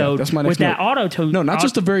episode, That's my next with that note. auto tune. No, not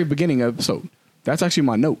just the very beginning episode. That's actually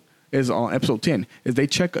my note. Is on episode 10. Is they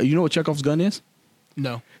check? You know what Chekhov's gun is?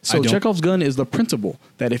 No. I So don't. Chekhov's gun is the principle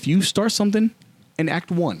that if you start something in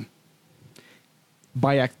Act 1,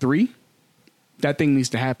 by Act 3, that thing needs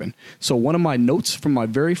to happen. So one of my notes from one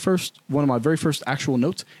of my very first actual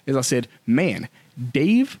notes is I said, man,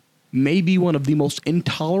 Dave may be one of the most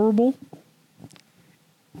intolerable,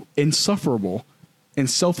 insufferable, and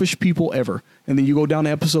selfish people ever. And then you go down to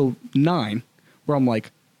episode 9, where I'm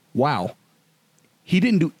like, wow, he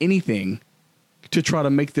didn't do anything to try to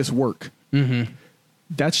make this work.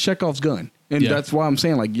 That's Chekhov's gun. And Yeah. that's why I'm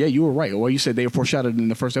saying, like, yeah, you were right. Well, you said they foreshadowed in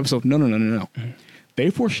the first episode. No. They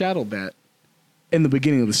foreshadowed that in the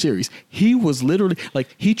beginning of the series. He was literally, like,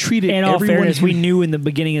 he treated In all everyone. fairness, we knew in the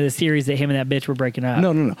beginning of the series that him and that bitch were breaking up.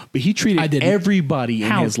 No. But he I treated didn't. everybody in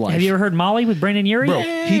How? his life. Have you ever heard Molly with Brandon Urie? Bro,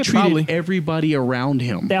 he treated probably. everybody around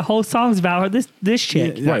him. That whole song's about her. This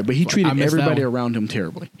chick. Yeah. Right, but he I treated missed that everybody one. around him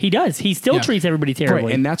terribly. He does. He still Yeah. treats everybody terribly.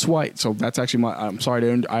 Right, and that's why. So that's actually my. I'm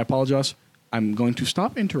sorry I apologize. I'm going to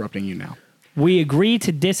stop interrupting you now. We agree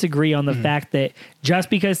to disagree on the Mm-hmm. fact that just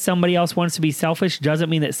because somebody else wants to be selfish doesn't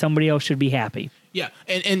mean that somebody else should be happy. Yeah,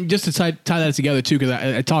 and just to tie that together too, because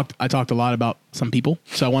I talked a lot about some people,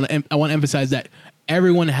 so I want to emphasize that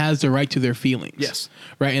everyone has the right to their feelings. Yes.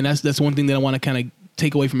 Right, and that's one thing that I want to kind of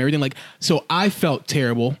take away from everything. Like, so I felt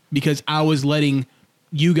terrible because I was letting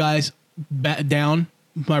you guys down,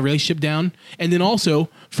 my relationship down, and then also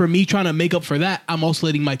for me trying to make up for that, I'm also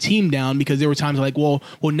letting my team down because there were times like, well,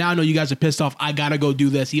 now I know you guys are pissed off. I gotta go do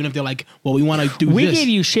this, even if they're like, well, we want to do We this. gave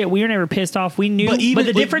you shit. We were never pissed off. We knew. But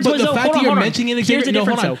the difference but was, the though, fact hold that on, you're hold on. mentioning it, Here's the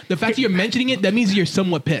difference, though. The fact that you're mentioning it, that means that you're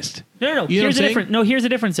somewhat pissed. No. You know Here's what the I'm saying? difference. No, here's the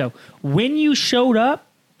difference, though. When you showed up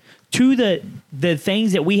to the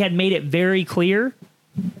things that we had made it very clear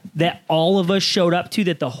that all of us showed up to,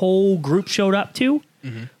 that the whole group showed up to,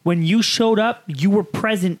 when you showed up, you were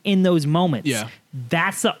present in those moments. Yeah.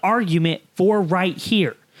 That's the argument for right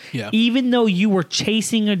here. Yeah. Even though you were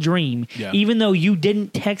chasing a dream, Yeah. even though you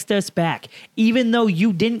didn't text us back, even though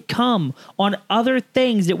you didn't come on other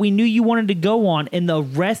things that we knew you wanted to go on and the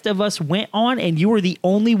rest of us went on and you were the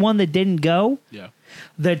only one that didn't go, Yeah.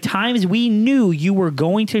 the times we knew you were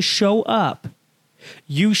going to show up,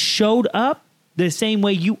 you showed up the same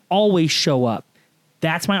way you always show up.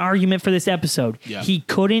 That's my argument for this episode. Yeah. He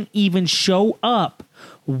couldn't even show up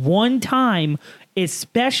one time,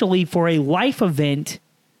 especially for a life event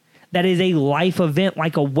that is a life event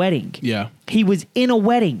like a wedding. Yeah. He was in a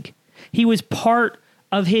wedding. He was part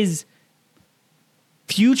of his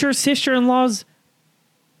future sister-in-law's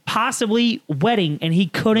possibly wedding, and he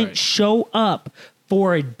couldn't Right. show up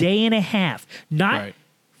for a day and a half. Not, Right.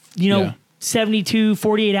 Yeah. 72,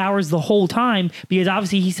 48 hours the whole time, because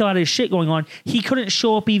obviously he still had his shit going on. He couldn't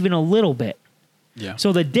show up even a little bit. Yeah.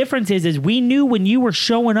 So the difference is we knew when you were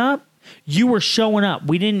showing up, you were showing up.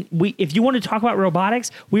 If you want to talk about robotics,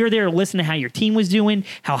 we were there to listen to how your team was doing,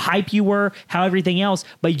 how hype you were, how everything else,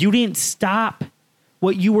 but you didn't stop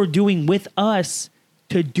what you were doing with us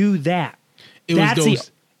to do that. It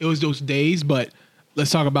was those days, but let's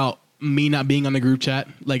talk about me not being on the group chat.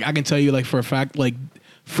 Like, I can tell you, like, for a fact, like,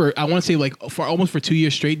 I want to say, like, for almost 2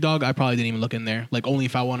 years straight, dog, I probably didn't even look in there. Like, only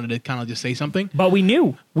if I wanted to kind of just say something. But we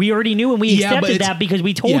knew. We already knew, and we Yeah, but accepted it's- that because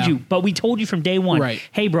we told yeah. you. But we told you from day one, Right.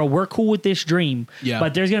 hey, bro, we're cool with this dream. Yeah.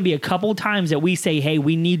 But there's going to be a couple times that we say, hey,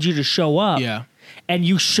 we need you to show up. Yeah. And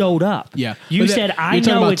you showed up. Yeah. You But said, I you're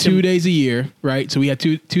talking know about it's 2 days a year, right? So we had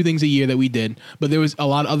two things a year that we did. But there was a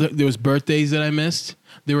lot of there was birthdays that I missed.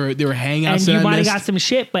 There were hangouts and that you I might have missed. got some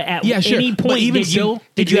shit, but at Yeah, sure. any But point, even did still,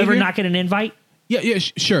 you ever Xavier- not get an invite? Yeah,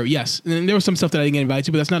 sure, yes. And there was some stuff that I didn't get invited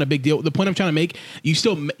to, but that's not a big deal. The point I'm trying to make, you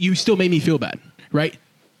still made me feel bad, right?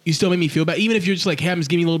 You still made me feel bad, even if you're just like, hey, I'm just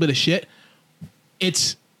giving you a little bit of shit.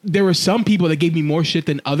 There were some people that gave me more shit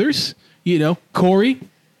than others. You know, Corey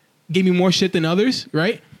gave me more shit than others,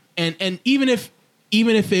 right? And even if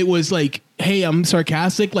it was like, hey, I'm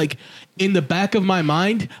sarcastic, like in the back of my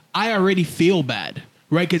mind, I already feel bad,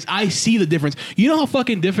 right? Because I see the difference. You know how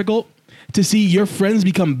fucking difficult to see your friends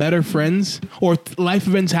become better friends, or life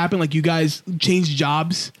events happen, like you guys change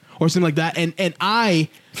jobs or something like that, and I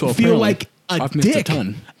So feel apparently, like a I've missed a dick.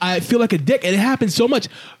 ton. I feel like a dick, and it happens so much.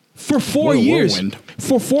 For 4 What a years, whirlwind.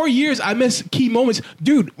 for 4 years, I miss key moments,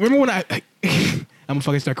 dude. Remember when I'm gonna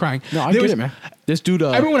fucking start crying. No, I get it, man. This dude. I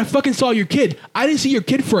remember when I fucking saw your kid. I didn't see your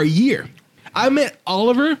kid for a year. I met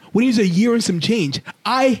Oliver when he was a year and some change.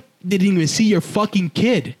 I didn't even see your fucking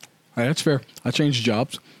kid. All right, that's fair. I changed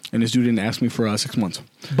jobs, and this dude didn't ask me for 6 months.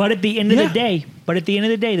 But at the end of Yeah.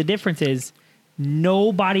 the day, the difference is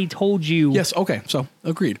nobody told you. Yes. Okay. So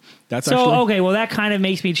agreed. That's So actually okay, well that kind of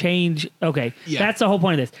makes me change. Okay, Yeah. that's the whole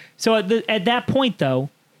point of this. So at that point though,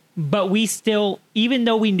 but we still, even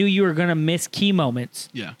though we knew you were gonna miss key moments,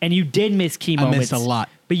 Yeah. and you did miss key I moments missed a lot.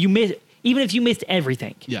 But you missed, even if you missed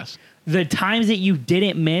everything, Yes. the times that you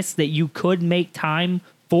didn't miss, that you could make time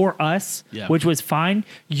for us, Yeah. which was fine.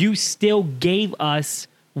 You still gave us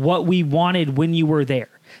what we wanted when you were there.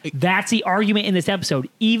 That's the argument in this episode.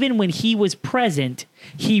 Even when he was present,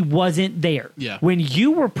 he wasn't there. Yeah. When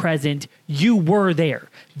you were present, you were there.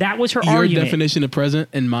 That was her Your argument. definition of present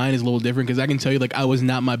and mine is a little different because I can tell you like I was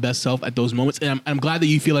not my best self at those moments, and I'm glad that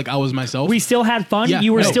you feel like I was myself. We still had fun. Yeah.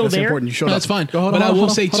 You were No, still That's there. important. You showed No, up. that's fine. Hold But on, I will hold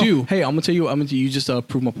on, say hold on. too. Hey, I'm gonna tell you. You just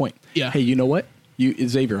proved my point. Yeah. Hey, you know what?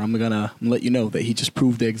 Xavier, I'm gonna let you know that he just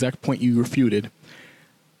proved the exact point you refuted.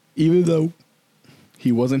 Even though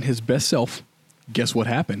he wasn't his best self, guess what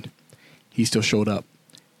happened? He still showed up.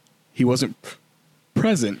 He wasn't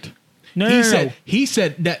present. No. He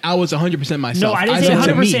said that I was 100% myself. No, I didn't say said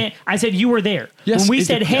to me- 100%. I said you were there. Yes, when we it-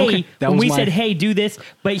 said, hey, okay, that when was we my- said, hey, do this.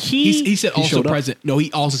 But He said He also showed up. present. No,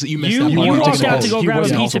 he also said you messed you up. You walked took out it to go all. He grab a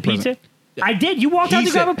wasn't piece also of pizza? present. I did. You walked out to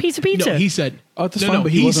grab a piece of pizza. No, he said. Oh, that's no, fine, no,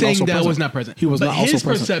 but he he's wasn't saying also that I present. was not present. He was but not also his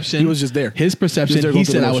present. perception. He was just there. His He was perception. there He going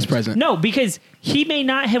through said the I was motions. present. No, because he may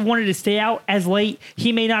not have wanted to stay out as late.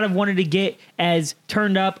 He may not have wanted to get as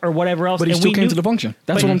turned up or whatever else. But he and still we came knew- to the function.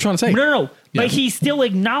 That's but- what I'm trying to say. No. Yeah. But he still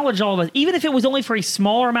acknowledged all of us, even if it was only for a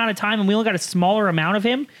smaller amount of time, and we only got a smaller amount of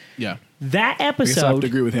him. Yeah. That I guess I have episode, to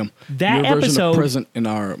agree with him. That Your version episode- of present and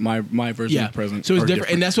my version Yeah. of present. So it's are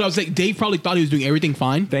different. And that's what I was saying. Dave probably thought he was doing everything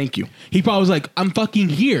fine. Thank you. He probably was like, I'm fucking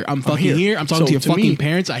here. I'm fucking here. here. I'm talking So to your to fucking me-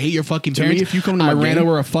 parents. I hate your fucking to me, parents. if you come to I my ran game-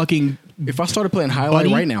 over a fucking. If I started playing Highlight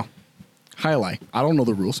Buddy? right now, Highlight, I don't know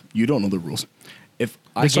the rules. You don't know the rules. If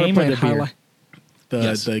I The started game or playing the beer? Highlight,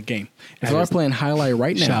 Yes. the game. If I That started is- playing Highlight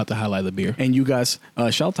right now, Shout out to Highlight the Beer. and you guys,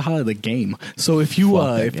 shout out to Highlight the game. So if you,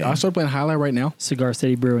 Fuck that if game. I started playing Highlight right now, Cigar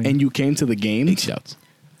City Brewing. and you came to the game, Big shouts.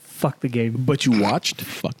 Fuck the game. but you watched,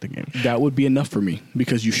 Fuck the game. that would be enough for me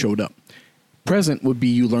because you showed up. Present would be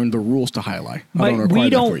you learned the rules to Highlight. I don't But require we that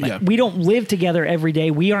don't. for you. Yeah. We don't live together every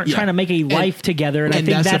day. We aren't Yeah. trying to make a life together, and I and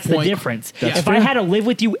think that's the that's the point. difference. That's If I fair. had to live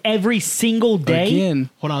with you every single day,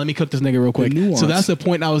 Again, Hold on, let me cook this nigga real quick. nuance. So that's the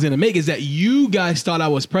point I was gonna make is that you guys thought I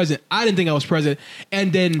was present. I didn't think I was present,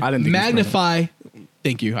 and then I didn't think he was magnify.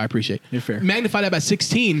 Thank you, I appreciate it. You're fair. Magnify that by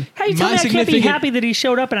 16. how you tell me I can't be happy that he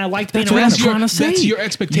showed up and I liked being That's what around I'm him? trying to say. That's your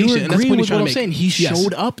expectation, You and that's agree what he's with trying what to I'm make. saying. He Yes.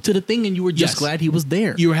 showed up to the thing, and you were just Yes. glad he was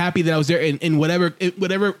there. You were happy that I was there in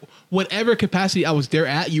whatever capacity I was there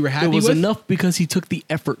at. You were happy It was with. enough because he took the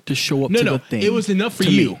effort to show up No, to no, the thing. it was enough for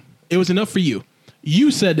To you. me. It was enough for you. You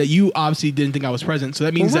said that you obviously didn't think I was present, so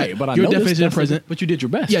that means Well, right, that but I your know this, definition of that's present. But you did your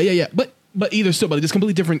best. Yeah. But either so, but it's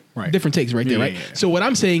completely different, Right. different takes right there, Yeah, right? yeah, yeah. So what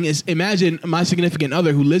I'm saying is, imagine my significant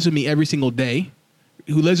other who lives with me every single day,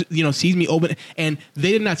 who lives, sees me open, and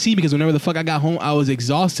they did not see me because whenever the fuck I got home, I was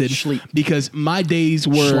exhausted Sleep. because my days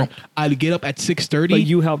were Slump. I'd get up at 6:30. But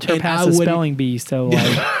you helped her and pass I the wouldn't- spelling bee, so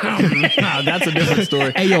like, That's a different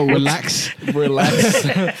story. Hey yo, relax. Relax.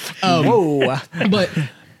 Whoa. But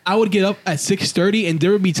I would get up at 6:30, and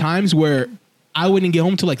there would be times where I wouldn't get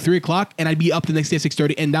home till like 3:00, and I'd be up the next day at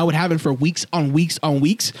 6:30, and that would happen for weeks on weeks on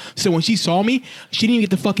weeks. So when she saw me, she didn't even get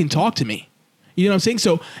to fucking talk to me. You know what I'm saying?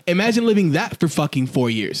 So imagine living that for fucking 4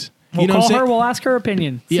 years. we'll You know call what I'm her. saying? We'll ask her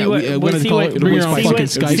opinion. Yeah, we're gonna see call what, her- bring her on see fucking what,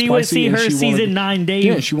 Skype. see what see And her she season wanna- 9 day.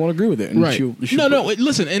 Yeah, she won't agree with it. And Right. No.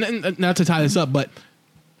 Listen, and not to tie this up, but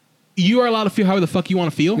you are allowed to feel however the fuck you want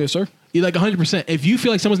to feel. Yes, sir. You're like 100%. If you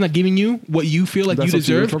feel like someone's not giving you what you feel like That's you up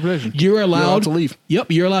to your deserve, interpretation. you're allowed to leave.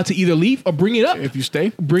 Yep, you're allowed to either leave or bring it up. If you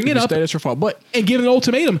stay, Bring if it you up. Stay, that's your fault. But And give an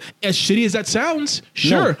ultimatum. As shitty as that sounds,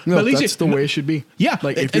 sure. no, but at least that's the way it should be. Yeah,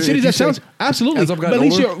 Like as if you're- shitty if as you that say- sounds, absolutely. As I've But gotten at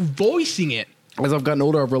least older- you're voicing it. As I've gotten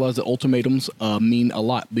older, I've realized that ultimatums mean a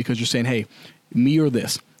lot because you're saying, "Hey, me or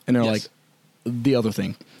this," and they're Yes. like, "The other thing,"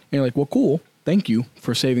 and you're like, "Well, cool, thank you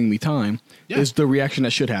for saving me time." Yeah. Is the reaction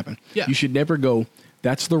that should happen? Yeah. You should never go,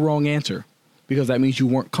 "That's the wrong answer," because that means you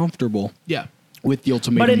weren't comfortable Yeah. with the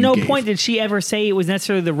ultimatum. But at you no gave. point did she ever say it was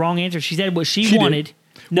necessarily the wrong answer. She said what she She did. wanted.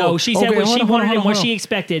 No, Well, she said okay, what hold she on, hold wanted on, and hold what on. she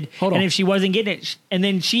expected. Hold And on. if she wasn't getting it, and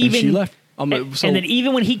then she And even she left. and, So- and then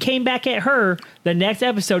even when he came back at her the next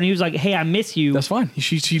episode, and he was like, "Hey, I miss you." That's fine.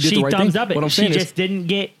 She did She the right thumbs thing. up it. What I'm She saying just is, didn't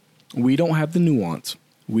get. we don't have the nuance.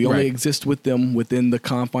 We only Right. exist with them within the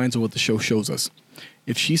confines of what the show shows us.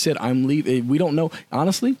 If she said, "I'm leaving," we don't know.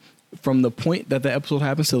 Honestly, from the point that the episode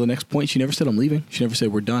happens to the next point, she never said, "I'm leaving." She never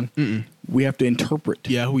said, "We're done." We have to interpret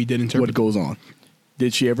Yeah, we did interpret. what goes on.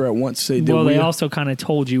 Did she ever at once say, did Well, we they also kind of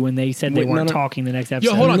told you when they said they Wait, no, weren't no. talking the next episode.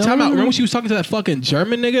 Yo, hold on, No, time no, out. no. Remember when she was talking to that fucking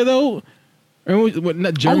German nigga though? Remember what,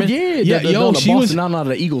 not Oh, German? yeah. yo, the she Boston, was not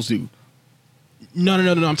the Eagles dude. no.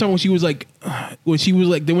 I'm talking when she was like,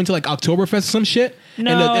 they went to like Oktoberfest or some shit.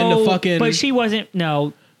 No, and the fucking but she wasn't.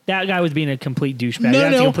 No, that guy was being a complete douchebag. no,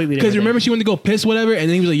 That's no, completely because different remember thing. she went to go piss whatever, and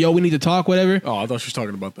then he was like, "Yo, we need to talk whatever." Oh, I thought she was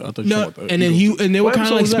talking about that. I thought she No, was talking about the and then Eagles. and they were What kind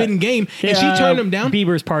of episode like was that? spitting game, and she turned him down.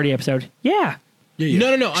 Bieber's party episode. Yeah,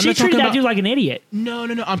 Yeah. No. I'm She not treated talking that about. dude like an idiot. No.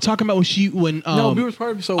 I'm talking about when No, Beaver's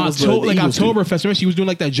part of the episode was the October, like Eagles team. Oktoberfest. Remember she was doing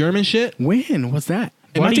like that German shit. When? What's that?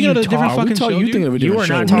 Am What I are thinking you of a different talking- fucking show? You dude? thinking of a You different are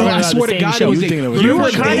show. not No, talking I about swear the to same God, show. it was You thinking of a remember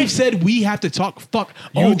different when show. Dave said we have to talk. Fuck.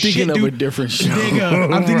 You Oh thinking shit, of dude. a different show.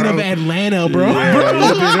 Nigga, I'm thinking of Atlanta, bro.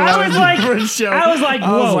 I was like,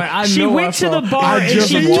 whoa. I She know I went to saw- the bar I and just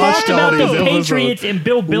she watched talked all about the these episodes. Patriots and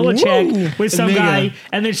Bill Belichick with some Nigga. guy,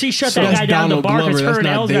 and then she shut So that that's guy down the Donald bar because Glover, her that's and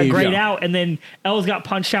not Els got Dave, grayed yeah. out, and then Els got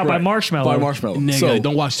punched out by Right. Marshmallow. By Marshmallow. Nigga, So,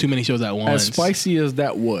 don't watch too many shows at once. as spicy as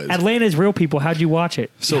that was. Atlanta's real people. How'd you watch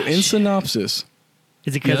it? So in synopsis,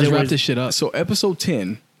 Is it Yeah, because let's it wrap was? this shit up. so episode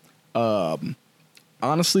 10,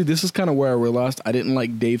 honestly, this is kind of where I realized I didn't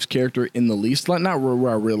like Dave's character in the least. Like, not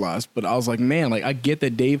where I realized, but I was like, man, like I get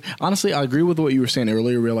that Dave. Honestly, I agree with what you were saying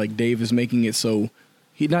earlier. Where like Dave is making it so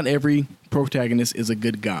not every protagonist is a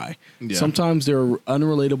good guy. Yeah. Sometimes they're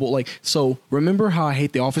unrelatable. Like, so remember how I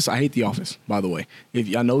hate The Office? I hate The Office, by the way.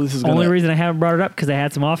 If I know this is Only gonna, reason I haven't brought it up because I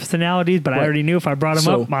had some office analogies, but I Right. already knew if I brought them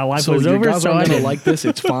So- up, my life so was you over. guys So I aren't gonna didn't. like this.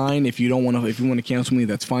 It's fine if you don't want to. If you want to cancel me,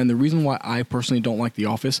 that's fine. The reason why I personally don't like The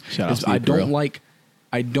Office Shout out is Steve I don't Carell.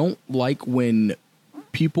 like when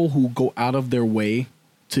people who go out of their way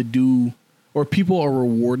to do, or people are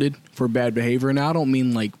rewarded for bad behavior. And I don't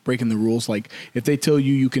mean like breaking the rules. Like if they tell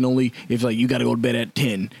you can only, if like you got to go to bed at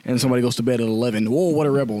 10 and somebody goes to bed at 11. Whoa, what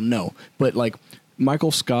a rebel! No, but like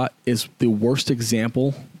Michael Scott is the worst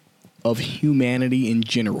example of humanity in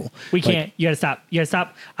general. We Like, can't. You gotta stop. You gotta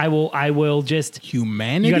stop. I will just.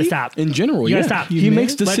 Humanity. You gotta stop. in general, You yeah. gotta stop. He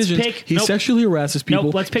makes Let's decisions. pick- He nope. sexually harasses people.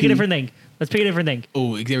 Nope. Let's pick a different thing. Let's pick a different thing.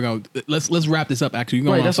 Oh, here we go. Let's wrap this up. Actually, you're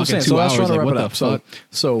going Right, on that's what I'm fucking saying. 2 So I was hours. trying to Like, wrap what it the up. fuck?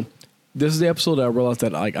 So this is the episode that I realized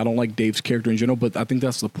that like I don't like Dave's character in general, but I think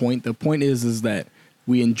that's the point. The point is that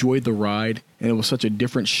we enjoyed the ride, and it was such a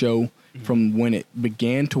different show from when it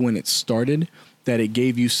began to when it started that it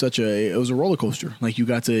gave you it was a roller coaster. Like you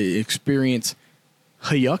got to experience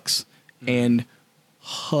hayucks and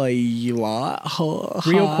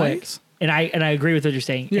Real quick. And I agree with what you're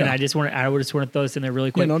saying. Yeah. And I just want to throw this in there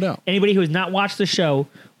really quick. no doubt. Anybody who has not watched the show,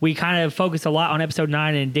 we kind of focused a lot on episode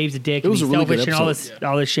 9 and Dave's a dick It was and a he's really good selfish and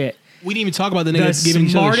all this shit. We didn't even talk about the niggas giving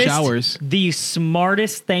each other showers. The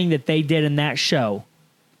smartest thing that they did in that show,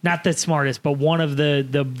 not the smartest, but one of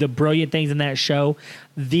the brilliant things in that show,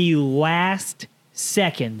 the last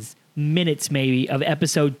seconds, minutes maybe of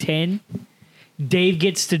episode 10, Dave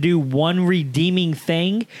gets to do one redeeming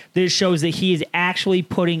thing that shows that he is actually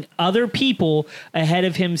putting other people ahead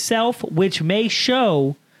of himself, which may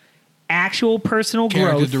show actual personal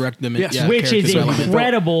Character growth, direct them. Yes. which character is development.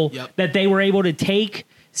 incredible Yep. that they were able to take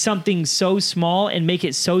something so small and make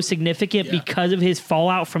it so significant Yeah. because of his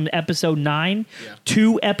fallout from episode 9 Yeah.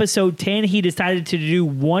 to episode 10. He decided to do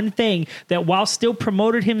one thing that, while still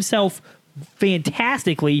promoted himself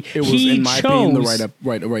fantastically, It was, he in my chose opinion,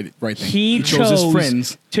 the right thing. he chose his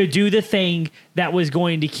friends. to do the thing that was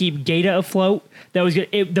going to keep Gata afloat. That was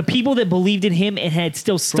the people that believed in him and had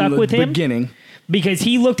still stuck From the with him. beginning. Because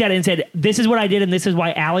he looked at it and said, "This is what I did, and this is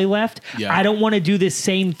why Allie left. Yeah. I don't want to do this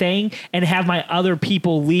same thing and have my other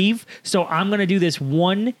people leave. So I'm going to do this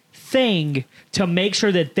one thing to make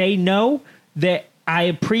sure that they know that I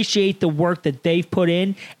appreciate the work that they've put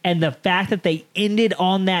in, and the fact that they ended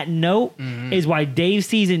on that note is why Dave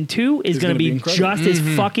season 2 is It's going to gonna be be incredible. just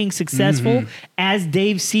as fucking successful as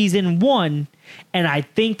Dave season 1. And I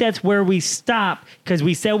think that's where we stop, because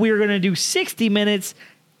we said we were going to do 60 minutes.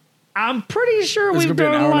 I'm pretty sure It's we've gonna be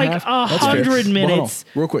an done hour and like a half. That's fair. 100 Well, hold on. minutes.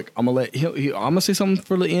 Real quick, I'm gonna let I'm gonna say something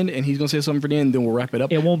for the end, and he's gonna say something for the end. Then we'll wrap it up.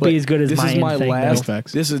 It won't be as good as this my is end my thing, though. last.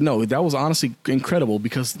 Facts. This is no. That was honestly incredible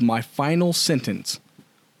because my final sentence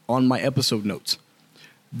on my episode notes.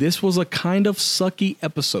 This was a kind of sucky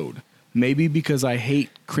episode. Maybe because I hate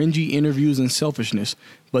cringy interviews and selfishness,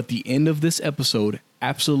 but the end of this episode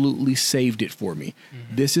absolutely saved it for me.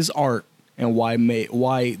 This is art, and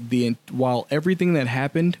while everything that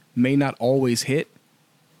happened may not always hit,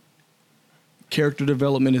 character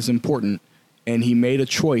development is important, and he made a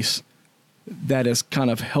choice that has kind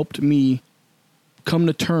of helped me come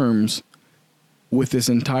to terms with this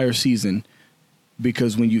entire season.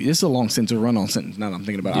 Because when this is a long sentence, a run-on sentence. Now that I'm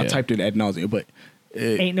thinking about it, I Yeah. typed it ad nauseum, but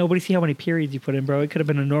Ain't nobody see how many periods you put in, bro. It could have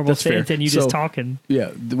been a normal That's fair. sentence and you So- just talking, yeah,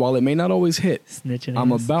 while it may not always hit, snitching.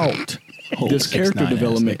 I'm ass. about Oh, this 6'9" character ass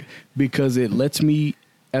development nigga. because it lets me,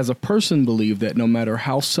 as a person, believe that no matter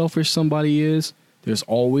how selfish somebody is, there's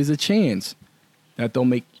always a chance that they'll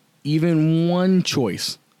make even one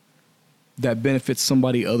choice that benefits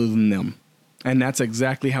somebody other than them. And that's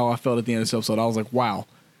exactly how I felt at the end of this episode. I was like, wow,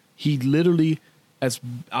 he literally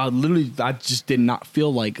I just did not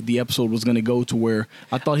feel like the episode was going to go to where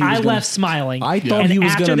I thought he was. I gonna, left smiling. I thought And he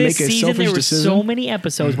was going to after make this a season, selfish there were decision. so many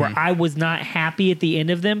episodes where I was not happy at the end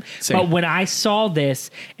of them. Same. But when I saw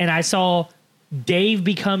this and I saw Dave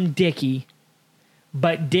become Dickie,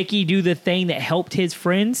 but Dickie do the thing that helped his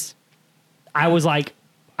friends, I was like,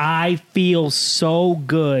 I feel so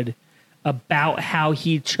good about how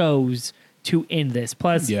he chose to end this.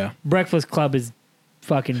 Plus, Yeah. Breakfast Club is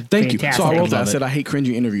fucking Thank fantastic. you. So I wrote that. I Love said it. I hate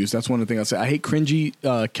cringy interviews. That's one of the things I said. I hate cringy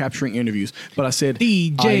capturing interviews. But I said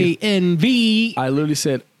DJNV. I literally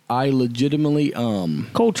said I legitimately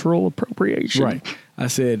Cultural appropriation. right. I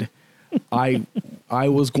said I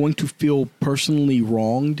was going to feel personally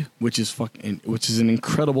wronged, which is an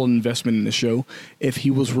incredible investment in the show, if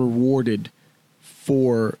he was rewarded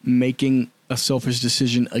for making a selfish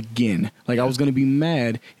decision again. Like I was going to be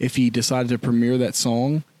mad if he decided to premiere that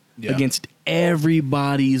song against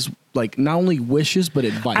everybody's like not only wishes but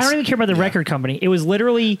advice. I don't even care about the record company. It was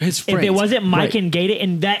literally His if it friends. wasn't Mike Right. and Gata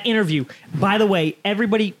in that interview. By the way,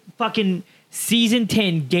 everybody fucking season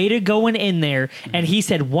 10, Gata going in there and he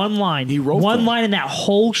said one line. He wrote for one him. line in that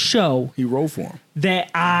whole show He wrote for him.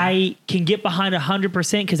 that I can get behind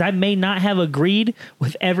 100% because I may not have agreed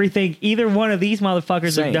with everything either one of these motherfuckers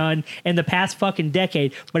have Same. done in the past fucking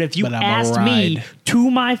decade. But if you But I'm asked a me ride.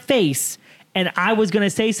 to my face and I was going to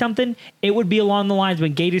say something, it would be along the lines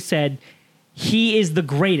when Gator said, he is the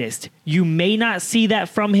greatest. You may not see that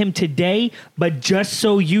from him today, but just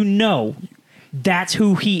so you know, that's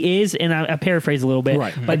who he is. And I paraphrase a little bit,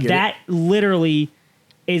 Right. I but get that literally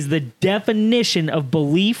is the definition of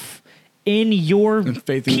belief in your And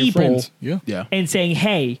faith in your people friends. Yeah. Yeah. and saying,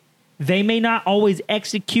 hey, they may not always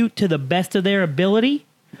execute to the best of their ability,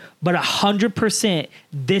 but 100%,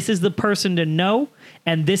 this is the person to know,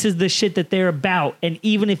 and this is the shit that they're about. And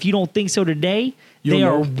even if you don't think so today, You'll they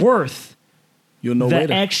know. are worth You'll know the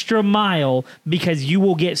later. extra mile because you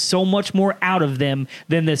will get so much more out of them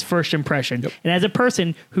than this first impression. Yep. And as a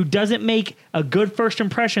person who doesn't make a good first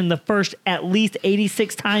impression the first at least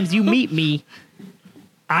 86 times you meet me,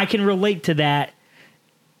 I can relate to that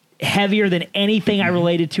heavier than anything I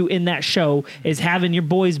related to in that show is having your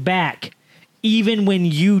boys back even when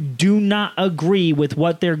you do not agree with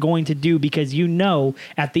what they're going to do because you know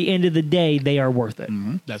at the end of the day they are worth it.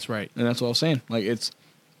 That's right. And that's what I was saying. Like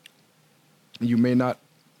you may not,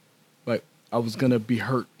 like I was gonna be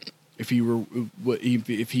hurt if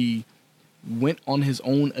he went on his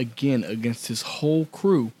own again against his whole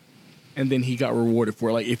crew, and then he got rewarded for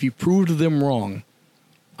it. Like if he proved them wrong,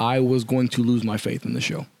 I was going to lose my faith in the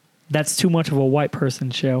show. That's too much of a white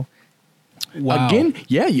person show. Wow. Again,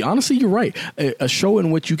 yeah, honestly, you're right. A show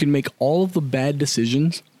in which you can make all of the bad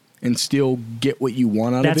decisions and still get what you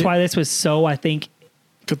want out of it. That's why this was so, I think,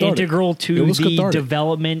 Cathartic. integral It to was the cathartic.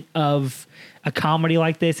 development of a comedy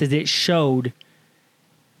like this is it showed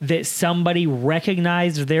that somebody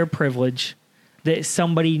recognized their privilege, that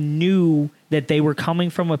somebody knew that they were coming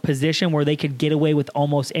from a position where they could get away with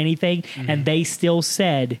almost anything, and they still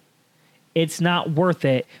said, it's not worth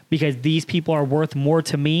it because these people are worth more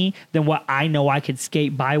to me than what I know I could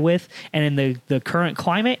skate by with. And in the current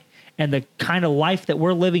climate and the kind of life that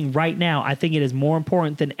we're living right now, I think it is more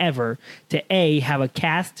important than ever to have a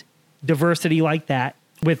cast diversity like that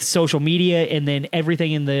with social media and then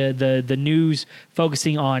everything in the news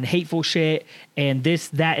focusing on hateful shit and this,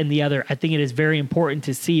 that, and the other. I think it is very important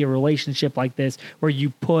to see a relationship like this where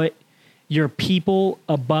you put your people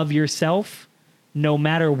above yourself, no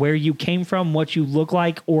matter where you came from, what you look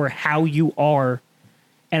like, or how you are.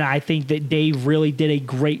 And I think that Dave really did a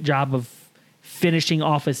great job of finishing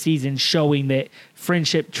off a season showing that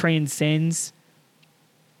friendship transcends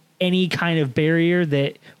any kind of barrier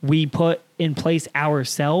that we put in place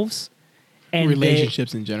ourselves. And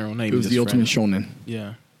Relationships in general. Not it even was just the ultimate friends. shonen.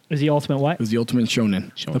 Yeah. is the ultimate what? It was the ultimate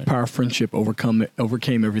shonen. Shonen. The power of friendship overcame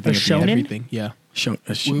everything. A at the end. shonen? Everything. Yeah.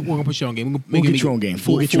 Shonen. We're gonna put your own game. We'll get your own game.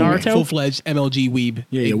 We'll get your own game. Full-fledged MLG weeb.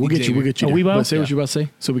 Yeah, we'll get you. We'll get you. A there. Weebo? But say what Yeah. you about to say.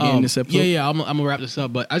 So we get in this episode. Yeah. I'm gonna wrap this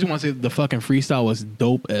up, but I just want to say the fucking freestyle was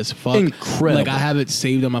dope as fuck. Incredible. Like I have it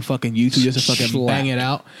saved on my fucking YouTube just to fucking Slap. bang it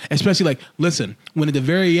out. Especially like, listen, when at the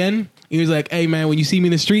very end he was like, "Hey man, when you see me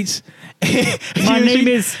in the streets, My name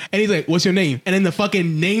is-" and he's like, "What's your name?" And then the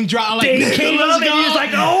fucking name drop. Like, Dave came let's up and go. he was like,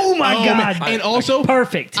 oh my Oh, man. God. And also,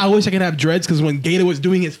 Perfect. I wish I could have dreads because when Gator was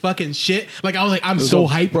doing his fucking shit, like I was like, I'm so dope.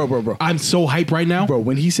 hyped, Bro. I'm so hyped right now. Bro,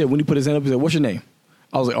 when he put his hand up, he said, "What's your name?"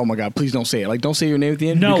 I was like, "Oh my God, please don't say it. Like, don't say your name at the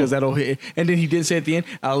end No. because that'll hit." And then he didn't say it at the end.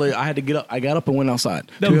 I had to get up. I got up and went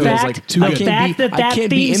outside. The Because I was fact, like, the I can't fact be, that I that can't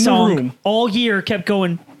be theme in the song room. all year kept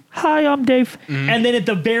going, hi, I'm Dave. And then at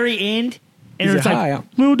the very end, and He it's said, like "Hi, I'm-"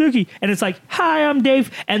 Lil Dicky, and it's like, "Hi, I'm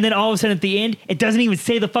Dave," and then all of a sudden at the end, it doesn't even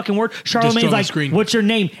say the fucking word. throw Charlemagne's on the like, screen. "What's your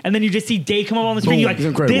name?" And then you just see Dave come up on the screen. Boom. You're It's like,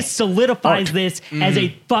 incredible. "This solidifies Art. this as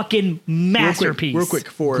a fucking masterpiece." Real quick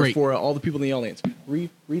for Great. all the people in the audience. Read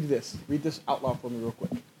this. Read this out loud for me, real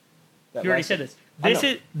quick. That You already last said sentence.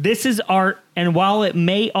 this. This is art, and while it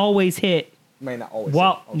may always hit, May not always.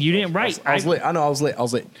 Well, hit. you didn't write. I was lit. I know. I was lit.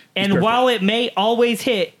 It's and perfect. while it may always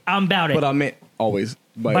hit, I'm about it. but I meant always.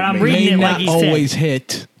 But I'm may- reading May it like not he said. always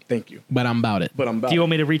hit, Thank you. but I'm about it. But I'm about. Do you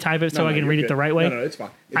want me to retype it so I can read it the right way? No, it's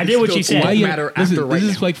fine. I did what you said. Why you? Matter This is, after right this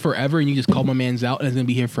is now. like forever, and you just call my man's out, and it's gonna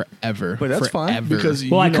be here forever. But that's fine Forever. because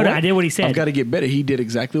Well, I you know could've- what? I did what he said. I've got to get better. He did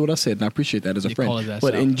exactly what I said, and I appreciate that as a You call his friend. ass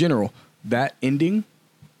But out. in general, that ending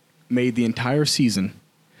made the entire season.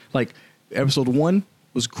 Like episode 1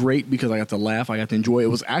 was great because I got to laugh, I got to enjoy. It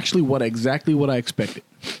was actually exactly what I expected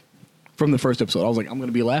from the first episode. I was like, I'm going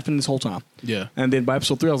to be laughing this whole time. Yeah. And then by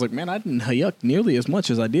episode 3, I was like, man, I didn't yuck nearly as much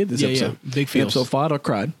as I did this Yeah, episode. yeah. Big In feels. episode 5, I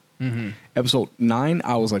cried. Episode 9,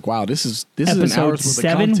 I was like, wow, this is an hour's Episode worth of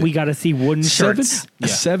 7, content. we got to see wooden shirts. Yeah,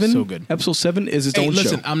 Seven, so good. Episode 7 is its Hey, own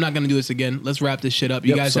listen, show. I'm not gonna do this again. Let's wrap this shit up. You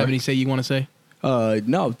Yep, guys sorry. have anything you want to say?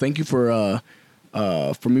 No, thank you for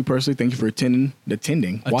me personally. Thank you for attending,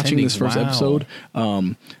 watching this first wow. episode.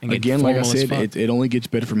 And get Again, like I formal as said, fuck. it only gets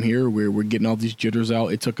better from here. We're getting all these jitters out.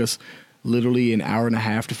 It took us literally an hour and a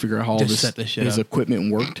half to figure out how all Just this set this shit his up.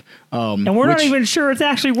 equipment worked. And we're not which even sure it's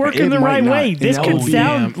actually working it the might right not. way. And This that could would be-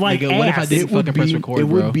 sound Damn, like nigga, what if I ass. didn't fucking press record, it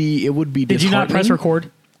bro? would be. Did you not press disheartening.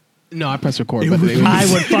 record? No, I pressed record. It But would it be- was-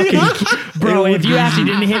 I would fucking, bro. If you actually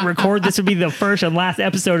didn't hit record, this would be the first and last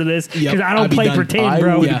episode of this because Yep, I don't I'd be play done. pretend, I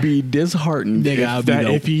bro. would Yeah. be disheartened Nigga, I'd be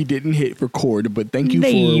dope. if he didn't hit record. But thank you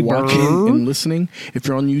Neighbor. for watching and listening. If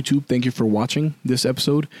you're on YouTube, thank you for watching this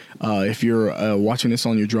episode. If you're watching this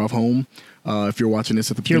on your drive home, if you're watching this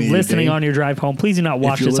at the If you're beginning of the listening day, on your drive home, please do not if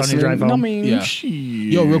watch you're this on your drive listening- home. I mean, Yeah. shit.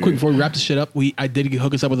 Yo, real quick before we wrap this shit up, I did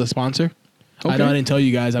hook us up with a sponsor. I know I Okay. didn't tell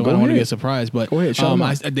you guys. I Go want to be ahead. a surprise, but Go ahead, shout 'em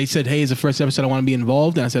out. they said, "Hey, it's the first episode. I want to be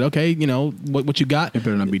involved." And I said, "Okay, you know what you got?" It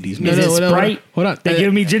better not be these. Is it hold on, Sprite? Hold on. They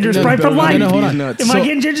giving me ginger No, Sprite for no, life. no, hold on. Nuts. Am So- I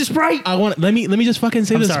getting ginger Sprite? let me just fucking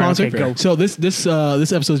say I'm the sorry, sponsor. okay, go. So this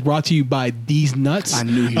episode is brought to you by These Nuts. I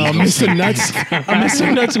knew he was gonna Mr. Nuts.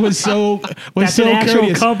 Mr. Nuts was so That's so an actual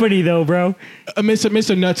courteous. company, though, bro.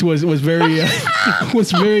 Mr. Nuts was very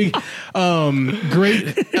was very great.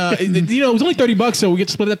 You know, it was only $30, so we get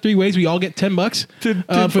to split it up 3 ways. We all get $10 for this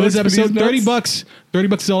 $10 for episode. These Nuts? $30.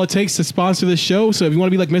 $30 is all it takes to sponsor this show. So if you want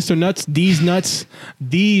to be like Mr. Nuts, These Nuts,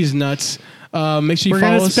 make sure you We're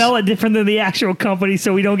follow gonna us. spell it different than the actual company,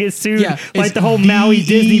 so we don't get sued Yeah, like the whole Maui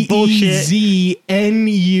Disney bullshit. DEZNUTZ.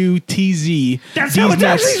 That's how it's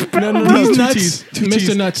actually spelled, bro. These Two Nuts, T's.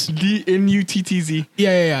 Mr. Nuts. DNUTTZ.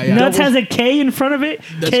 Yeah. Nuts has a K in front of it.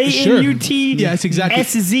 That's- sure. KNUT. Yeah, that's exactly-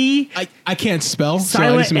 SZ. I can't spell, so I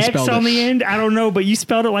Silent just X misspelled on it. the end. I don't know, but you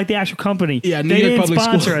spelled it like the actual company. Yeah, New they York didn't Public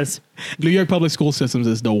sponsor School. us. New York public school systems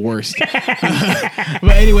is the worst.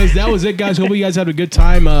 But anyways, that was it, guys. Hope you guys had a good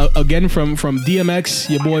time. Again, from DMX,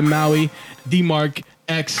 your boy Maui, DMark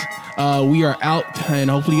X. We are out, and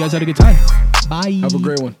hopefully you guys had a good time. Bye. Have a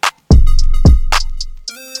great one.